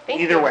 Okay, thank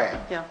you. Either way.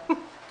 Yeah.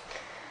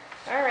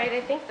 All right,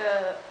 I think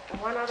the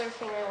one other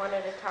thing I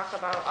wanted to talk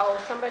about,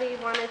 somebody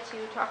wanted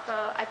to talk,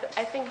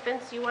 I think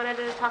Vince, you wanted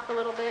to talk a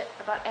little bit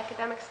about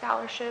academic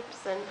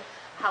scholarships and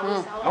how we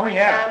celebrate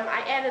them.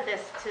 I added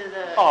this to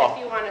the, if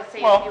you want to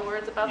say a few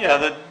words about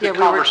that. Yeah, the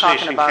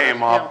conversation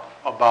came up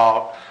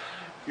about,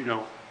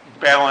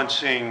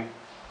 balancing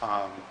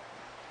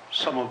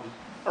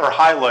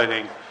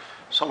highlighting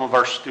some of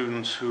our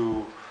students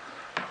who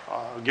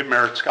get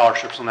merit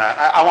scholarships and that.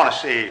 I want to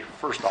say,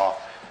 first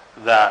off,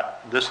 that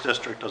this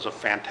district does a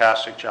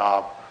fantastic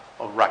job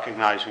of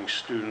recognizing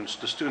students.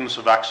 The Students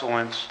of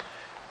Excellence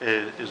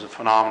is a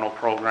phenomenal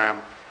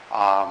program.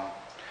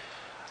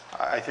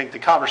 I think the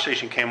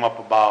conversation came up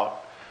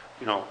about,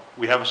 you know,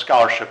 we have a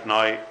scholarship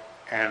night,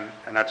 and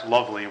that's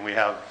lovely, and we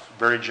have a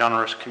very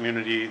generous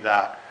community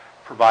that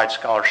provides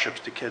scholarships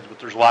to kids, but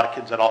there's a lot of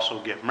kids that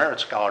also get merit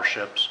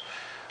scholarships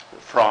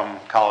from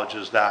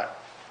colleges that,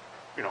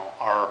 you know,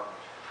 are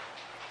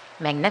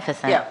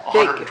Magnificent.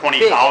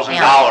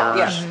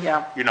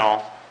 $120,000, you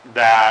know,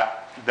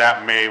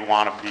 that may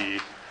want to be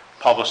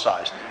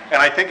publicized.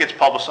 And I think it's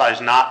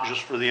publicized not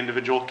just for the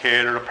individual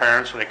kid or the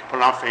parents, so they can put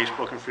it on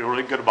Facebook and feel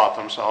really good about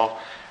themselves.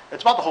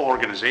 It's about the whole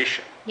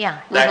organization.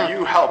 Yeah. That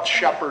you helped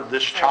shepherd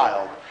this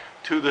child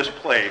to this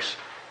place,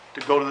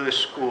 to go to this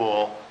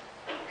school,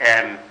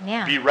 and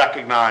be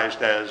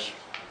recognized as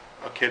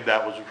a kid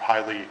that was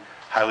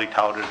highly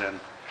touted and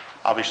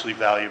obviously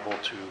valuable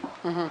to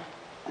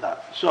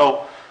that.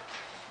 So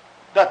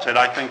that's it.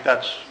 I think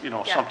that's, you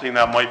know, something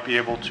that might be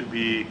able to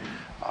be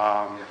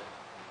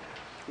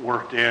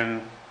worked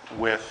in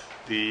with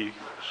the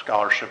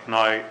scholarship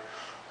night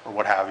or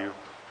what have you.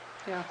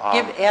 Yeah.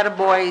 Give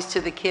attaboys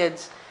to the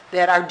kids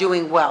that are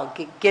doing well,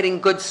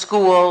 getting good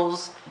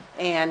schools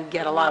and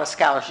get a lot of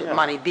scholarship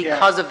money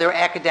because of their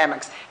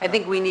academics. I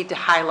think we need to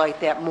highlight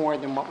that more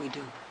than what we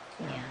do.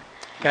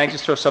 Can I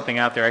just throw something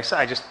out there? I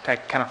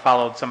kind of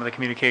followed some of the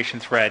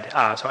communication thread.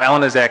 So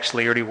Ellen is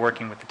actually already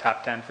working with the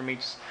top 10 from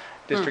each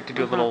district to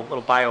do a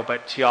little bio,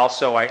 but she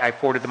also, I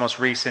forwarded the most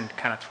recent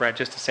kind of thread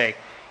just to say,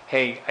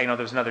 hey, I know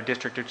there's another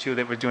district or two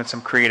that was doing some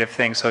creative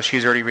things, so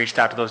she's already reached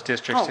out to those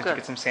districts to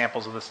get some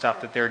samples of the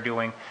stuff that they're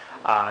doing.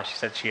 She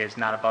said she is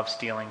not above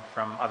stealing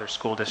from other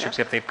school districts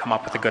if they've come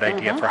up with a good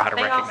idea for how to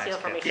recognize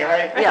kids. You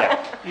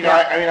know,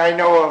 I mean, I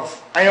know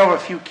of a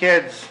few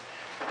kids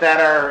that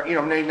are, you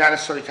know, maybe not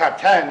necessarily top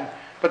 10,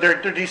 but they're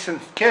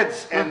decent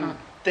kids, and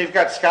they've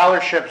got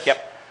scholarships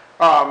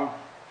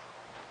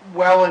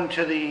well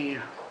into the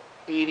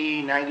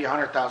 $80,000,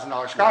 $90,000,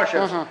 $100,000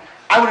 scholarships.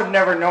 I would have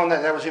never known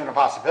that was even a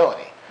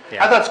possibility.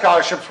 I thought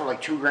scholarships were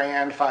like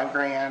 $2,000,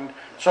 $5,000.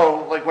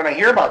 So like when I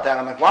hear about that,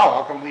 I'm like, wow,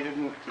 how come we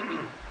didn't?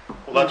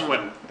 Well, that's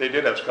when they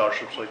did have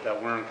scholarships like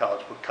that. We're in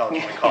college, but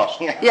college might cost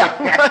 $5.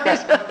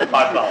 Not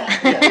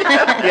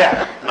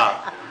 $50.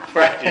 Not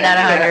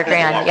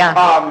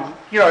 $100,000,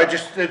 you know,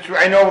 it's,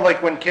 I know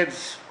like when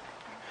kids,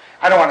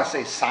 I don't want to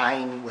say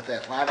sign with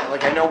athletic,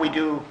 like I know we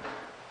do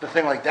the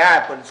thing like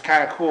that, but it's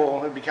kind of cool.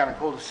 It'd be kind of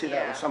cool to see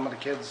that with some of the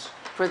kids.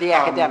 For the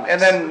academics.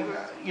 And then,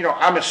 you know,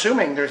 I'm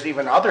assuming there's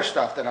even other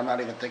stuff that I'm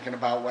not even thinking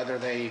about, whether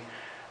they,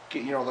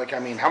 you know, like, I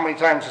mean, how many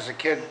times has a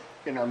kid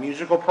in a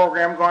musical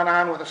program gone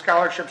on with a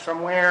scholarship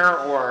somewhere?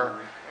 Or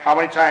how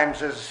many times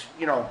has,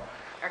 you know,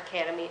 Our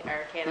academy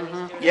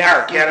students. yeah,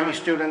 our academy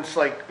students,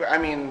 like, I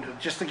mean,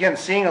 just again,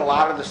 seeing a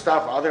lot of the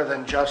stuff other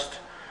than just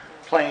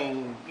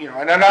playing, you know,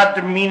 and I'm not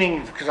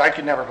demeaning, because I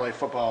could never play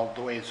football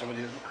the way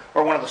somebody,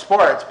 or one of the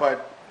sports,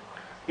 but,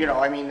 you know,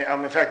 I mean,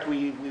 in fact,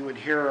 we would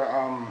hear,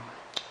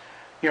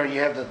 you know,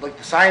 you have the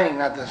signing,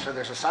 not this, so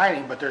there's a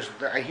signing, but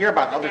I hear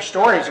about other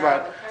stories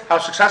about how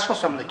successful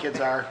some of the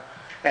kids are.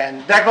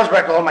 And that goes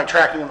back to all my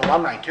tracking and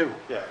alumni too.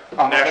 Yeah,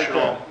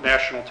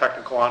 National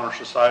Technical Honor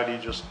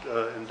Society just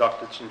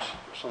inducted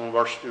some of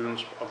our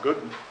students, a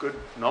good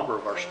number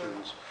of our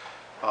students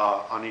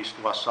on East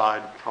and West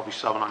Side, probably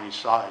 7 on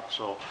each side.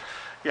 So,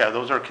 yeah,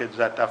 those are kids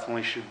that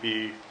definitely should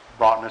be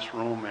brought in this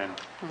room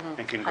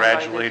and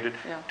congratulated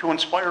to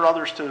inspire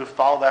others to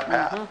follow that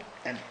path.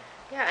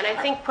 Yeah, and I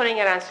think putting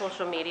it on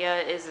social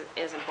media is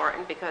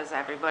important because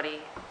everybody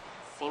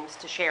seems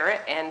to share it,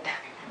 and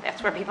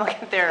that's where people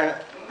get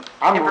their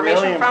I'm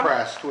information really from.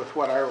 impressed with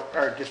what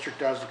our district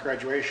does, the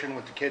graduation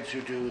with the kids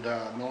who do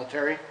the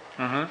military.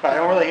 But I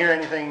don't really hear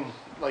anything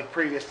like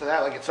previous to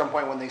that, like at some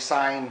point when they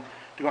sign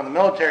to go in the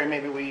military,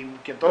 maybe we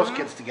get those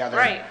kids together.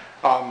 Right.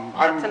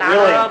 I'm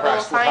really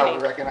impressed with how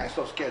we recognize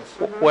those kids.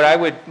 What I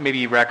would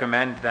maybe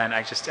recommend then,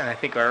 and I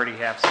think I already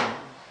have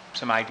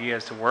some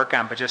ideas to work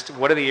on, but just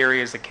what are the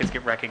areas that kids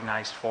get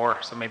recognized for?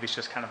 So maybe it's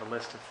just kind of a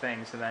list of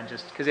things, and then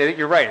just, because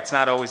you're right, it's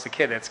not always the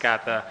kid that's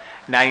got the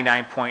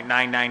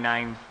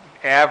 99.999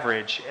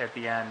 average at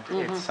the end.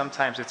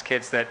 Sometimes it's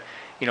kids that,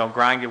 you know,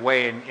 grind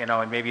away and, you know,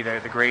 and maybe the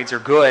grades are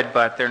good,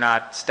 but they're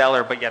not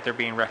stellar, but yet they're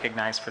being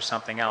recognized for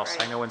something else.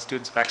 I know when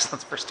students of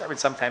excellence first started,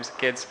 sometimes the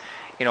kids,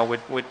 you know,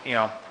 would you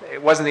know, it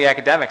wasn't the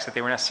academics that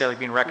they were necessarily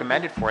being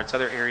recommended for, it's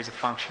other areas of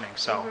functioning,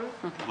 so.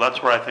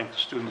 That's where I think the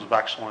Students of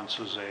Excellence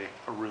is a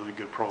really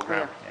good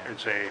program.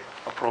 It's a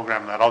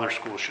program that other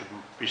schools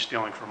shouldn't be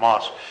stealing from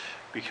us,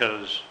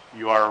 because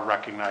you are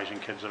recognizing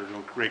kids that are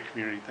doing great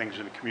community things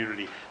in the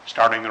community,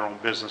 starting their own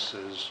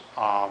businesses,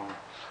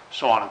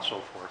 so on and so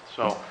forth.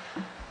 So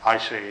I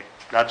say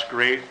that's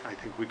great. I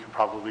think we can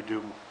probably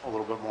do a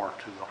little bit more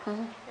too,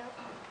 though.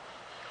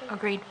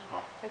 Agreed.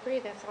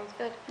 Agreed, that sounds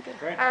good.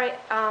 Great. All right,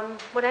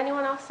 would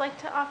anyone else like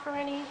to offer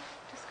any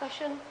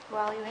discussion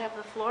while you have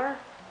the floor?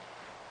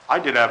 I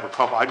did have a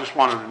couple. I just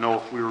wanted to know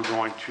if we were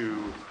going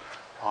to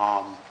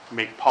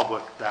make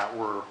public that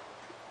we're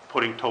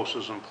putting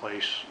TOSAs in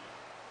place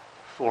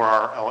for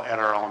at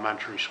our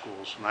elementary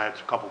schools, and I had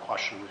a couple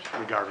questions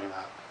regarding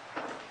that.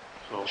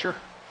 So, Sure.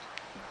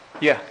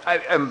 Yeah,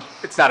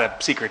 it's not a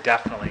secret,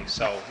 definitely.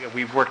 So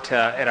we've worked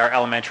at our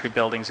elementary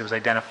buildings. It was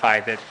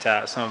identified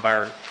that some of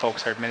our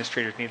folks, our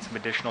administrators, need some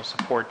additional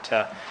support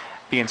to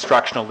be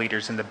instructional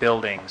leaders in the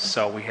buildings.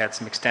 So we had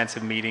some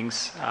extensive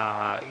meetings,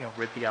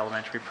 with the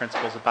elementary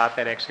principals about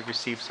that. Actually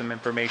received some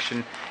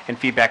information and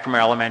feedback from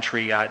our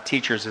elementary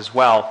teachers as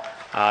well.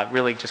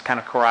 Really just kind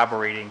of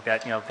corroborating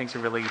that, things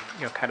have really,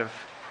 kind of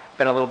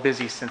been a little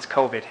busy since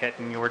COVID hit,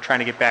 and we're trying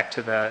to get back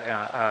to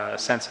the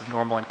sense of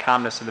normal and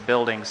calmness in the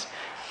buildings.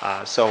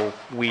 So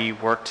we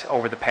worked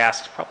over the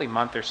past probably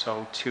month or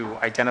so to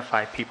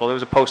identify people. There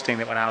was a posting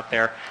that went out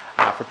there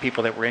for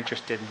people that were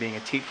interested in being a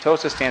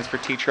TOSA stands for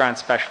Teacher on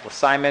Special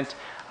Assignment.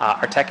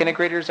 Our tech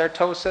integrators are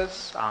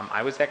TOSAs.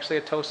 I was actually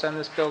a TOSA in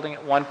this building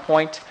at one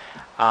point,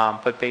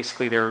 but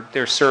basically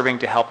they're serving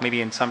to help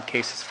maybe in some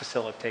cases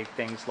facilitate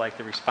things like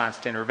the response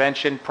to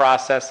intervention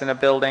process in a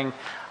building.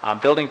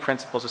 Building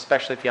principals,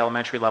 especially at the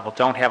elementary level,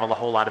 don't have a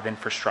whole lot of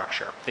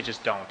infrastructure. They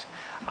just don't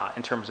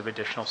in terms of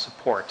additional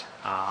support.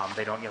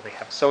 They don't, they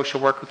have a social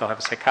worker, they'll have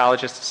a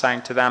psychologist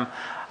assigned to them.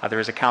 There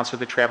is a counselor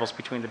that travels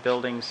between the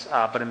buildings,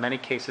 but in many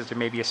cases there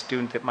may be a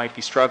student that might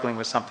be struggling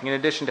with something. In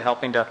addition to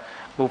helping to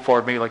move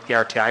forward, maybe like the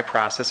RTI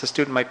process, a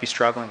student might be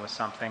struggling with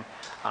something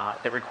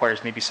that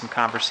requires maybe some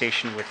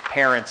conversation with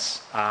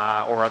parents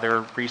or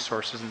other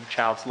resources in the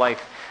child's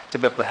life to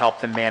be able to help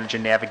them manage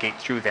and navigate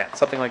through that.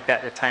 Something like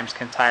that at times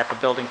can tie up a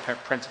building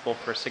principal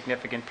for a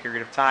significant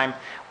period of time,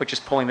 which is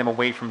pulling them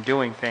away from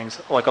doing things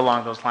like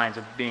along those lines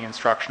of being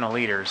instructional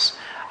leaders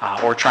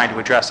or trying to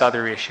address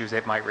other issues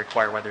that might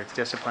require, whether it's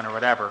discipline or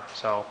whatever.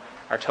 So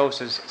our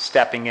TOSA's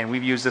stepping in.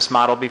 We've used this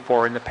model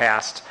before in the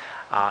past,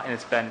 and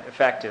it's been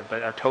effective,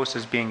 but our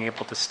TOSA's being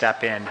able to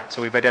step in.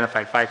 So we've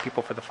identified 5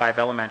 people for the 5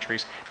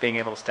 elementaries being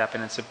able to step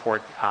in and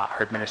support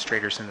our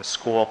administrators in the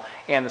school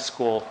and the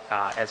school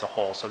as a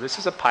whole. So this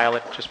is a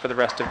pilot just for the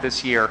rest of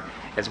this year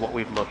is what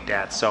we've looked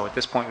at. So at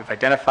this point we've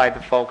identified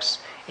the folks,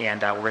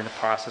 and we're in the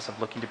process of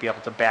looking to be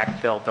able to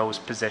backfill those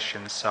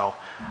positions. So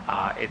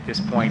at this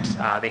point,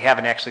 they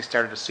haven't actually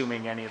started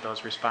assuming any of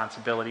those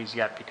responsibilities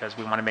yet because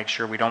we want to make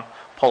sure we don't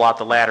pull out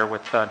the ladder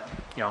with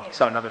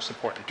some another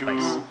support in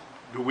place.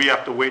 Do we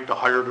have to wait to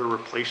hire the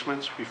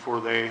replacements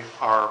before they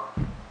are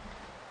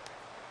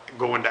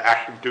go into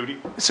active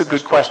duty? It's a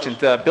good question.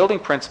 The building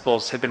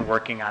principals have been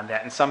working on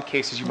that. In some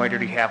cases, you might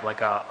already have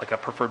like a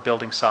preferred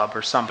building sub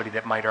or somebody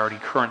that might already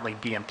currently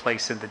be in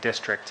place in the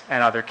district.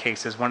 In other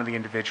cases, one of the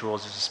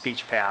individuals is a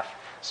speech path,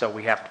 so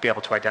we have to be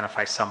able to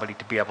identify somebody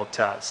to be able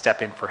to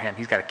step in for him.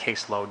 He's got a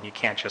caseload, and you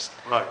can't just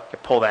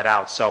pull that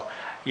out. So,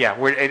 yeah,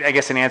 I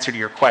guess in answer to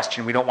your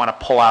question, we don't want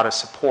to pull out a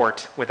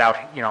support without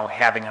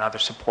having another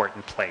support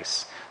in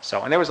place.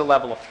 So, and there was a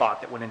level of thought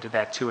that went into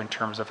that too in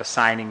terms of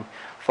assigning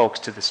folks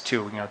to this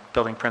too.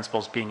 Building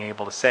principals being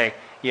able to say,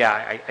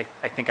 yeah,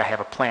 I think I have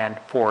a plan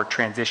for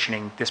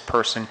transitioning this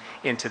person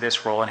into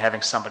this role and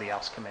having somebody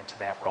else come into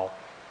that role.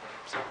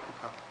 So,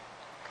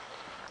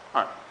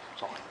 all right,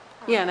 that's all.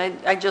 Yeah,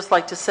 and I'd just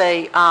like to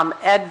say,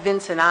 Ed,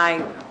 Vince, and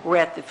I were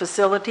at the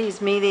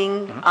facilities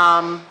meeting,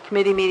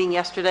 committee meeting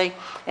yesterday,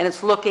 and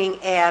it's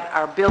looking at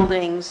our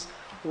buildings,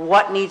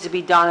 what needs to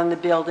be done in the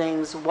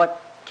buildings,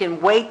 what can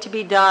wait to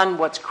be done,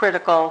 what's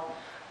critical,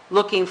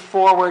 looking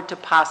forward to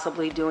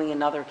possibly doing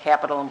another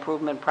capital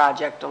improvement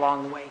project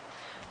along the way.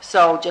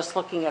 So just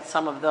looking at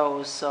some of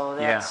those, so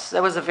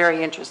that was a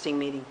very interesting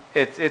meeting.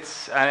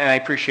 It's and I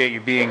appreciate you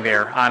being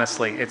there,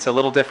 honestly. It's a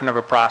little different of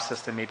a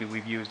process than maybe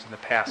we've used in the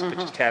past, but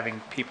just having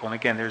people, and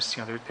again, there's,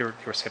 there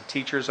were some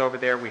teachers over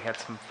there, we had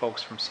some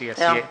folks from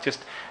CSEA,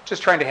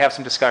 just trying to have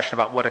some discussion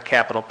about what a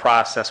capital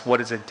process, what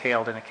is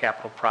entailed in a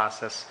capital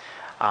process.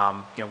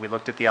 We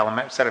looked at the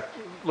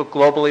looked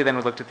globally, then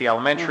we looked at the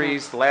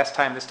elementaries. This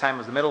time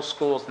was the middle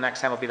schools, the next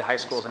time will be the high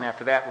schools, and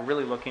after that, we're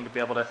really looking to be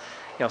able to,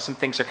 some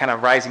things are kind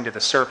of rising to the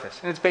surface.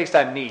 And it's based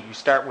on need. You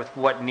start with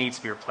what needs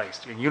to be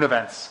replaced.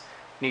 Univents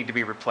need to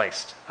be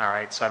replaced, all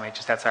right? So,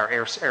 that's our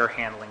air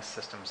handling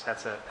systems.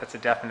 That's a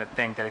definite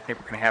thing that I think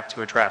we're going to have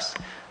to address.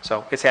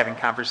 So it's having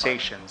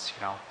conversations,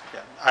 Yeah,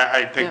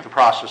 I think the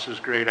process is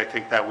great. I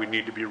think that we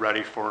need to be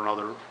ready for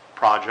another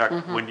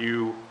project. When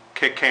you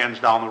kick cans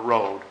down the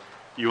road,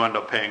 you end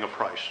up paying a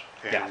price.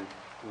 And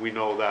we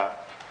know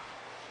that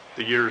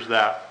the years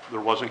that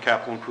there wasn't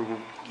capital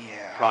improvement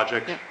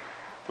projects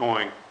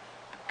going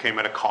came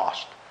at a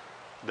cost.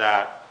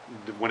 That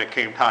when it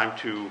came time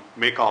to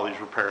make all these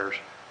repairs,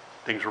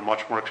 things were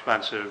much more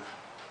expensive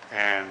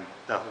and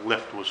the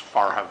lift was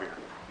far heavier.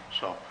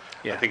 So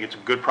I think it's a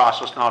good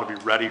process now to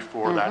be ready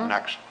for that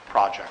next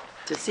project.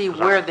 To see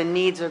where the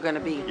needs are going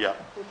to be. Yeah.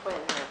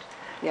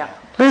 Yeah.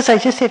 Liz, I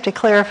just have to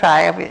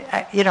clarify,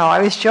 I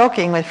was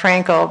joking with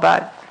Franco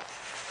about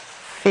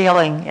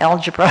failing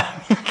algebra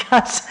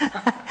because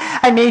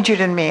I majored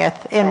in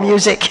math and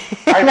music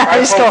in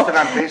high school. I posted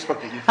on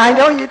Facebook that you failed. I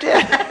know you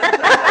did.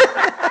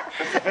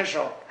 It's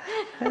official.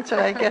 That's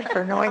what I get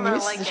for knowing you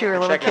since you were a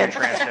little Check kid. out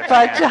transcripts,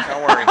 But,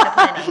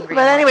 don't worry.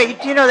 but anyway,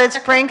 that's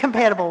brain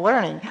compatible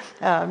learning.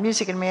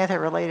 Music and math are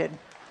related.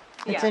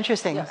 It's Yeah.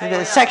 interesting, Yeah.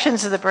 the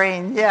sections of the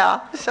brain, yeah,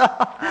 so,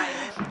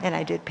 and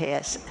I did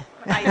pass.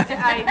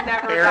 I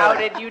never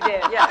doubted you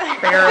did.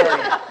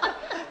 Barely.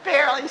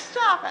 Barely,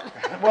 stop it.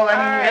 Well, I mean,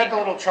 All you right. had the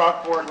little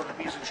chalkboard with a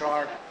piece of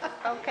chalk.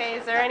 Okay,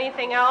 is there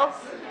anything else?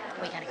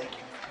 We gotta get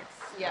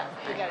Yeah,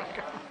 we gotta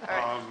go. All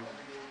right.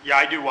 Yeah,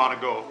 I do want to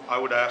go. I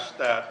would ask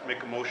that,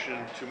 make a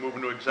motion to move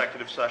into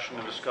executive session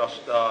to discuss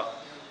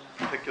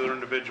particular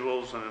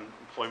individuals and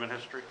employment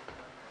history.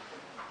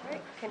 All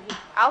right,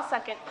 I'll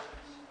second.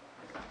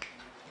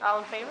 All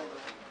in favor?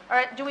 All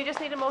right, do we just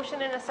need a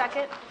motion in a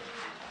second?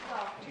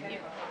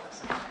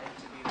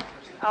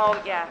 Oh,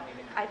 yeah,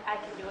 I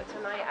can do it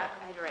tonight.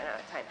 I ran out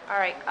of time. All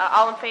right,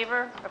 all in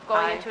favor of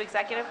going into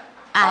executive?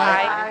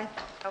 Aye.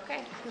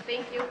 Okay,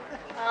 thank you.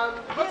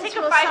 We'll take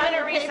a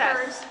 5-minute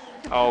recess.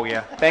 Oh,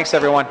 yeah. Thanks,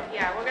 everyone.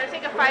 Yeah, we're going to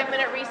take a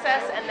 5-minute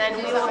recess, and then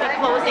we will be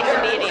closing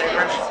the meeting.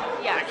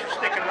 Yeah.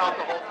 Sticking out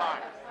the whole